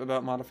gripe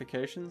about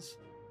modifications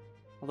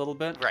a little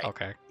bit. Right.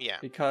 Okay. Yeah.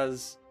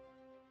 Because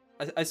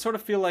I sort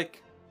of feel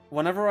like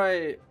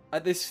whenever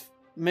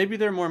maybe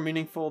they're more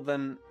meaningful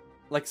than,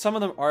 like, some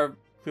of them are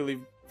clearly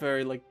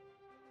very like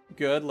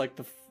good, like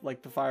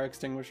the fire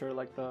extinguisher,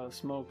 like the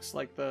smokes,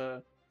 like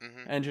the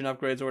Mm-hmm. engine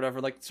upgrades or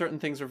whatever. Like, certain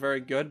things are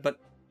very good, but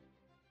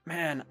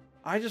man,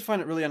 I just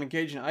find it really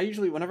unengaging. I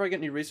usually, whenever I get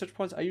any research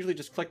points, I usually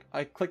just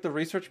click the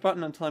research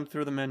button until I'm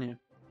through the menu.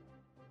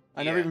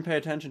 I never Yeah. even pay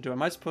attention to it.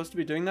 Am I supposed to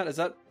be doing that? Is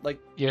that like...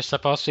 You're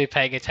supposed to be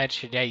paying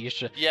attention. Yeah, you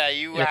should. Yeah,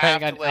 you You're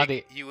have paying to on like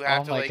the- you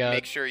have oh to my like God.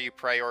 make sure you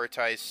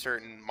prioritize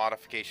certain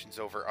modifications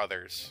over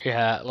others.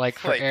 Yeah, like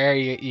for Like- air,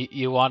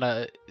 you want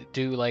to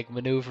do like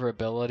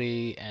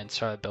maneuverability and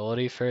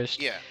survivability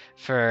first. Yeah.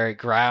 For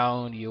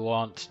ground, you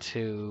want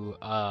to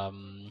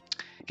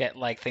get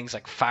like things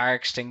like fire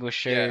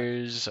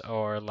extinguishers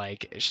or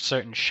like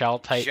certain shell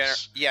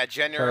types.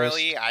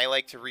 Generally, I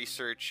like to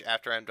research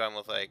after I'm done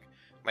with like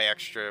my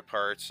extra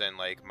parts and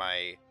like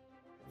my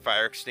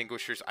fire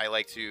extinguishers. I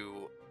like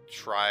to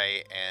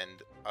try and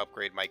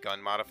upgrade my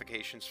gun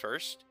modifications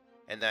first,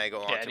 and then I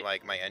go on Yeah, to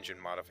like my engine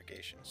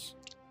modifications.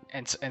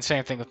 And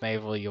same thing with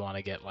naval, you want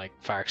to get like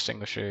fire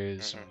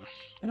extinguishers. Mhm.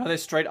 And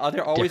are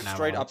there always Different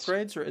straight add-ons.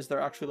 upgrades, or is there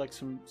actually like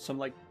some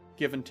like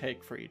give and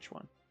take for each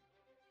one?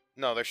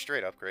 No, they're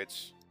straight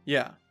upgrades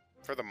Yeah.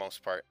 for the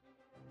most part.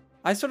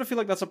 I sort of feel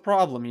like that's a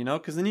problem, you know,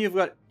 because then you've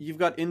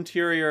got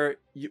interior,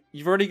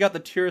 you've already got the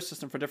tier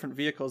system for different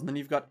vehicles, and then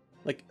you've got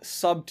like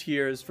sub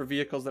tiers for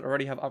vehicles that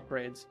already have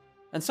upgrades,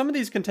 and some of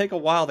these can take a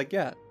while to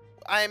get.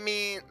 I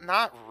mean,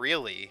 not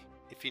really,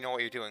 if you know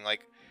what you're doing.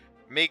 Like,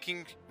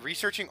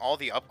 researching all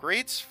the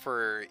upgrades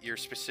for your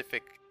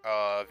specific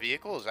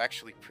vehicle is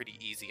actually pretty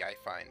easy, I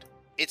find.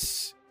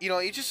 It's, you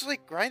just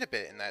like grind a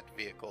bit in that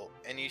vehicle,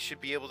 and you should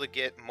be able to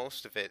get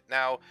most of it.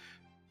 Now,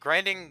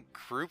 grinding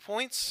crew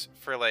points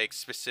for like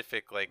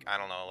specific, like, I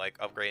don't know, like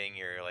upgrading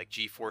your like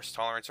G-force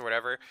tolerance or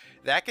whatever,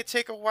 that could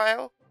take a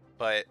while,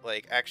 but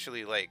like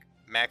actually like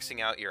maxing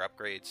out your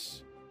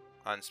upgrades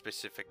on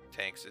specific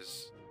tanks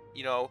is,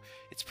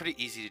 it's pretty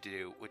easy to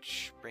do,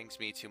 which brings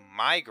me to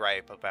my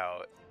gripe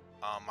about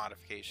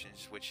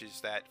modifications, which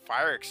is that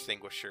fire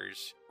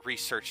extinguishers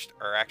researched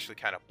are actually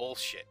kind of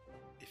bullshit,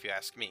 if you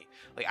ask me.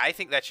 Like, I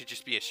think that should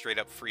just be a straight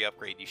up free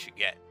upgrade you should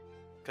get,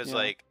 because Yeah.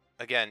 like,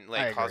 again, I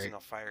like agree. causing a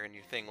fire in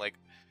your thing, like,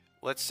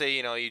 let's say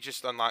you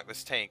just unlock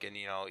this tank and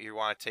you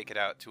want to take it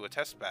out to a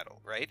test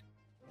battle, right?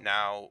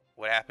 Now,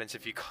 what happens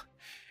if you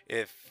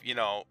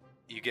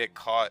get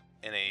caught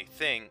in a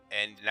thing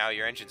and now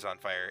your engine's on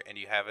fire and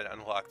you haven't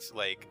unlocked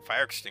like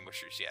fire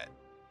extinguishers yet?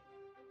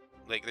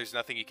 Like, there's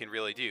nothing you can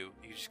really do.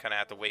 You just kind of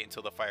have to wait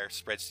until the fire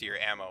spreads to your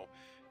ammo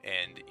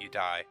and you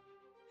die.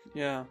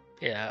 Yeah.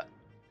 Yeah,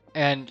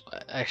 and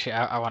actually,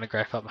 I want to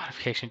gripe about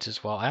modifications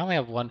as well. I only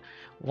have one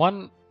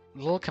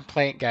little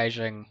complaint,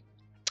 Gaijing.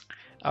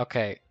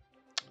 Okay,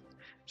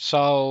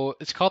 so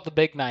it's called the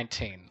Big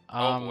 19.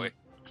 Oh boy.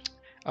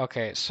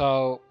 Okay,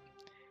 so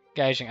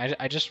Gaijing,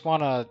 I just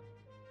wanna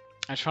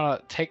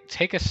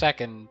take a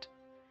second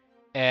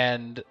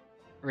and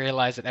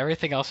realize that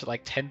everything else at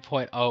like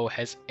 10.0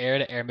 has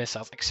air-to-air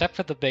missiles except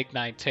for the Big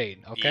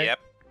 19. Okay. Yep.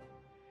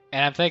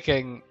 And I'm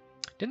thinking,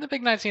 didn't the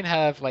Big 19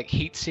 have like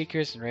heat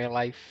seekers in real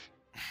life?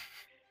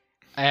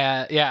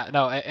 Yeah,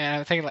 no, and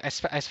I'm thinking like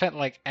I spent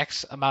like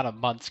X amount of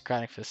months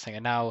grinding for this thing,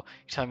 and now you're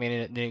telling me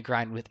I need to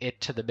grind with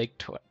it to the Big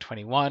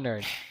 21, or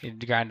you need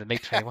to grind to the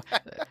Big 21.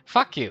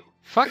 Fuck you.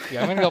 I'm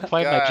gonna go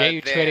play my God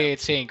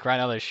JU-28C and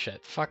grind other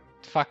shit. Fuck.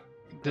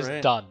 This Right.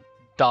 is done.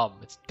 Dumb.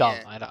 It's dumb.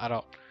 Yeah. I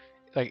don't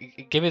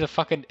like. Give me the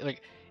fucking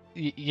like.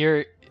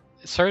 Your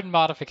certain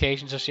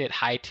modifications, especially at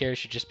high tier,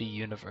 should just be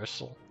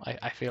universal.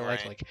 I feel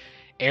Right. like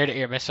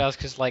air-to-air missiles,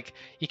 because like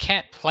you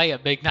can't play a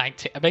Big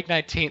 19. A Big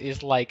 19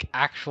 is like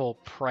actual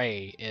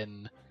prey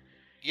in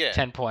Yeah.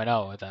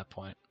 10.0 at that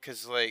point.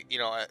 Because, like,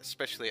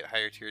 especially at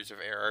higher tiers of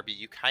ARB,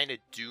 you kind of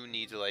do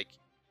need to, like,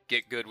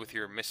 get good with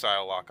your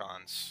missile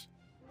lock-ons.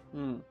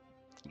 Hmm.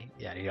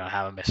 Yeah, you don't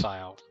have a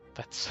missile.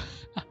 That's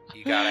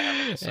You gotta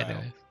have a missile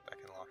Anyway. that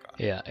can lock on.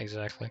 Yeah,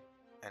 exactly.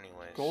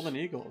 Anyways. Golden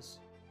Eagles.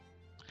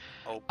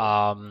 Oh,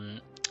 boy.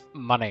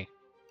 Money.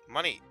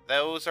 Money.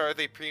 Those are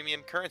the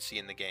premium currency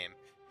in the game.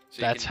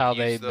 So That's you how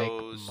can use they make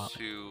those money.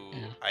 to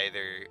Yeah.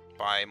 either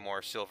buy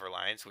more silver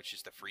lions, which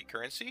is the free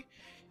currency.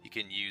 You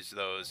can use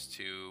those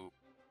to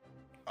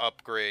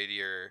upgrade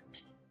your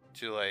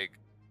to like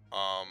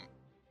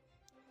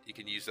you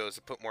can use those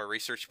to put more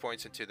research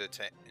points into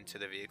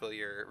the vehicle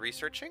you're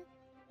researching.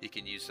 You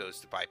can use those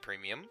to buy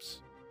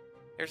premiums.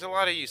 There's a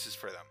lot of uses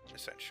for them,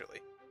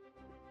 essentially.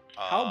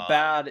 How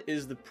bad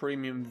is the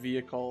premium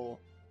vehicle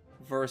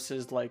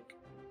versus like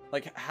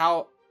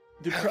how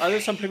are there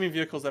some premium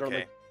vehicles that are Okay.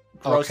 like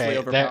grossly Okay,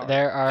 overpowered?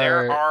 there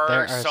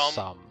are some-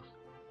 some.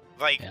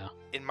 Like, Yeah.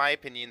 in my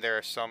opinion, there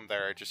are some that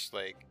are just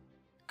like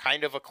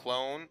kind of a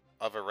clone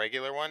of a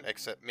regular one,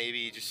 except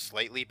maybe just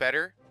slightly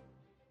better.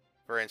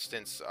 For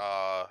instance,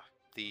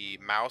 the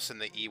mouse in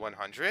the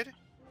E100,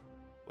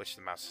 which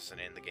the mouse isn't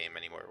in the game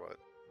anymore. We'll get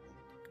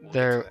to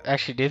They're that.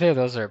 actually neither of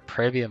those are a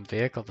premium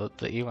vehicle. The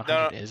E100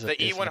 No, is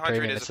the isn't E100 a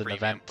premium, is it's a an premium,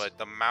 event. but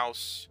the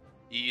mouse,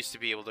 you used to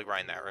be able to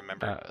grind that,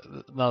 remember?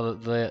 No,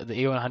 the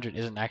E100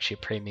 isn't actually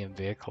a premium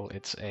vehicle.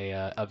 It's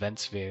a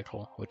events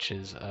vehicle, which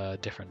is a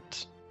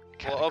different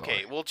category. Well,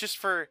 okay. Well, just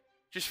for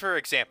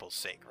example's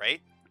sake,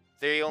 right?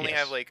 They only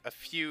have Yes. like a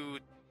few,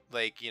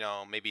 like,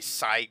 maybe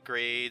side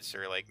grades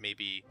or like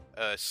maybe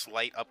a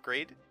slight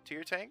upgrade to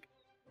your tank.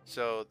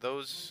 So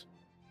those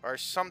are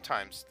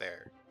sometimes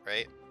there,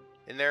 right?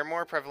 And they're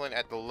more prevalent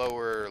at the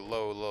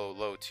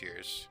low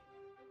tiers.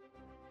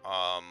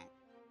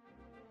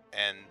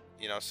 And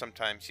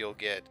sometimes you'll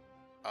get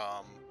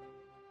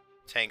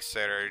tanks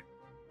that are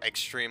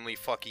extremely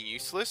fucking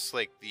useless,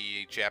 like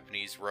the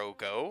Japanese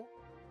Rogo,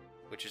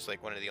 which is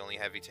like one of the only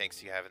heavy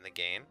tanks you have in the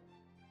game,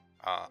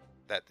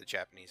 that the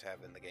Japanese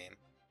have in the game.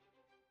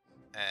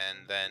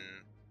 And then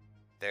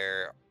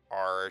there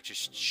are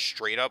just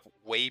straight up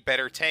way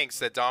better tanks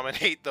that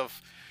dominate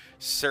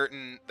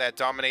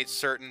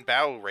certain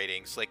battle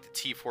ratings, like the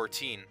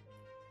T14.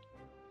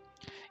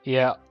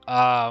 Yeah,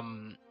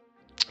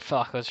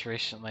 Falco's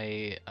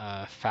recently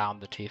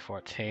found the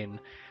T14.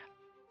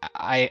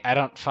 I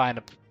don't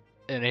find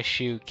an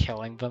issue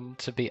killing them,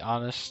 to be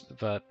honest,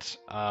 but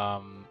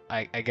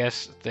I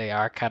guess they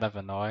are kind of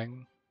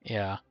annoying.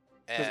 Yeah.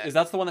 Is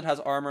that the one that has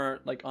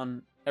armor like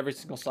on every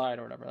single side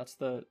or whatever? That's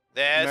the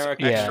There's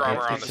American- extra Yeah,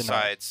 armor on it's the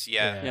annoying. sides.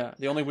 Yeah. yeah.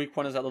 The only weak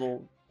one is that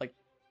little like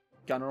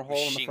gunner hole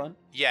in the Machine- front.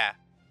 Yeah.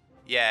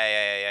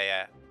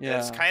 Yeah. Yeah.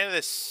 That's kind of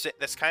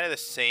the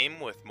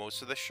same with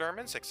most of the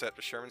Shermans, except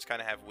the Shermans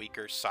kind of have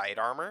weaker side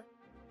armor.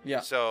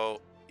 Yeah.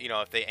 So,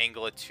 if they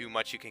angle it too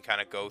much, you can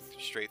kind of go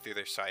straight through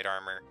their side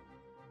armor.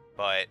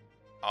 But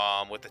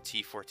with the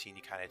T14,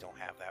 you kind of don't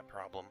have that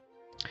problem.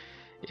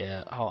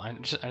 Yeah, hold on,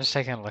 I'm just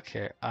taking a look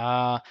here.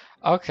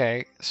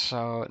 Okay,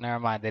 so never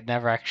mind. They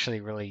never actually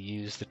really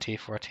used the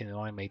T14. They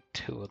only made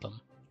 2 of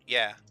them.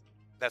 Yeah.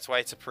 That's why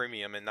it's a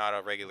premium and not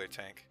a regular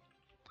tank.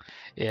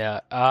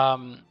 Yeah,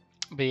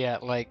 but yeah,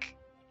 like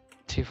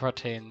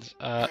T14s.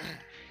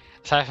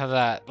 Aside from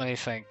that, let me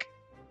think.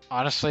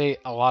 Honestly,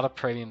 a lot of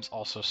premiums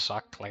also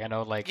suck. Like I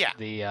know, like Yeah.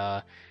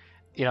 the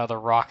the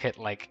rocket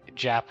like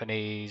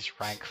Japanese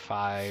rank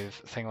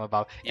 5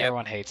 thingamabob. Yep.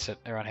 Everyone hates it.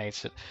 Everyone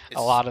hates it. A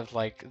It's- lot of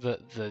like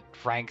the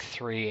rank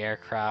 3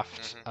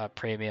 aircraft Mhm.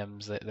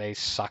 premiums, they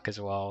suck as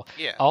well.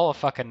 Yeah. All of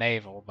fucking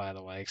naval, by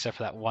the way, except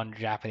for that one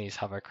Japanese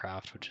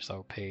hovercraft, which is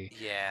OP.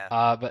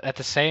 Yeah. But at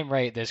the same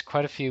rate, there's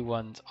quite a few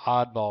ones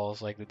oddballs,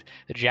 like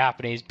the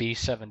Japanese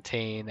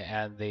B-17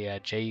 and the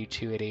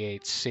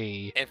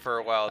Ju-288C. And for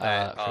a while,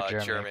 that for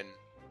Germany. German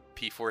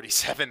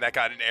P-47 that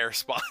got an air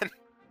spawn.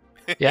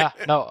 Yeah,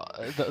 no,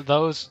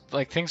 those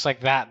like things like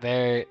that,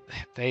 they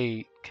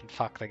can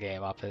fuck the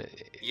game up.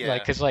 Yeah.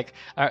 Like, cause like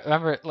I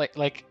remember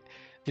like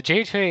the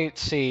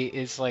Ju-288C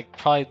is like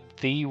probably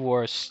the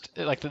worst,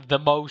 like the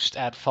most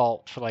at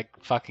fault for like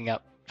fucking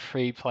up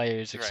free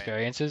players' Right.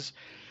 experiences,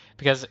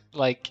 because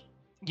like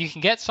you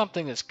can get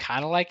something that's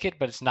kind of like it,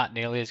 but it's not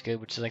nearly as good,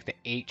 which is like the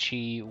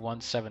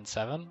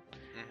HE-177. Mhm.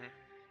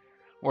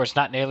 Where it's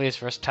not nearly as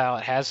versatile.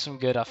 It has some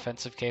good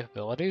offensive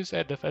capabilities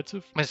and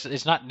defensive.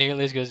 It's not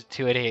nearly as good as the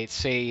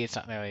 288C. It's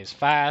not nearly as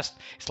fast.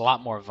 It's a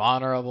lot more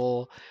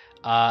vulnerable.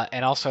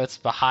 And also it's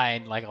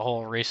behind like a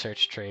whole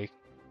research tree.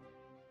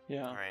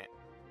 Yeah. Right.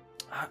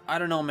 I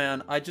don't know,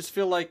 man. I just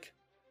feel like,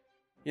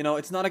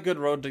 it's not a good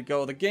road to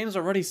go. The game's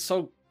already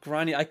so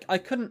grindy. I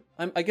couldn't.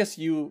 I guess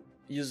you,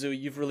 Yuzu,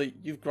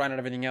 you've grinded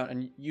everything out,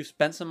 and you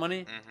spent some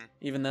money Mhm.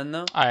 even then,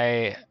 though.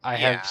 I Yeah.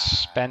 have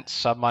spent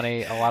some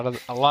money. A lot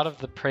of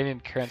the premium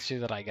currency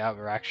that I got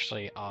were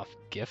actually off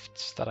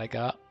gifts that I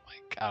got.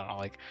 Like I don't know,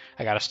 like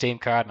I got a Steam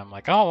card and I'm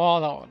like, oh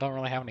well, I don't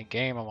really have any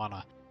game I want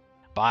to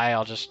buy.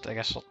 I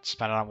guess I'll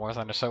spend it on War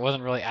Thunder. So it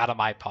wasn't really out of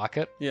my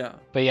pocket. Yeah.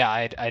 But yeah,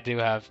 I do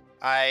have.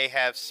 I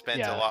have spent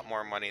Yeah. a lot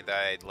more money than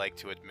I'd like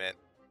to admit.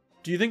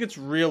 Do you think it's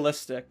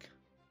realistic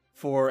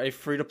for a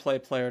free-to-play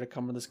player to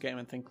come to this game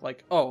and think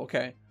like, oh,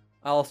 okay,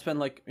 I'll spend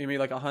like maybe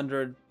like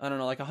 100, I don't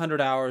know, like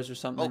 100 hours or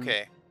something,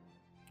 Okay.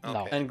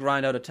 No. and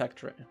grind out a tech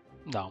tree?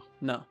 No,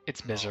 No.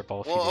 it's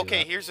miserable. If you Well, do okay.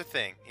 that. Here's the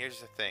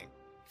thing.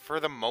 for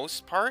the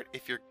most part,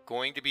 if you're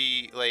going to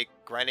be like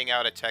grinding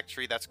out a tech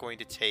tree, that's going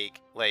to take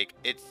like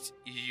it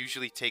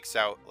usually takes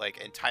out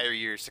like entire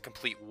years to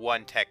complete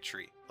one tech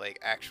tree, like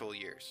actual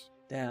years.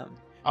 Damn.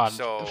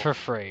 So for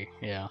free,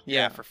 yeah.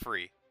 Yeah, for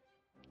free.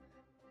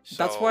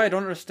 That's why I So-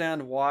 don't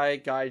understand why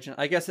Gaijin.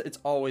 I guess it's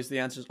always the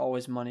answer is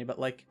always money, but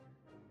like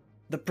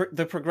the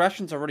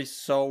progression's already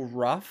so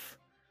rough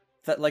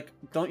that like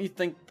don't you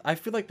think I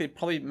feel like they'd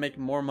probably make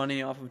more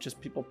money off of just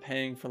people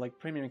paying for like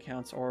premium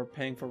accounts or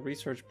paying for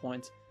research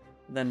points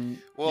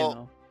than Well, you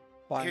know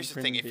buying Here's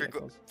the thing: premium if you're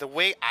vehicles. the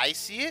way I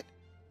see it,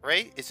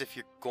 right, is if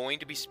you're going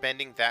to be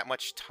spending that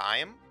much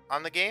time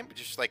on the game,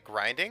 just like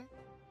grinding,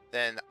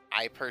 then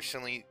I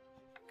personally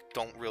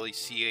don't really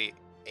see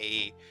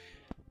a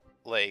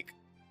like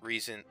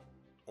reason.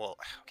 Well,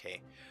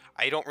 okay,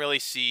 I don't really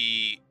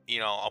see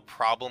a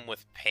problem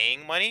with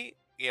paying money,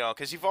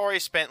 because you've already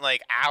spent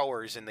like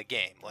hours in the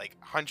game, like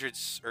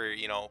hundreds or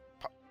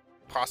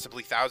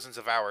possibly thousands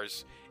of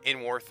hours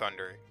in War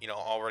Thunder,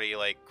 already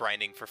like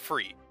grinding for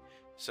free.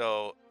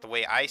 So the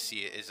way I see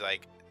it is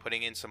like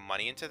putting in some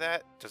money into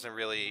that doesn't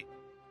really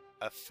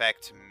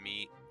affect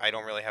me. I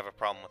don't really have a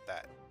problem with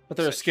that. But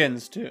there are essentially.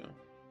 skins too.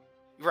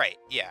 Right,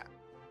 yeah.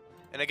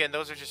 And again,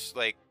 those are just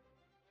like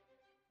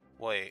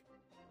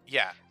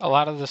yeah. A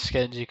lot of the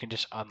skins you can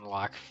just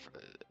unlock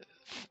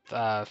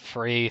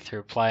free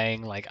through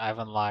playing. Like I've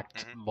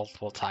unlocked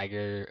multiple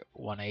Tiger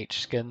 1H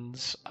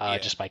skins Yeah.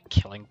 just by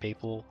killing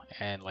people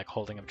and like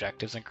holding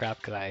objectives and crap.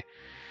 Because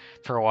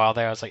for a while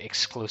there, I was like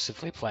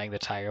exclusively playing the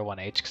Tiger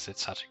 1H because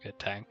it's such a good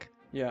tank.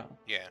 Yeah.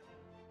 Yeah.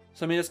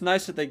 So I mean, it's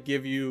nice that they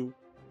give you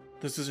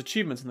this is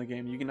achievements in the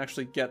game. You can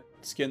actually get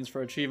skins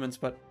for achievements,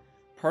 but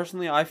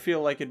personally, I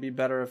feel like it'd be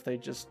better if they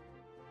just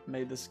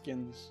made the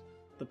skins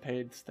the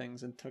paid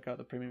things and took out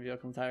the premium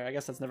vehicle entirely. I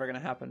guess that's never gonna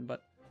happen,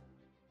 but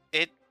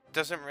It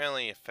doesn't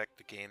really affect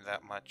the game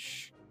that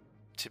much,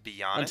 to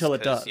be honest. Until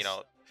it 'cause, does.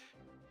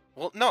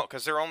 Well, no,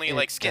 because they're only It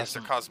like skins.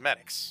 They're doesn't.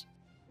 cosmetics.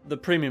 the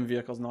premium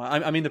vehicles, no.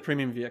 I mean the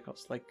premium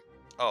vehicles, like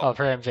Oh,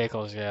 premium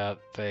vehicles, yeah,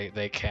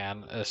 they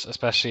can,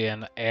 especially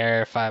in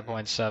Air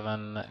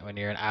 5.7 when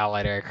you're an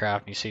allied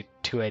aircraft and you see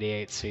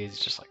 288C, it's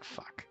just like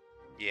fuck.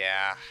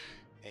 Yeah.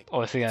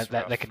 Only thing It's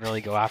that rough. can really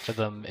go after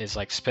them is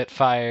like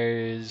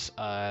Spitfires,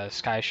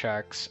 Sky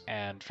Sharks,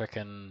 and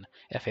frickin'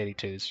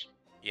 F-82s.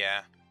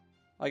 Yeah.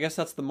 I guess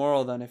that's the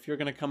moral then. If you're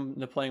gonna come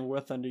into playing War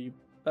Thunder, you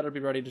better be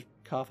ready to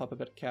cough up a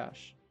bit of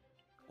cash.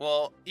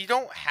 Well, you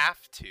don't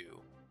have to.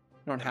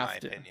 You don't in have my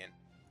to. opinion.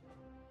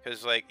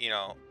 Because, like,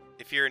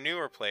 if you're a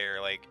newer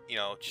player, like,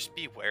 just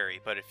be wary.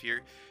 But if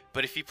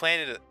you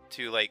plan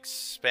to like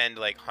spend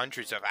like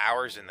hundreds of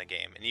hours in the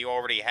game, and you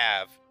already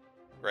have,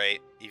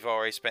 right? You've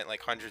already spent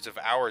like hundreds of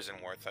hours in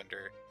War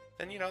Thunder.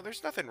 Then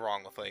there's nothing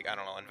wrong with like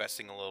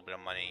investing a little bit of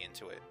money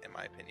into it, in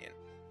my opinion.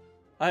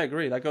 I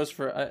agree. I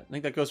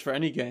think that goes for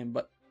any game,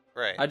 but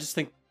Right. I just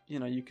think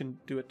you can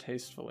do it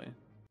tastefully.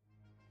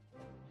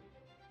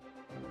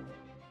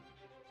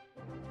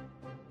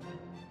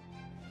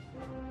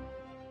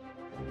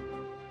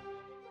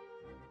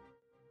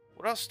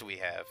 What else do we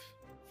have?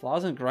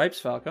 Flaws and gripes,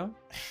 Falco.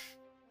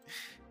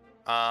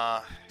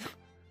 Uh.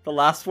 The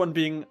last one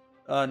being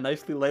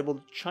nicely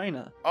labeled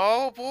China.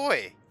 Oh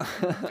boy.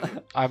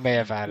 I may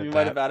have added You that.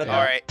 might have added yeah.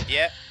 All right.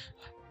 Yeah.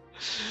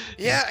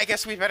 Yeah. I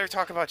guess we better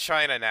talk about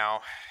China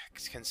now,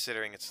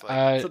 considering it's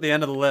like. It's at the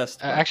end of the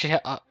list. Actually,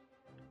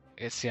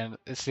 it's the end.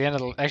 It's the end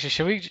of the. Actually,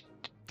 should we?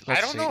 Let's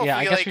I don't see. know. Yeah,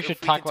 if we, I guess like, we if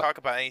should we talk can about. talk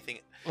about anything.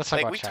 Let's talk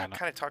Like about we China.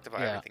 kind of talked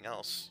about Yeah. everything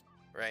else,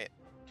 right?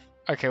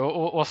 Okay,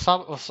 we'll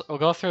stop. We'll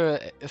go through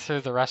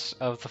the rest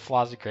of the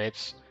flaws and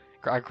gripes,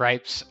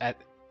 gripes at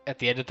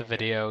the end of the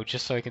video,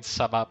 just so we can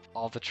sum up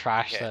all the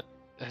trash Okay. that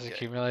has Okay.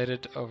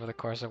 accumulated over the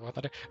course of War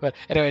Thunder. But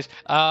anyways,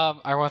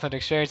 our War Thunder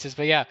experiences.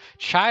 But yeah,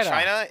 China.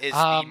 China is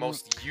the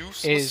most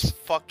useless is-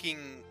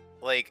 fucking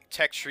like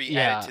tech tree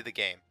Yeah. added to the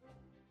game.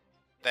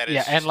 That is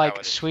Yeah, and just how like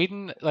it is.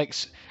 Sweden,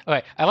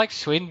 okay, I like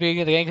Sweden being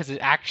in the game because it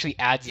actually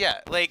adds Yeah,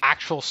 like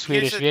actual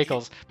Swedish the-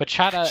 vehicles. But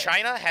China,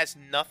 China has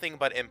nothing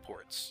but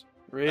imports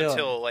Really?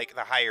 until like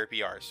the higher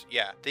BRs.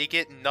 Yeah, they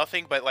get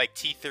nothing but like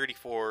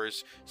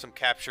T-34s, some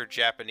captured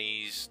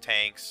Japanese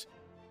tanks,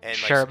 and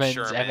like Shermans,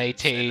 some Shermans and, like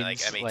M18s,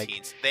 like,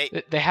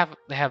 M18s. they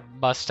have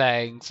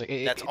Mustangs. Like,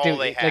 That's all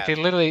they Like they have.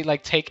 literally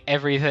like take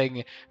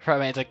everything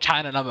from it. It's like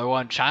China number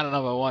one, China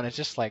number one. It's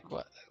just like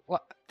what?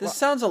 This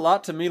sounds a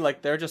lot to me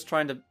like they're just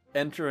trying to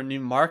enter a new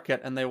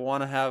market and they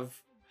want to have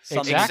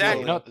something.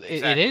 Exactly. Exactly. No,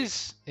 Exactly.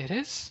 it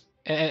is,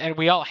 and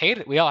we all hate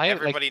it. We all hate it.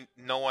 Like, Everybody,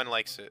 no one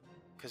likes it,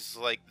 because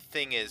like the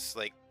thing is,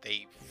 like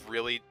they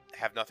really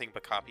have nothing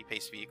but copy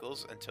paste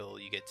vehicles until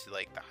you get to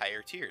like the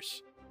higher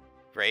tiers,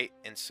 right?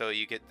 And so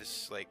you get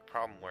this like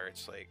problem where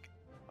it's like,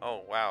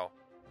 oh wow,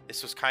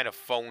 this was kind of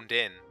phoned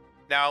in.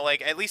 Now,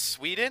 like at least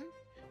Sweden,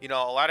 a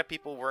lot of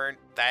people weren't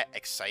that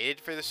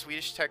excited for the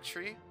Swedish tech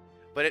tree,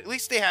 but at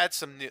least they had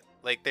some new,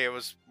 like there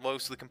was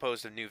mostly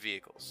composed of new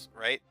vehicles,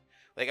 right?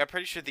 Like I'm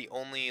pretty sure the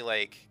only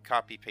like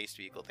copy paste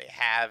vehicle they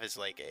have is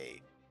like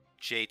a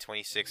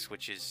J26,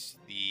 which is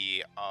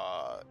the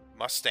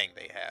Mustang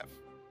they have.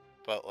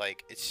 But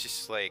like it's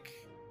just like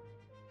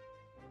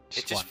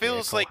it just one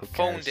feels vehicle, like who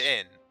phoned cares?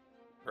 in,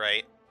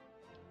 right?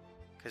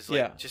 Because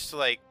Yeah. just to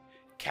like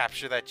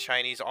capture that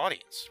Chinese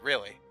audience,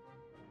 really.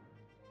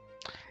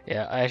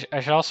 Yeah, I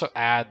should also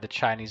add the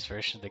Chinese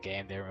version of the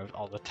game. They removed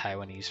all the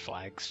Taiwanese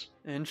flags.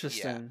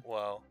 Interesting. Yeah.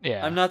 Well.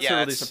 Yeah. I'm not Yeah, so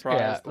really that's- surprised.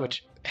 Yeah, though.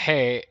 which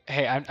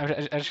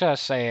I just gotta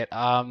say it.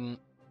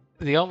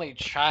 The only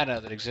China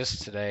that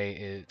exists today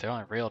is the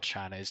only real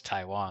China is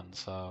Taiwan.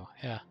 So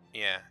yeah,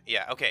 Yeah.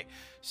 Yeah. Okay.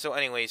 So,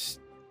 anyways,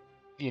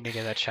 you need to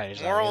get that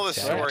Chinese. moral of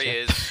the audience, yeah, I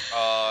story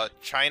gotcha.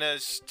 is,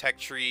 China's tech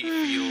tree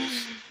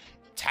feels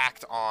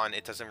tacked on.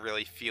 It doesn't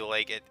really feel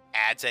like it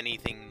adds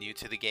anything new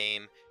to the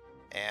game,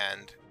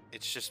 and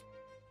it's just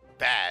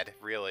bad.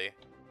 Really,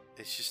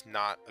 it's just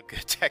not a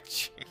good tech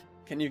tree.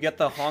 Can you get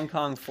the Hong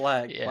Kong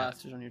flag Yeah.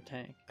 plastered on your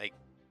tank?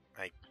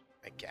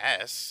 I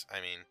guess. I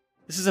mean,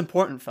 This is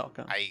important,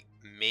 Falcon.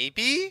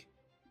 maybe.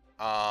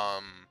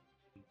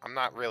 I'm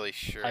not really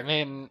sure. I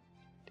mean,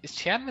 is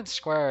Tiananmen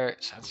Square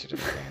censored in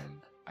the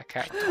game? I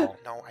can't recall.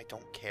 No, I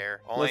don't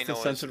care. All List I of know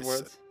is censored it's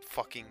words.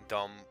 fucking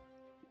dumb.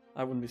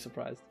 I wouldn't be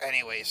surprised.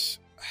 Anyways,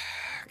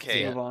 Let's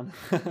okay. move on.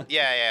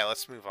 Yeah,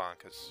 let's move on,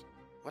 because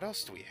what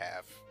else do we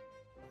have?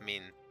 I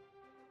mean,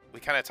 we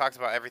kind of talked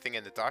about everything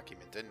in the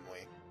document, didn't we?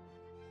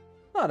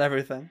 Not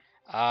everything.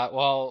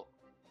 Well,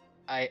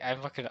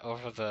 I'm looking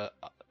over the.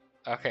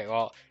 Okay,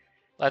 well,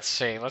 let's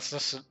see. Let's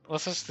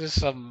just do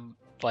some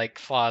like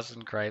flaws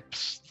and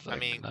gripes. I thing,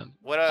 mean, and then-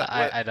 what?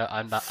 I don't.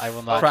 I'm not. I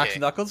will not. Okay. Cracked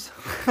knuckles.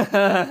 All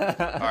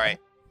right,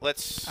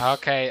 let's.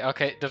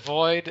 Okay.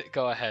 Devoid,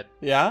 go ahead.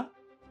 Yeah.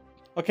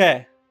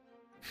 Okay.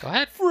 Go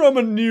ahead. From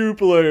a new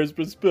player's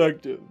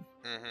perspective,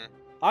 Mm-hmm.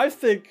 I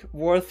think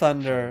War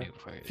Thunder New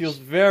players. feels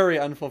very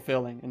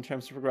unfulfilling in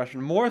terms of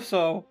progression. More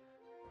so,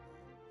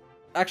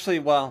 actually,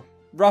 well,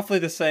 roughly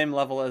the same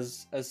level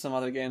as some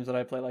other games that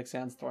I play, like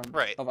Sandstorm,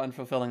 Right. of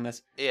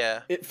unfulfillingness.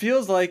 Yeah. It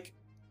feels like,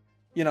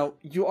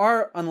 you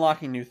are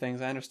unlocking new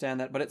things. I understand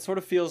that, but it sort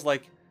of feels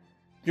like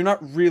you're not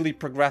really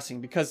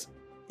progressing because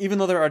even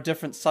though there are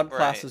different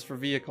subclasses Right. for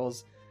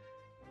vehicles,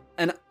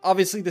 and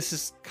obviously this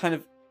is kind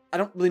of, I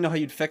don't really know how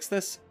you'd fix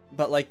this,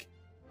 but like,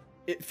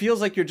 it feels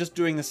like you're just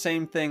doing the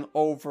same thing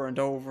over and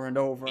over and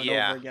over and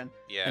Yeah. over again,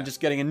 Yeah. and just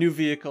getting a new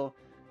vehicle,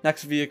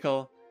 next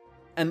vehicle.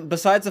 And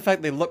besides the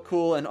fact they look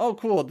cool and oh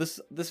cool, this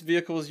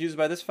vehicle was used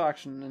by this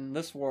faction in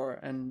this war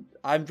and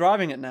I'm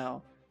driving it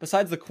now.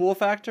 Besides the cool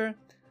factor,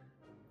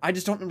 I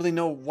just don't really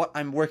know what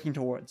I'm working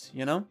towards,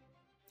 you know?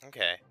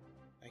 Okay,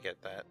 I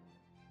get that.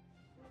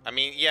 I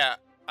mean, yeah,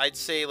 I'd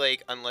say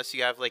like unless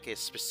you have like a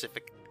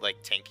specific like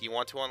tank you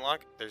want to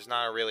unlock, there's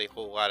not a really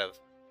whole lot of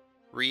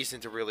reason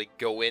to really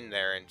go in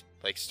there and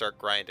like start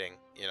grinding,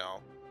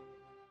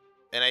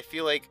 And I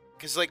feel like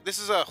because like this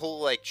is a whole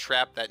like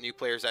trap that new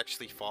players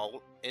actually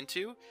fall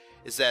into,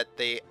 is that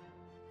they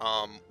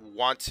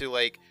want to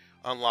like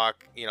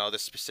unlock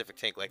this specific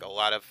tank. Like a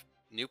lot of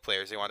new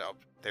players,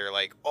 they're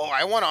like, oh,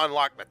 I want to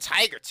unlock the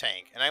Tiger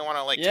tank and I want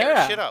to like tear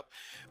Yeah. shit up.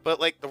 But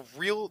like the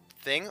real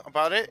thing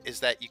about it is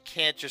that you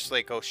can't just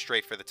like go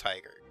straight for the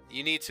Tiger.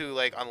 You need to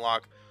like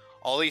unlock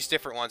all these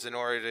different ones in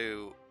order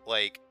to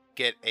like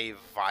get a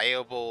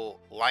viable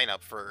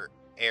lineup for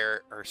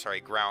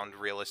ground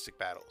realistic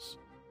battles.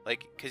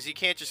 Like, because you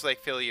can't just like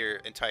fill your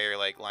entire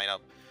like lineup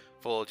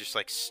full of just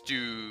like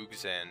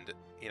Stoogs and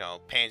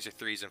Panzer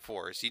 3s and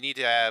 4s. You need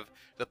to have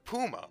the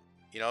Puma,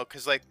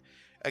 because like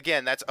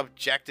again, that's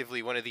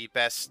objectively one of the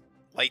best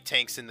light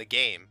tanks in the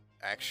game,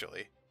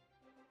 actually.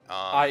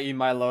 I.e.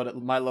 my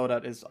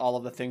loadout is all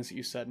of the things that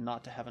you said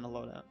not to have in a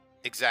loadout.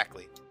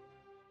 Exactly.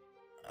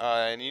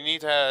 And you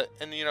need to,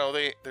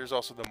 there's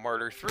also the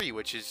Martyr 3,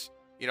 which is,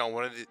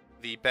 one of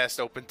the best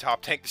open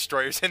top tank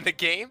destroyers in the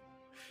game.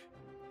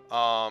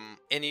 And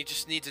you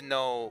just need to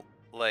know,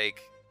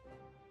 like,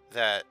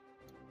 that,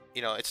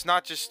 it's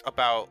not just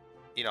about,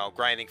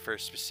 grinding for a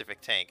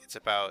specific tank. It's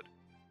about,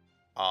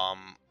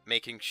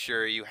 making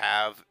sure you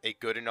have a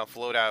good enough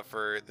loadout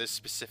for this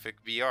specific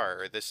VR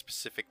or this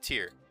specific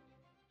tier.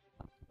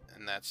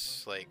 And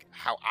that's, like,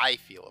 how I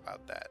feel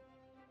about that.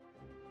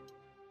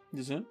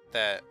 You see?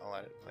 That a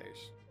lot of players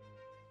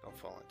don't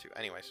fall into.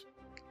 Anyways.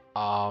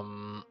 I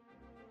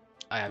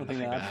have Nothing nothing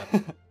to to add.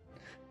 add.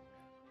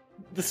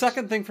 The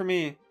second thing for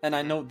me, and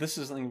I know this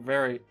is something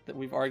that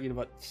we've argued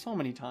about so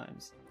many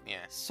times,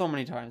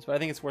 but I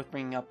think it's worth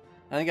bringing up.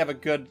 I think I have a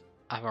good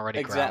I'm already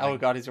Oh growling.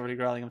 god, he's already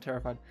growling. I'm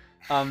terrified.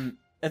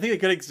 I think a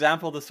good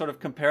example to sort of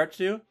compare it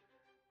to.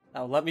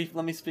 Let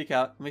me speak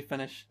out. Let me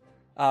finish.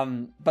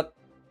 But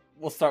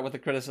we'll start with the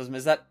criticism.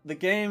 Is that the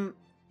game?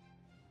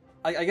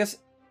 I guess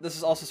this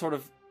is also sort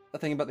of a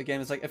thing about the game.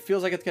 Is like it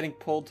feels like it's getting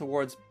pulled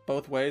towards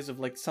both ways. Of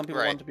like some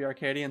people Right. want it to be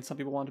arcadey and some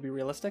people want it to be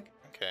realistic.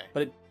 Okay.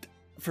 But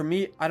for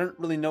me, I don't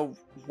really know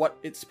what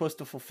it's supposed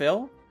to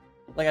fulfill.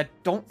 Like I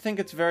don't think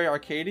it's very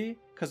arcadey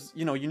because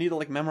you need to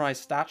like memorize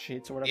stat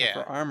sheets or whatever Yeah.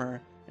 for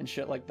armor and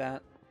shit like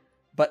that.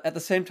 But at the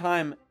same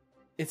time,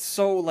 it's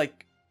so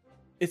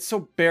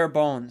bare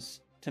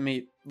bones to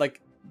me,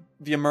 like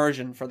the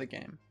immersion for the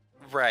game.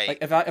 Right. Like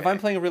if I'm okay.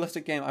 playing a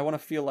realistic game, I want to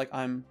feel like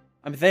I'm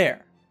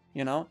there,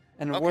 And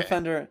in War Okay.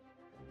 Thunder,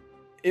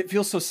 it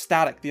feels so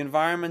static. The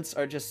environments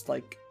are just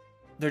like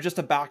they're just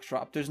a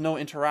backdrop. There's no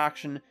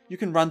interaction. You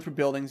can run through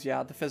buildings.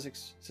 Yeah, the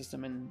physics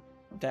system in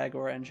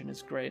Dagor engine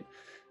is great,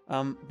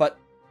 but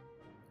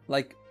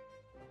like,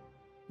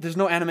 there's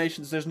no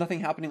animations. There's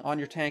nothing happening on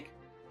your tank.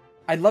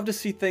 I'd love to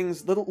see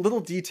things,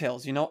 little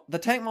details. You know, the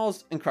tank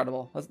models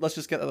incredible. Let's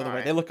just get that out of the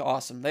way. They look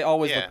awesome. They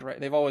always look great.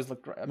 They've always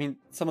looked great. I mean,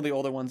 some of the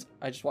older ones,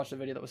 I just watched a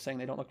video that was saying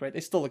they don't look great.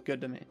 They still look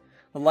good to me.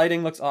 The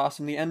lighting looks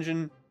awesome. The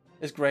engine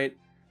is great,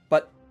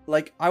 but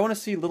like, I want to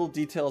see little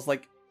details.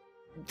 Like,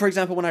 for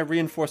example, when I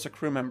reinforce a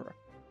crew member,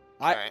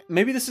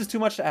 maybe this is too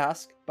much to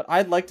ask, but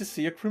I'd like to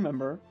see a crew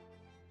member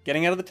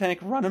getting out of the tank,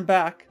 running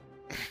back,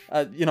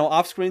 you know,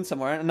 off screen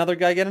somewhere, and another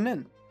guy getting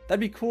in. That'd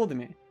be cool to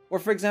me. Or,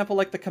 for example,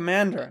 like the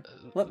commander.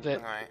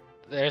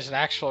 There's an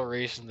actual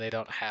reason they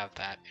don't have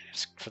that.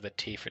 It's for the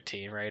T for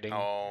team rating.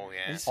 Oh,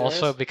 yeah.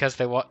 Also, because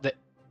they want...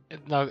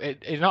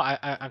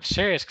 I'm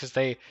serious, because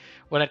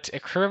when a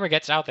crew member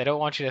gets out, they don't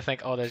want you to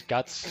think, oh, there's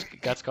guts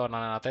going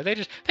on out there. They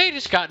just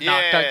got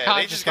knocked unconscious.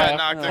 They just got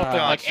knocked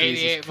unconscious. Like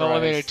 88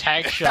 millimeter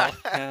tank shell.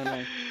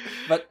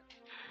 But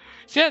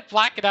see that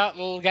blacking out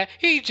little guy?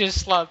 He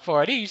just slumped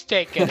for it. He's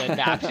taking a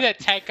nap. See that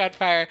tank on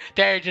fire?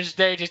 They're just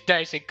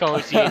nice and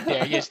cozy in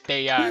there. Yes,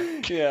 they are.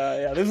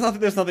 Yeah.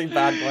 There's nothing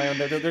bad going on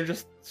there. They're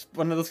just,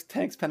 when those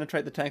tanks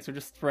penetrate the tanks, they're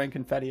just spraying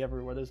confetti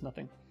everywhere. There's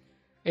nothing.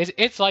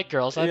 It's like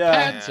Girls on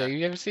Panzer.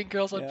 You ever seen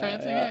Girls on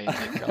Panzer? Yeah. You've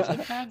seen Girls on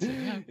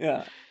Panzer.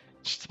 Yeah.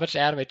 Just a bunch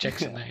of anime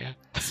chicks in there. Yeah.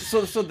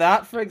 So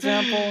that, for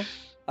example,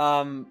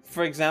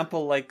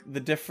 like the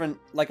different,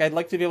 like, I'd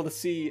like to be able to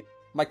see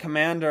my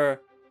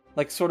commander,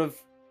 like, sort of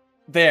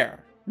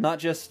there, not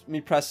just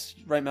me press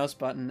right mouse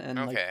button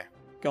and like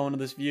go into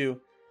this view.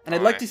 And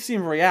I'd like to see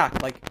him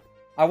react. Like,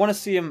 I want to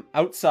see him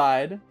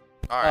outside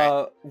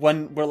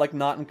when we're like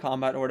not in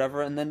combat or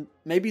whatever, and then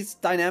maybe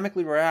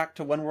dynamically react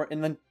to when we're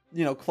in, then,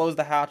 you know, close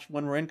the hatch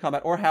when we're in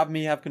combat, or have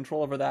me have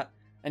control over that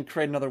and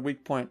create another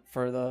weak point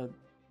for the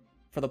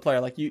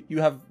player. Like, you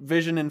have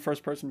vision in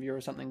first person view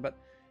or something, but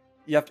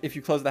you have to, if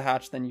you close the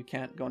hatch, then you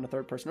can't go into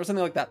third person or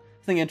something like that.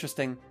 Something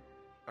interesting.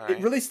 It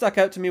really stuck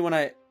out to me when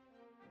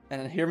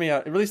and hear me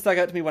out. It really stuck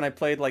out to me when I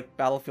played like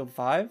Battlefield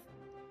 5,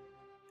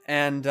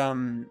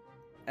 and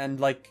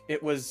like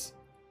it's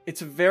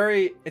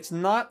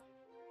not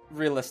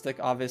realistic,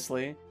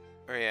 obviously.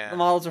 Oh, yeah. The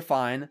models are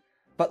fine,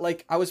 but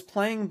like, I was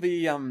playing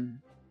the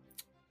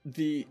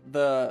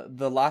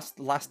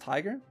last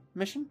Tiger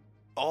mission.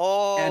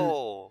 Oh.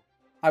 And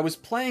I was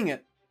playing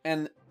it,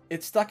 and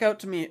it stuck out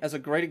to me as a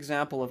great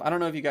example of, I don't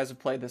know if you guys have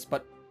played this,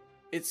 but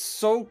it's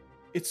so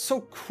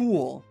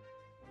cool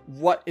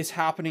what is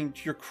happening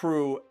to your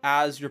crew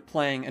as you're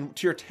playing, and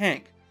to your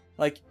tank.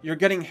 Like, you're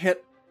getting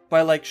hit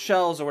by like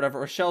shells or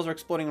whatever, or shells are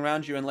exploding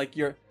around you, and like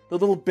the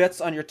little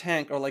bits on your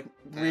tank are like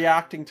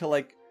reacting to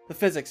like the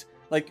physics.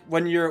 Like,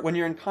 when you're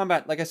in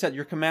combat, like I said,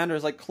 your commander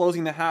is like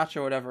closing the hatch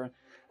or whatever,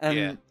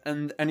 and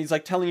he's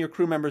like telling your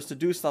crew members to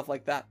do stuff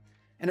like that.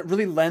 And it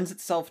really lends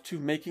itself to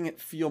making it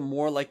feel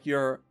more like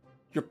you're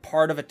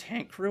part of a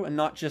tank crew, and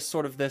not just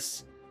sort of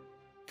this,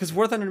 because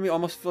War Thunder to me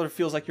almost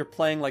feels like you're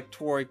playing like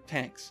toy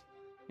tanks,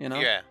 you know?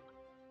 Yeah.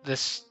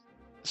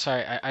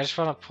 Sorry, I just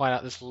want to point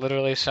out, this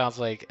literally sounds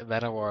like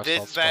Men of War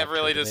Assault Squad. That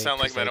really does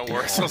sound like Men of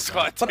War Assault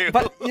Squad 2.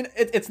 But you know,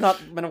 it's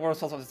not Men of War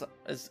Assault Squad.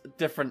 It's a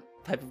different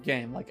type of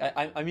game. Like,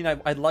 I mean,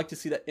 I'd like to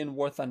see that in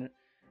War Thunder,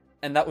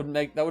 and that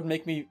would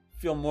make me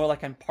feel more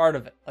like I'm part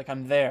of it, like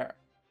I'm there.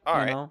 All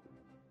right. Know?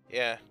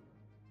 Yeah.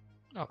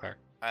 Okay.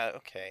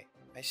 Okay.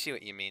 I see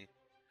what you mean.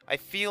 I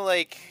feel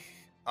like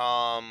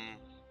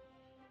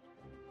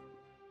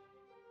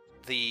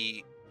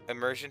the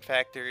immersion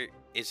factor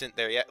isn't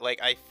there yet.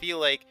 Like, I feel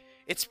like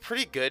it's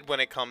pretty good when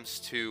it comes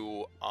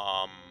to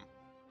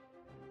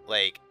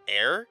like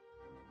air,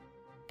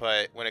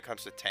 but when it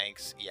comes to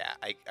tanks, yeah,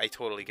 I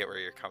totally get where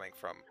you're coming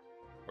from.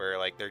 Where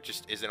like there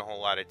just isn't a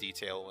whole lot of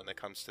detail when it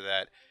comes to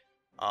that.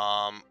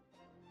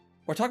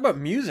 We're talking about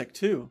music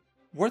too.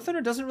 War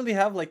Thunder doesn't really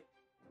have like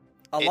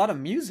a lot of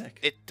music.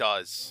 It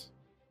does.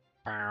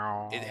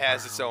 It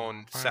has its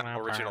own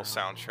original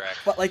soundtrack.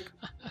 But like,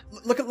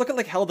 look at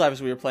like Helldivers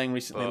we were playing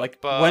recently. Like,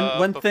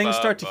 when things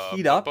start to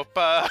heat up, when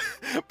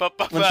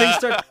things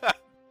start.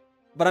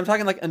 But I'm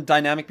talking like in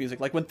dynamic music.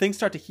 Like, when things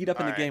start to heat up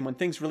in the game, when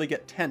things really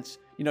get tense,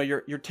 you know,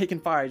 you're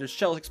taking fire. There's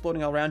shells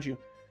exploding all around you.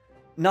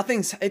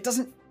 It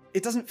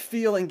doesn't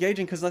feel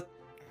engaging, because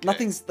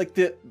nothing's like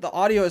the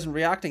audio isn't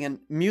reacting, and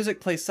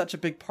music plays such a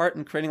big part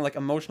in creating like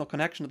emotional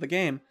connection to the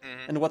game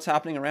and what's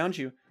happening around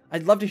you.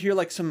 I'd love to hear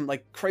like some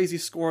like crazy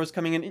scores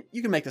coming in.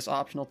 You can make this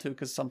optional too,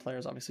 because some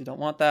players obviously don't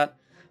want that.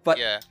 But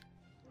yeah,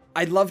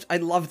 I'd love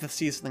to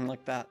see something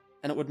like that,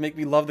 and it would make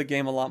me love the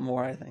game a lot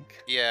more, I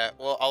think. Yeah,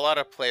 well, a lot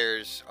of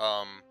players,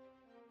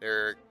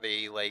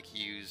 they like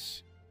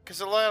use,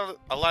 because a lot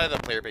of the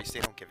player base,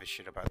 they don't give a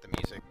shit about the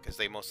music, because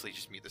they mostly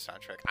just mute the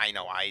soundtrack. I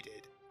know I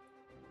did.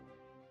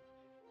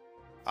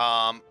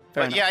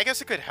 But yeah, I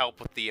guess it could help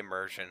with the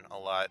immersion a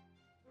lot.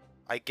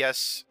 I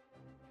guess,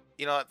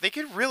 you know, they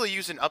could really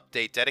use an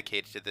update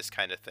dedicated to this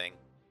kind of thing,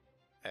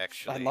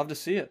 actually. I'd love to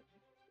see it.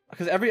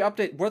 Because every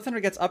update, War Thunder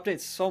gets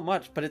updates so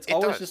much, but it's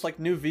always just like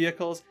new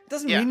vehicles. It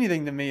doesn't mean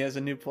anything to me as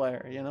a new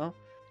player, you know?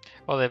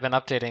 Well, they've been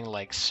updating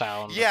like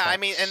sound. Yeah, I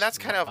mean, effects and that's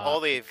kind of all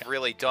they've whatnot.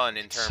 really done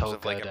in It's terms so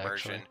of like good,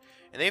 immersion. actually.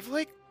 And they've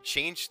like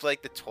changed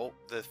like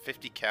the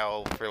 50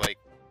 cal for like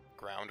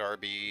ground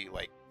RB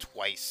like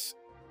twice,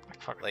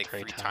 Like, fucking like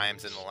three three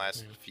times in the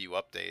last Yeah. few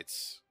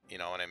updates. You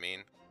know what I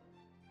mean?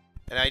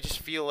 And I just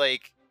feel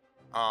like,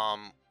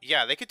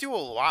 yeah, they could do a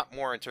lot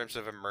more in terms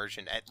of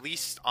immersion, at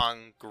least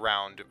on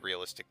ground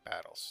realistic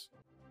battles.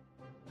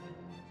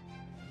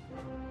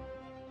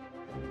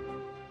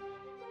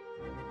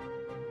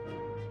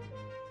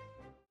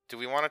 Do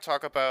we want to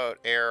talk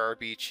about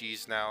ARB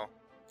cheese now?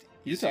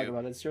 You talk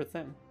about it. It's your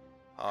thing.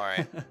 All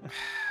right.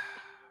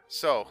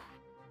 So,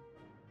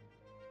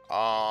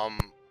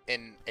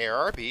 in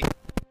ARB,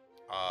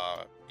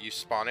 you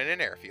spawn in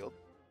an airfield,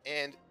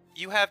 and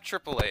you have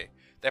AAA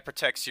that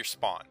protects your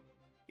spawn.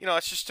 You know,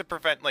 it's just to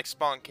prevent like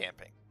spawn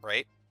camping,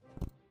 right?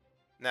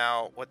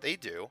 Now, what they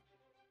do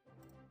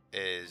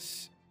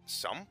is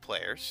some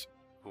players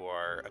who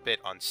are a bit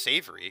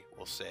unsavory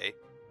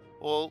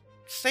will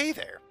stay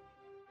there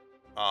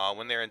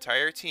when their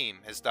entire team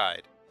has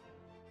died,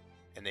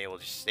 and they will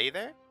just stay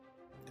there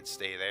and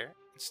stay there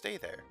and stay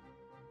there,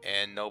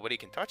 and nobody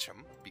can touch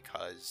them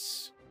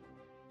because,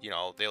 you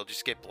know, they'll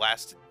just get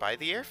blasted by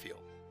the airfield.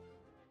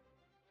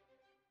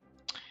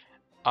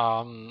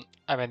 I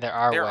mean, there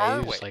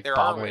are ways, like there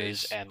bombers are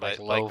ways, and but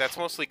like low that's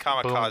mostly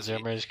boom kamikaze,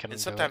 zoomers can and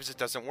do sometimes it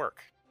doesn't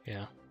work. it.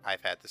 Yeah.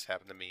 I've had this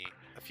happen to me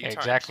a few Yeah,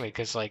 times. exactly,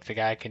 because like the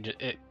guy can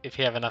if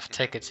you have enough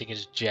tickets, he can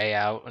just J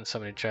out when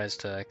somebody tries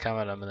to come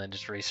at him, and then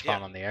just respawn Yeah.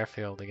 on the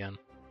airfield again.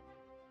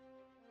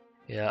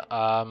 Yeah.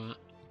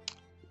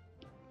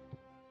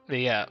 But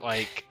yeah,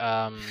 like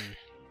I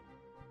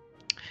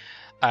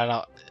don't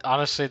know.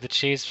 Honestly, the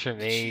cheese for The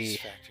me cheese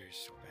factor is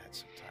so bad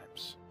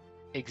sometimes.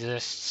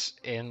 exists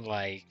in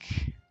like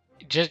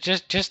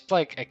just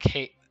like a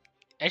case.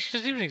 Actually,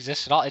 doesn't even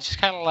exist at all. It's just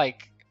kind of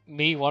like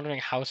me wondering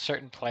how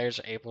certain players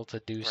are able to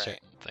do Right.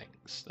 certain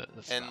things.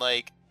 That's And not-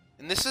 like,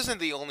 and this isn't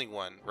the only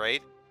one,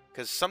 right?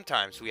 Because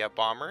sometimes we have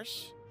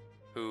bombers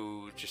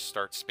who just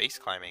start space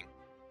climbing,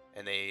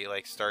 and they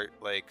like start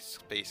like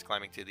space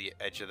climbing to the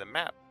edge of the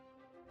map,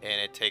 and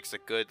it takes a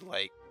good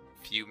like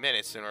few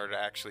minutes in order to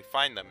actually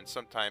find them. And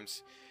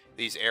sometimes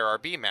these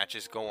ARB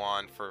matches go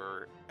on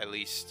for at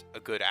least a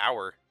good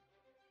hour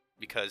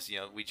because, you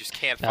know, we just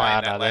can't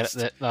find that last.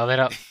 No, they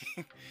don't.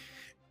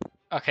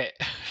 Okay,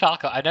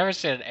 Falco, I've never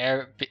seen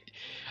an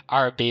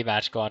RB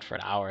match go on for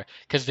an hour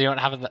because they don't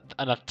have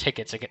enough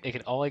tickets. It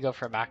can only go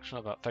for a maximum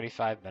of about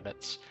 35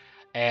 minutes,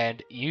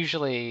 and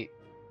usually,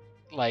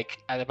 like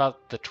at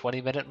about the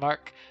 20-minute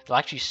mark, they'll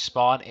actually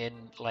spawn in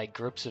like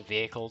groups of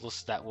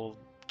vehicles that will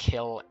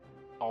kill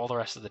all the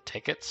rest of the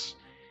tickets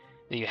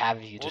that you have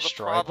if you Well, the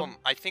destroy problem, them.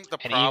 I think the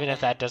And problem, even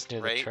if that doesn't do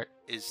the right, trick,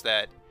 is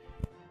that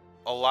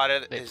a lot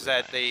of They is do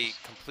that that. they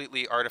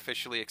completely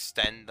artificially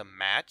extend the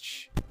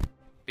match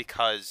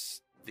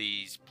because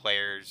these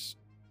players,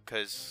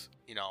 because,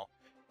 you know,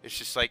 it's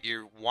just like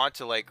you want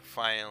to like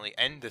finally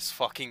end this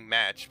fucking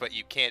match, but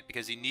you can't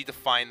because you need to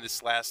find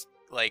this last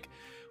like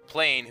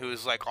plane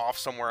who's like off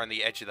somewhere on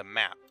the edge of the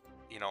map.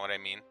 You know what I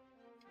mean?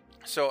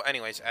 So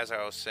anyways, as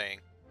I was saying,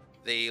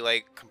 they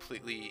like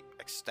completely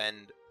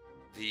extend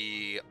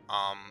the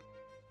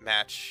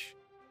match,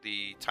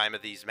 the time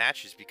of these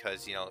matches,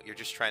 because, you know, you're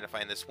just trying to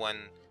find this one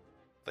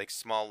like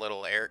small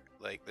little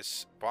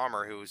this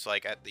bomber who's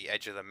like at the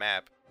edge of the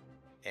map,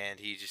 and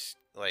he just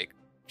like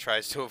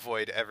tries to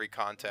avoid every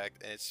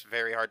contact, and it's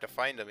very hard to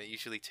find him. It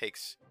usually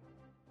takes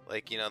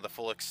like, you know, the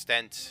full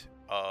extent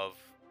of,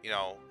 you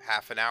know,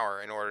 half an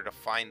hour in order to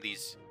find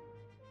these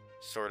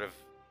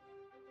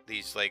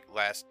like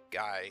last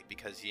guy,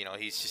 because, you know,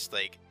 he's just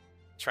like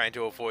trying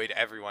to avoid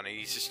everyone, and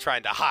he's just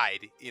trying to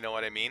hide, you know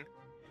what I mean?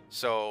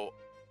 So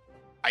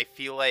I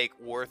feel like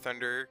War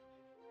Thunder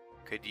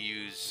could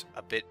use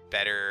a bit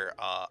better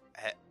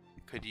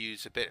could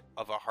use a bit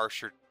of a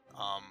harsher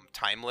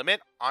time limit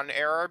on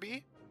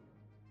ARB,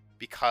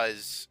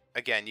 because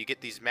again, you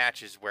get these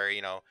matches where,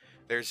 you know,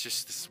 there's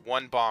just this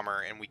one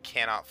bomber and we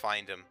cannot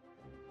find him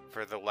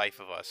for the life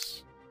of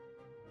us.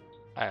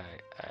 I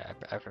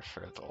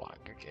prefer the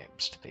longer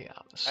games, to be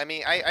honest. I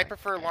mean, I Like,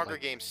 prefer I longer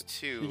like- games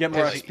too. You get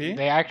more but, XP?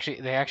 They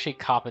actually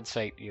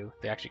compensate you.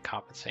 They actually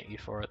compensate you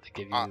for it. They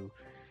give you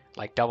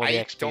like double the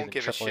I XP. don't than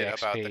give a triple shit the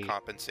about the XP.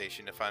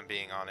 compensation, if I'm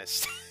being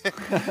honest.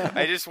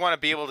 I just want to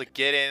be able to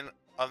get in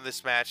on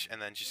this match and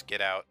then just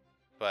get out.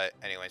 But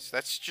anyways,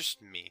 that's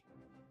just me.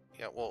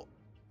 Yeah, well,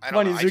 I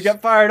Come don't on, know. Izu,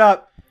 get fired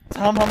up.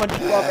 Tell him how much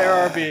you love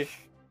ARB.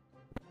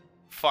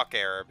 Fuck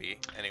ARB.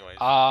 Anyways.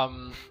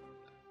 I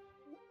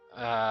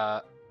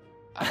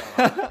don't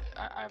know.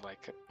 I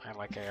like it. I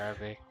like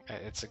ARB.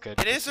 It's a good.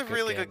 It it's is a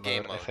really good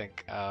game mode.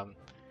 mode.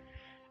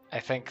 I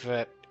think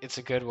that it's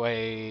a good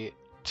way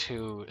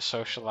to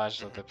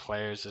socialize with the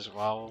players as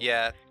well.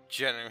 Yeah,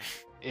 generally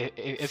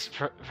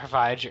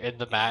Provides you're in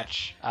the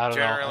match. I don't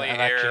generally know. I've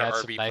actually had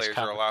some ARB nice players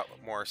are a lot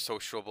more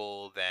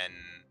sociable than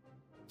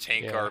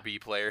tank Yeah. RB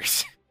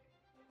players.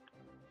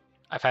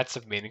 I've had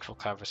some meaningful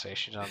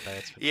conversations on there.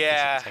 It's been,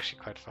 Yeah. it's actually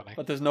quite funny.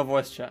 But there's no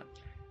voice chat.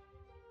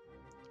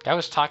 Guy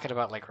was talking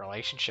about like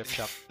relationship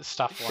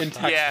stuff one In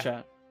time. text Yeah.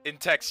 chat. In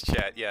text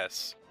chat,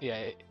 yes.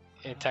 Yeah,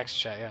 in text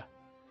chat. Yeah.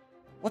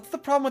 What's the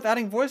problem with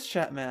adding voice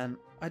chat, man?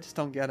 I just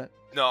don't get it.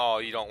 No,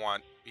 you don't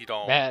want. You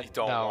don't. Man, you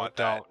don't no, want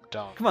that.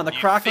 don't. Come on, the You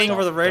crackling think-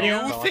 over the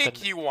radio. You Don't. think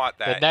The- you want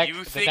that. neck-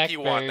 You the think neck you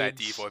want that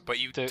birds default, but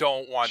you that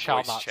don't want shall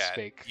voice not chat.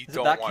 speak. You Is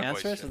don't it that want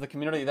cancerous? voice Is chat. the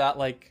community that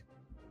like?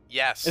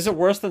 Yes. Is it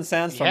worse than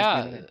Sandstorm's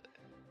Yeah. community?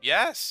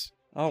 Yes.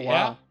 Oh Yeah.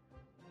 wow.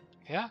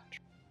 Yeah.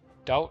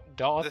 Don't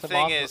let The them thing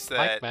on is the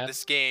mic, that man.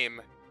 this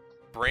game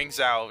brings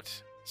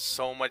out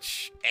so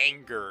much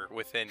anger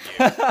within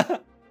you.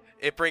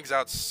 It brings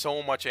out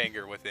so much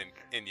anger within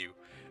you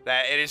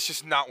that it is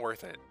just not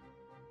worth it.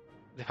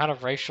 The kind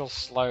of racial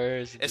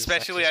slurs, and just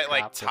Especially sexist at,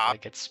 like, crap that, top-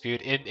 like, gets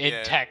spewed in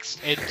Yeah.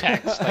 text,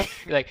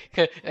 like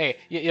 'cause, hey,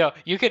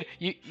 you could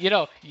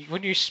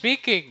when you're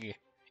speaking,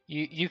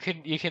 you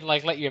can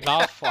like let your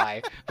mouth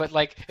fly, but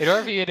like in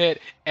order for you to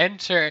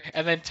enter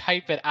and then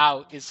type it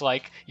out is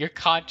like you're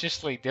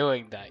consciously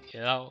doing that,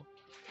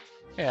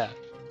 yeah.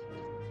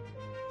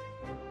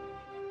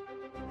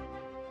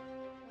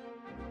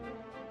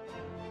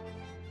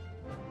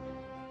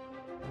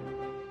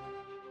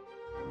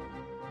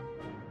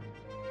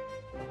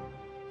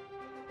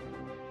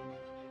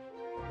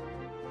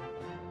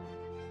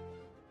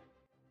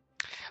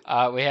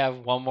 We have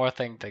one more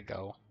thing to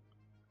go.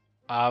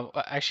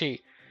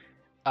 Actually,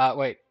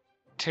 wait,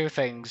 two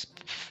things: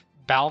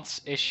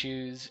 bounce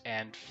issues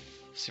and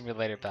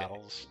simulator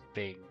battles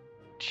being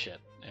shit.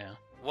 Yeah.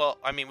 Well,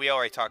 I mean, we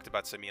already talked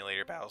about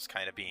simulator battles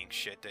kind of being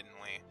shit, didn't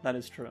we? That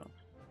is true.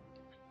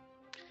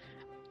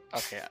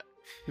 Okay.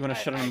 You want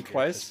to shut I him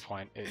agree at this twice?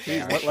 point. They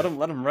Please are let shit.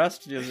 him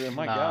rest.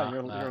 My Nah,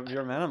 God, nah.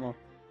 you're an animal.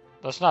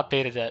 Let's not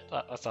beat it.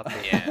 Let's not beat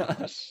it. Yeah.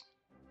 Let's-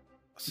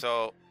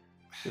 So,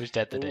 It was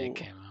dead the day Ooh. it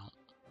came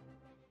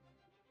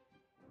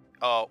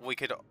out. we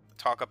could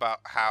talk about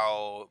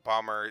how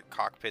bomber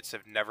cockpits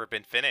have never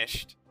been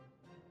finished.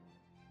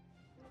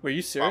 Were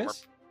you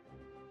serious?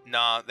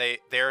 Nah, they've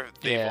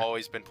Yeah.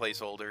 always been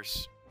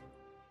placeholders.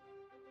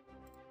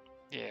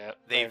 Yeah.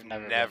 They've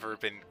never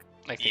been.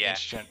 like the yeah.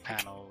 instrument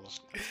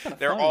panels. Kinda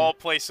They're funny. all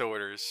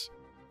placeholders.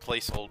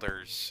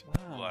 Placeholders.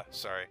 Wow. Blah,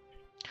 sorry.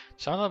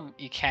 Some of them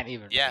you can't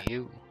even Yeah.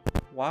 view.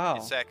 Wow.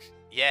 It's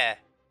yeah.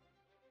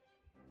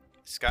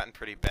 It's gotten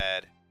pretty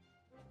bad.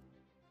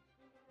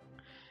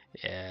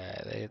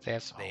 Yeah, they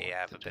have some They homework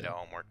have to a bit do. of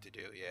homework to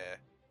do, yeah.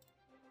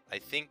 I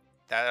think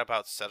that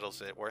about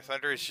settles it. War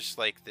Thunder is just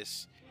like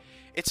this.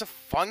 It's a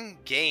fun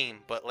game,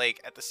 but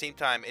like at the same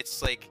time,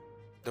 it's like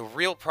the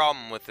real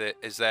problem with it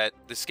is that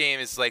this game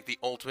is like the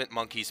ultimate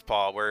monkey's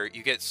paw, where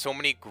you get so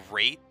many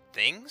great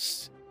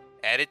things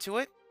added to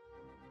it,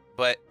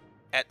 but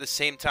at the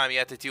same time, you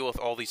have to deal with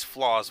all these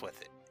flaws with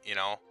it, you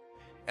know.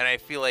 And I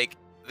feel like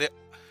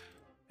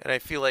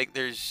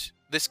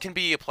this can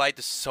be applied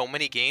to so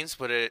many games,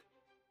 but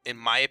in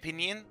my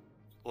opinion,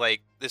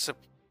 like this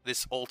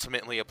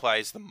ultimately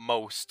applies the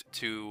most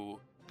to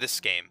this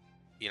game.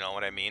 You know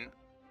what I mean?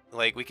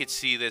 Like we could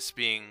see this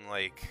being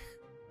like,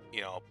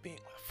 being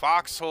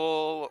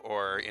Foxhole,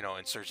 or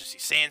Insurgency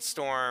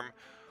Sandstorm,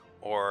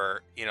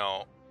 or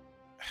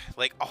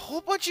like a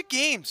whole bunch of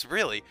games,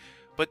 really.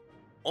 But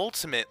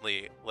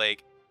ultimately,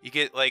 like you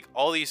get like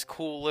all these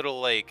cool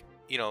little like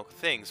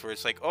things where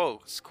it's like, oh,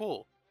 it's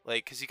cool,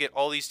 like because you get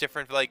all these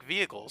different like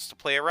vehicles to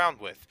play around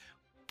with.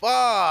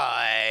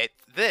 But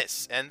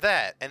this and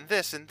that and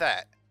this and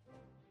that.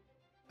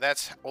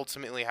 That's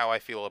ultimately how I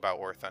feel about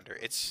War Thunder.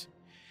 It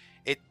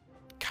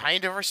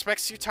kind of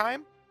respects your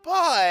time,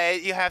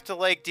 but you have to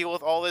like deal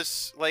with all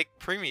this like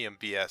premium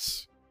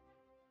BS.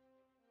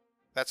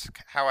 That's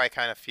how I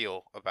kind of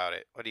feel about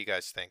it. What do you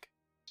guys think?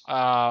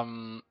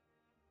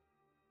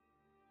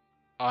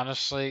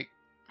 Honestly,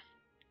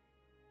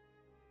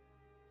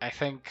 I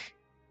think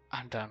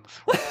I'm done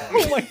with War Thunder.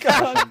 Oh my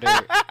God.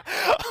 Thunder,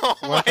 Oh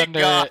War my Thunder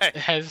god.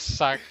 has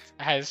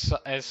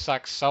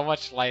sucked so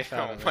much life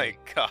out Oh of me. my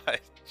god.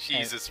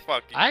 Jesus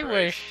fucking I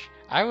Christ.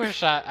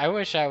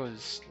 wish I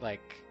was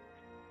like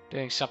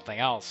doing something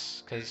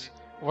else, because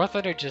War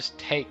Thunder just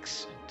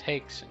takes and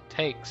takes and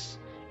takes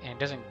and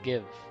doesn't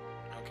give.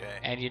 Okay.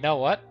 And you know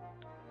what?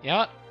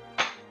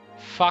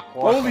 Fuck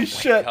War Holy Thunder.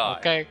 shit. God.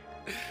 Okay.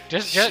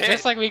 Just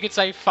Shit. like we could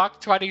say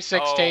fuck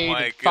 2016, Oh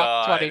my and fuck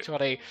God.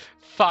 2020,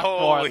 fuck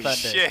War Holy Thunder.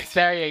 shit.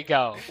 There you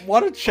go.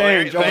 What a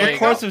change there over you the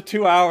course go. of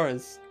 2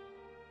 hours.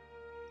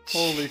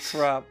 Holy Jeez.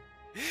 crap.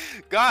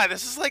 God,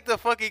 this is like the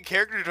fucking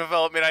character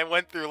development I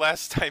went through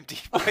last time,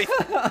 D-Boy.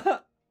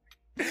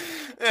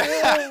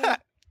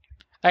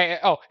 Hey,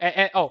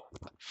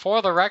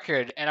 for the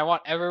record, and I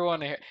want everyone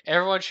to hear,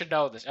 everyone should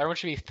know this. Everyone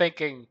should be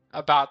thinking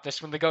about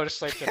this when they go to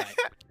sleep tonight.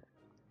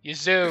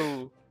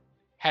 Yazoo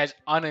has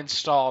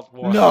uninstalled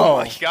War No. Oh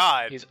Thunder. my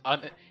god. He's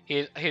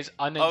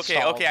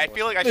uninstalled. Okay, I War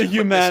feel like Thunder. I should put this in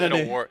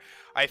Humanity. a war.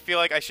 I feel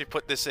like I should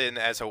put this in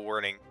as a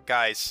warning.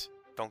 Guys,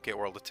 don't get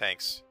World of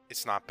Tanks.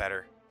 It's not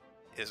better.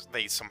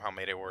 They somehow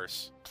made it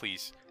worse.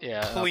 Please.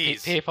 Yeah,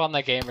 Please. people on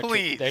the game are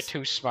Please. they're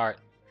too smart.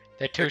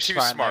 They're too They're too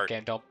smart in smart.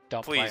 that game.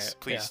 Don't play Please, it.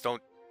 please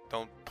don't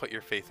put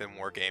your faith in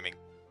wargaming.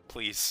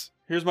 Please.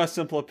 Here's my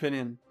simple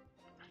opinion.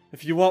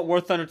 If you want War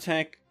Thunder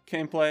tank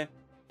gameplay,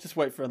 just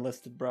wait for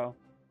Enlisted, bro.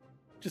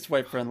 Just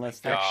wait for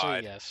Enlisted. God.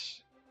 Actually,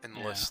 yes.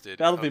 Enlisted.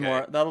 That'll be Okay.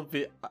 more. That'll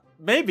be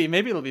maybe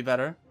it'll be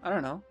better. I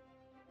don't know.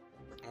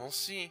 We'll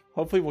see.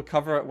 Hopefully, we'll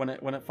cover it when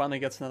it finally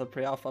gets another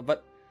pre-alpha.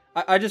 But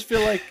I just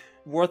feel like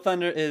War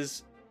Thunder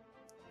is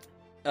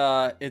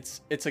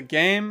it's a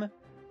game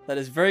that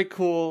is very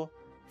cool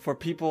for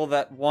people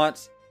that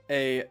want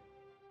they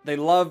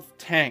love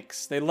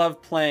tanks, they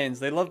love planes,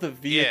 they love the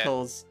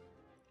vehicles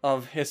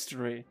of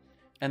history,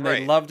 and they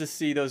Right. love to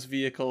see those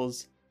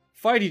vehicles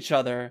fight each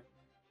other.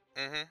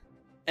 Mm-hmm.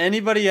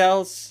 Anybody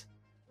else,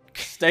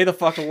 stay the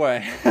fuck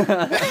away.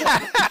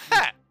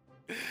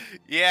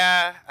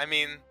 Yeah, I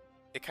mean,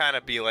 it kind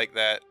of be like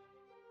that.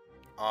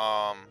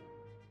 I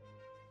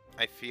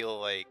feel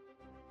like,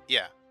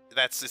 yeah,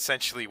 that's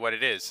essentially what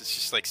it is. It's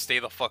just like stay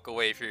the fuck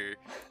away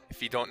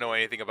if you don't know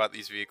anything about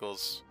these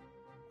vehicles.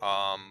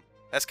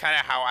 That's kind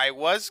of how I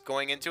was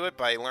going into it,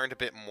 but I learned a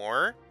bit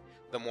more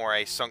the more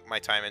I sunk my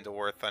time into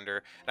War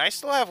Thunder. And I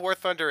still have War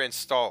Thunder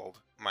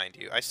installed, mind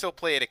you. I still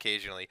play it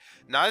occasionally.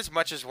 Not as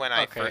much as when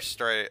I Okay. first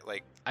started,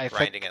 like, I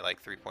grinding think at,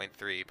 like,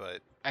 3.3,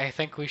 but... I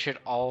think we should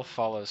all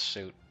follow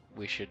suit.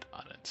 We should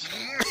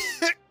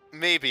uninstall.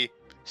 Maybe.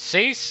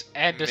 Cease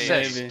and Maybe.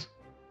 desist. Maybe.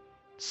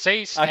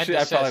 Cease Actually, I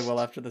and desist. probably will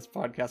after this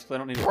podcast because I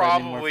don't need to play anymore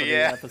for Probably, the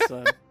yeah.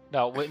 episode.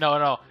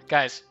 No,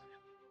 guys.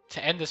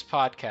 To end this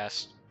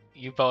podcast,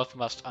 you both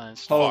must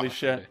uninstall. Holy War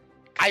shit. Thunder,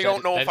 'cause I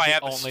don't know that if is I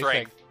have the only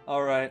strength. thing.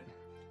 All right.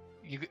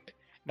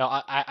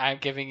 I'm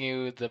giving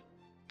you the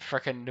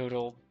frickin'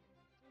 noodle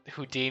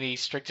Houdini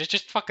string.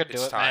 Just fucking do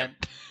It's it, time. man.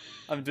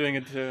 I'm doing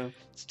it too.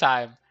 It's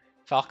time.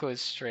 Falco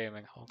is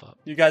streaming. Hold up.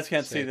 You guys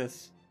can't see Sick.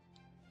 this.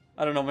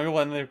 I don't know. Maybe we'll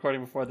end the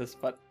recording before this,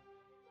 but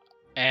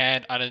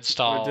And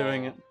uninstall. we're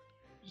doing it.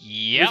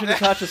 Yep. We should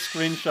attach a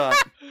screenshot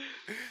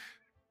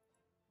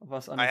of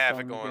us. I have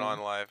it uninstalling the going game. on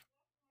live.